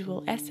Beccy's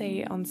visual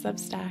essay on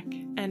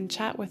Substack and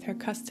chat with her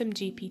custom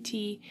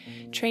GPT,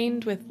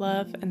 trained with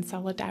love and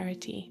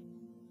solidarity.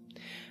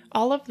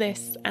 All of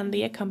this and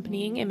the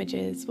accompanying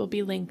images will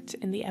be linked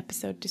in the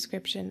episode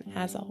description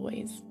as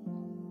always.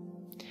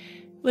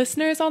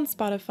 Listeners on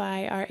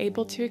Spotify are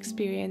able to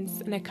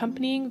experience an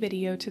accompanying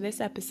video to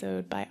this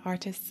episode by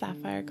artist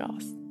Sapphire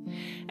Goss.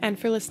 And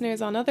for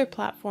listeners on other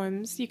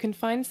platforms, you can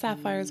find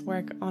Sapphire's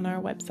work on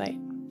our website.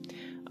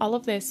 All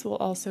of this will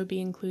also be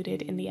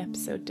included in the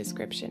episode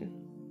description.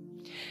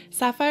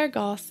 Sapphire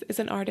Goss is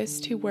an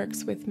artist who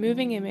works with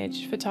moving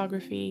image,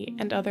 photography,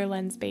 and other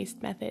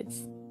lens-based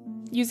methods.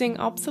 Using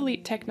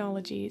obsolete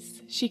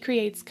technologies, she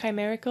creates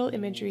chimerical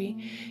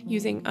imagery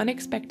using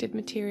unexpected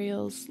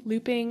materials,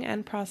 looping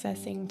and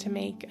processing to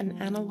make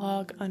an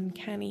analog,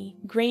 uncanny,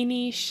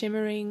 grainy,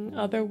 shimmering,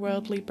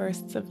 otherworldly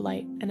bursts of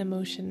light and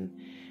emotion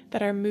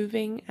that are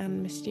moving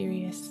and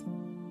mysterious.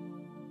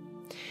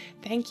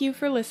 Thank you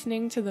for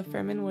listening to the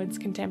Fermynwoods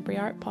Contemporary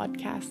Art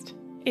Podcast.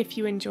 If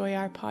you enjoy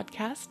our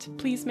podcast,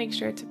 please make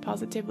sure to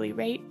positively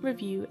rate,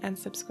 review, and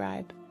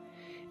subscribe.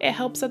 It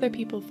helps other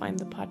people find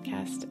the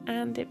podcast,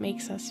 and it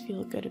makes us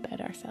feel good about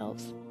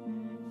ourselves.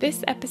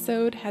 This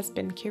episode has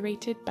been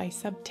curated by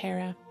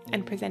Subterra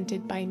and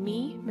presented by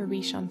me,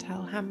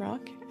 Marie-Chantal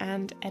Hamrock,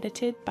 and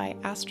edited by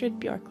Astrid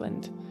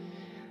Bjorklund.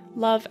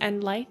 Love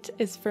and Light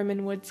is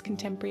Fermynwoods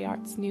Contemporary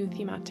Art's new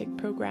thematic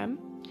program.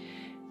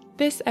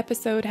 This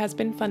episode has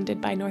been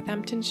funded by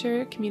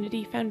Northamptonshire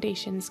Community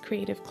Foundation's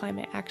Creative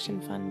Climate Action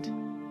Fund.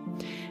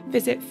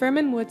 Visit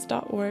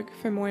fermynwoods.org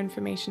for more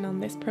information on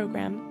this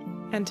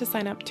programme and to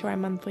sign up to our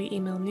monthly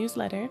email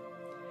newsletter.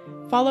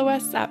 Follow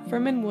us at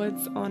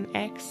Fermynwoods on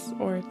X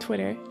or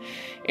Twitter,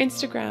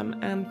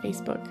 Instagram and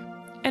Facebook.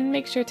 And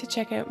make sure to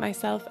check out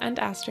myself and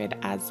Astrid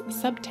as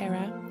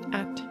Subterra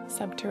at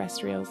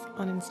Subterrestrials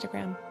on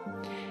Instagram.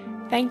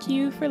 Thank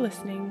you for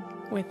listening.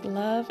 With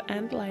love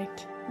and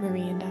light,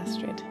 Marie and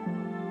Astrid.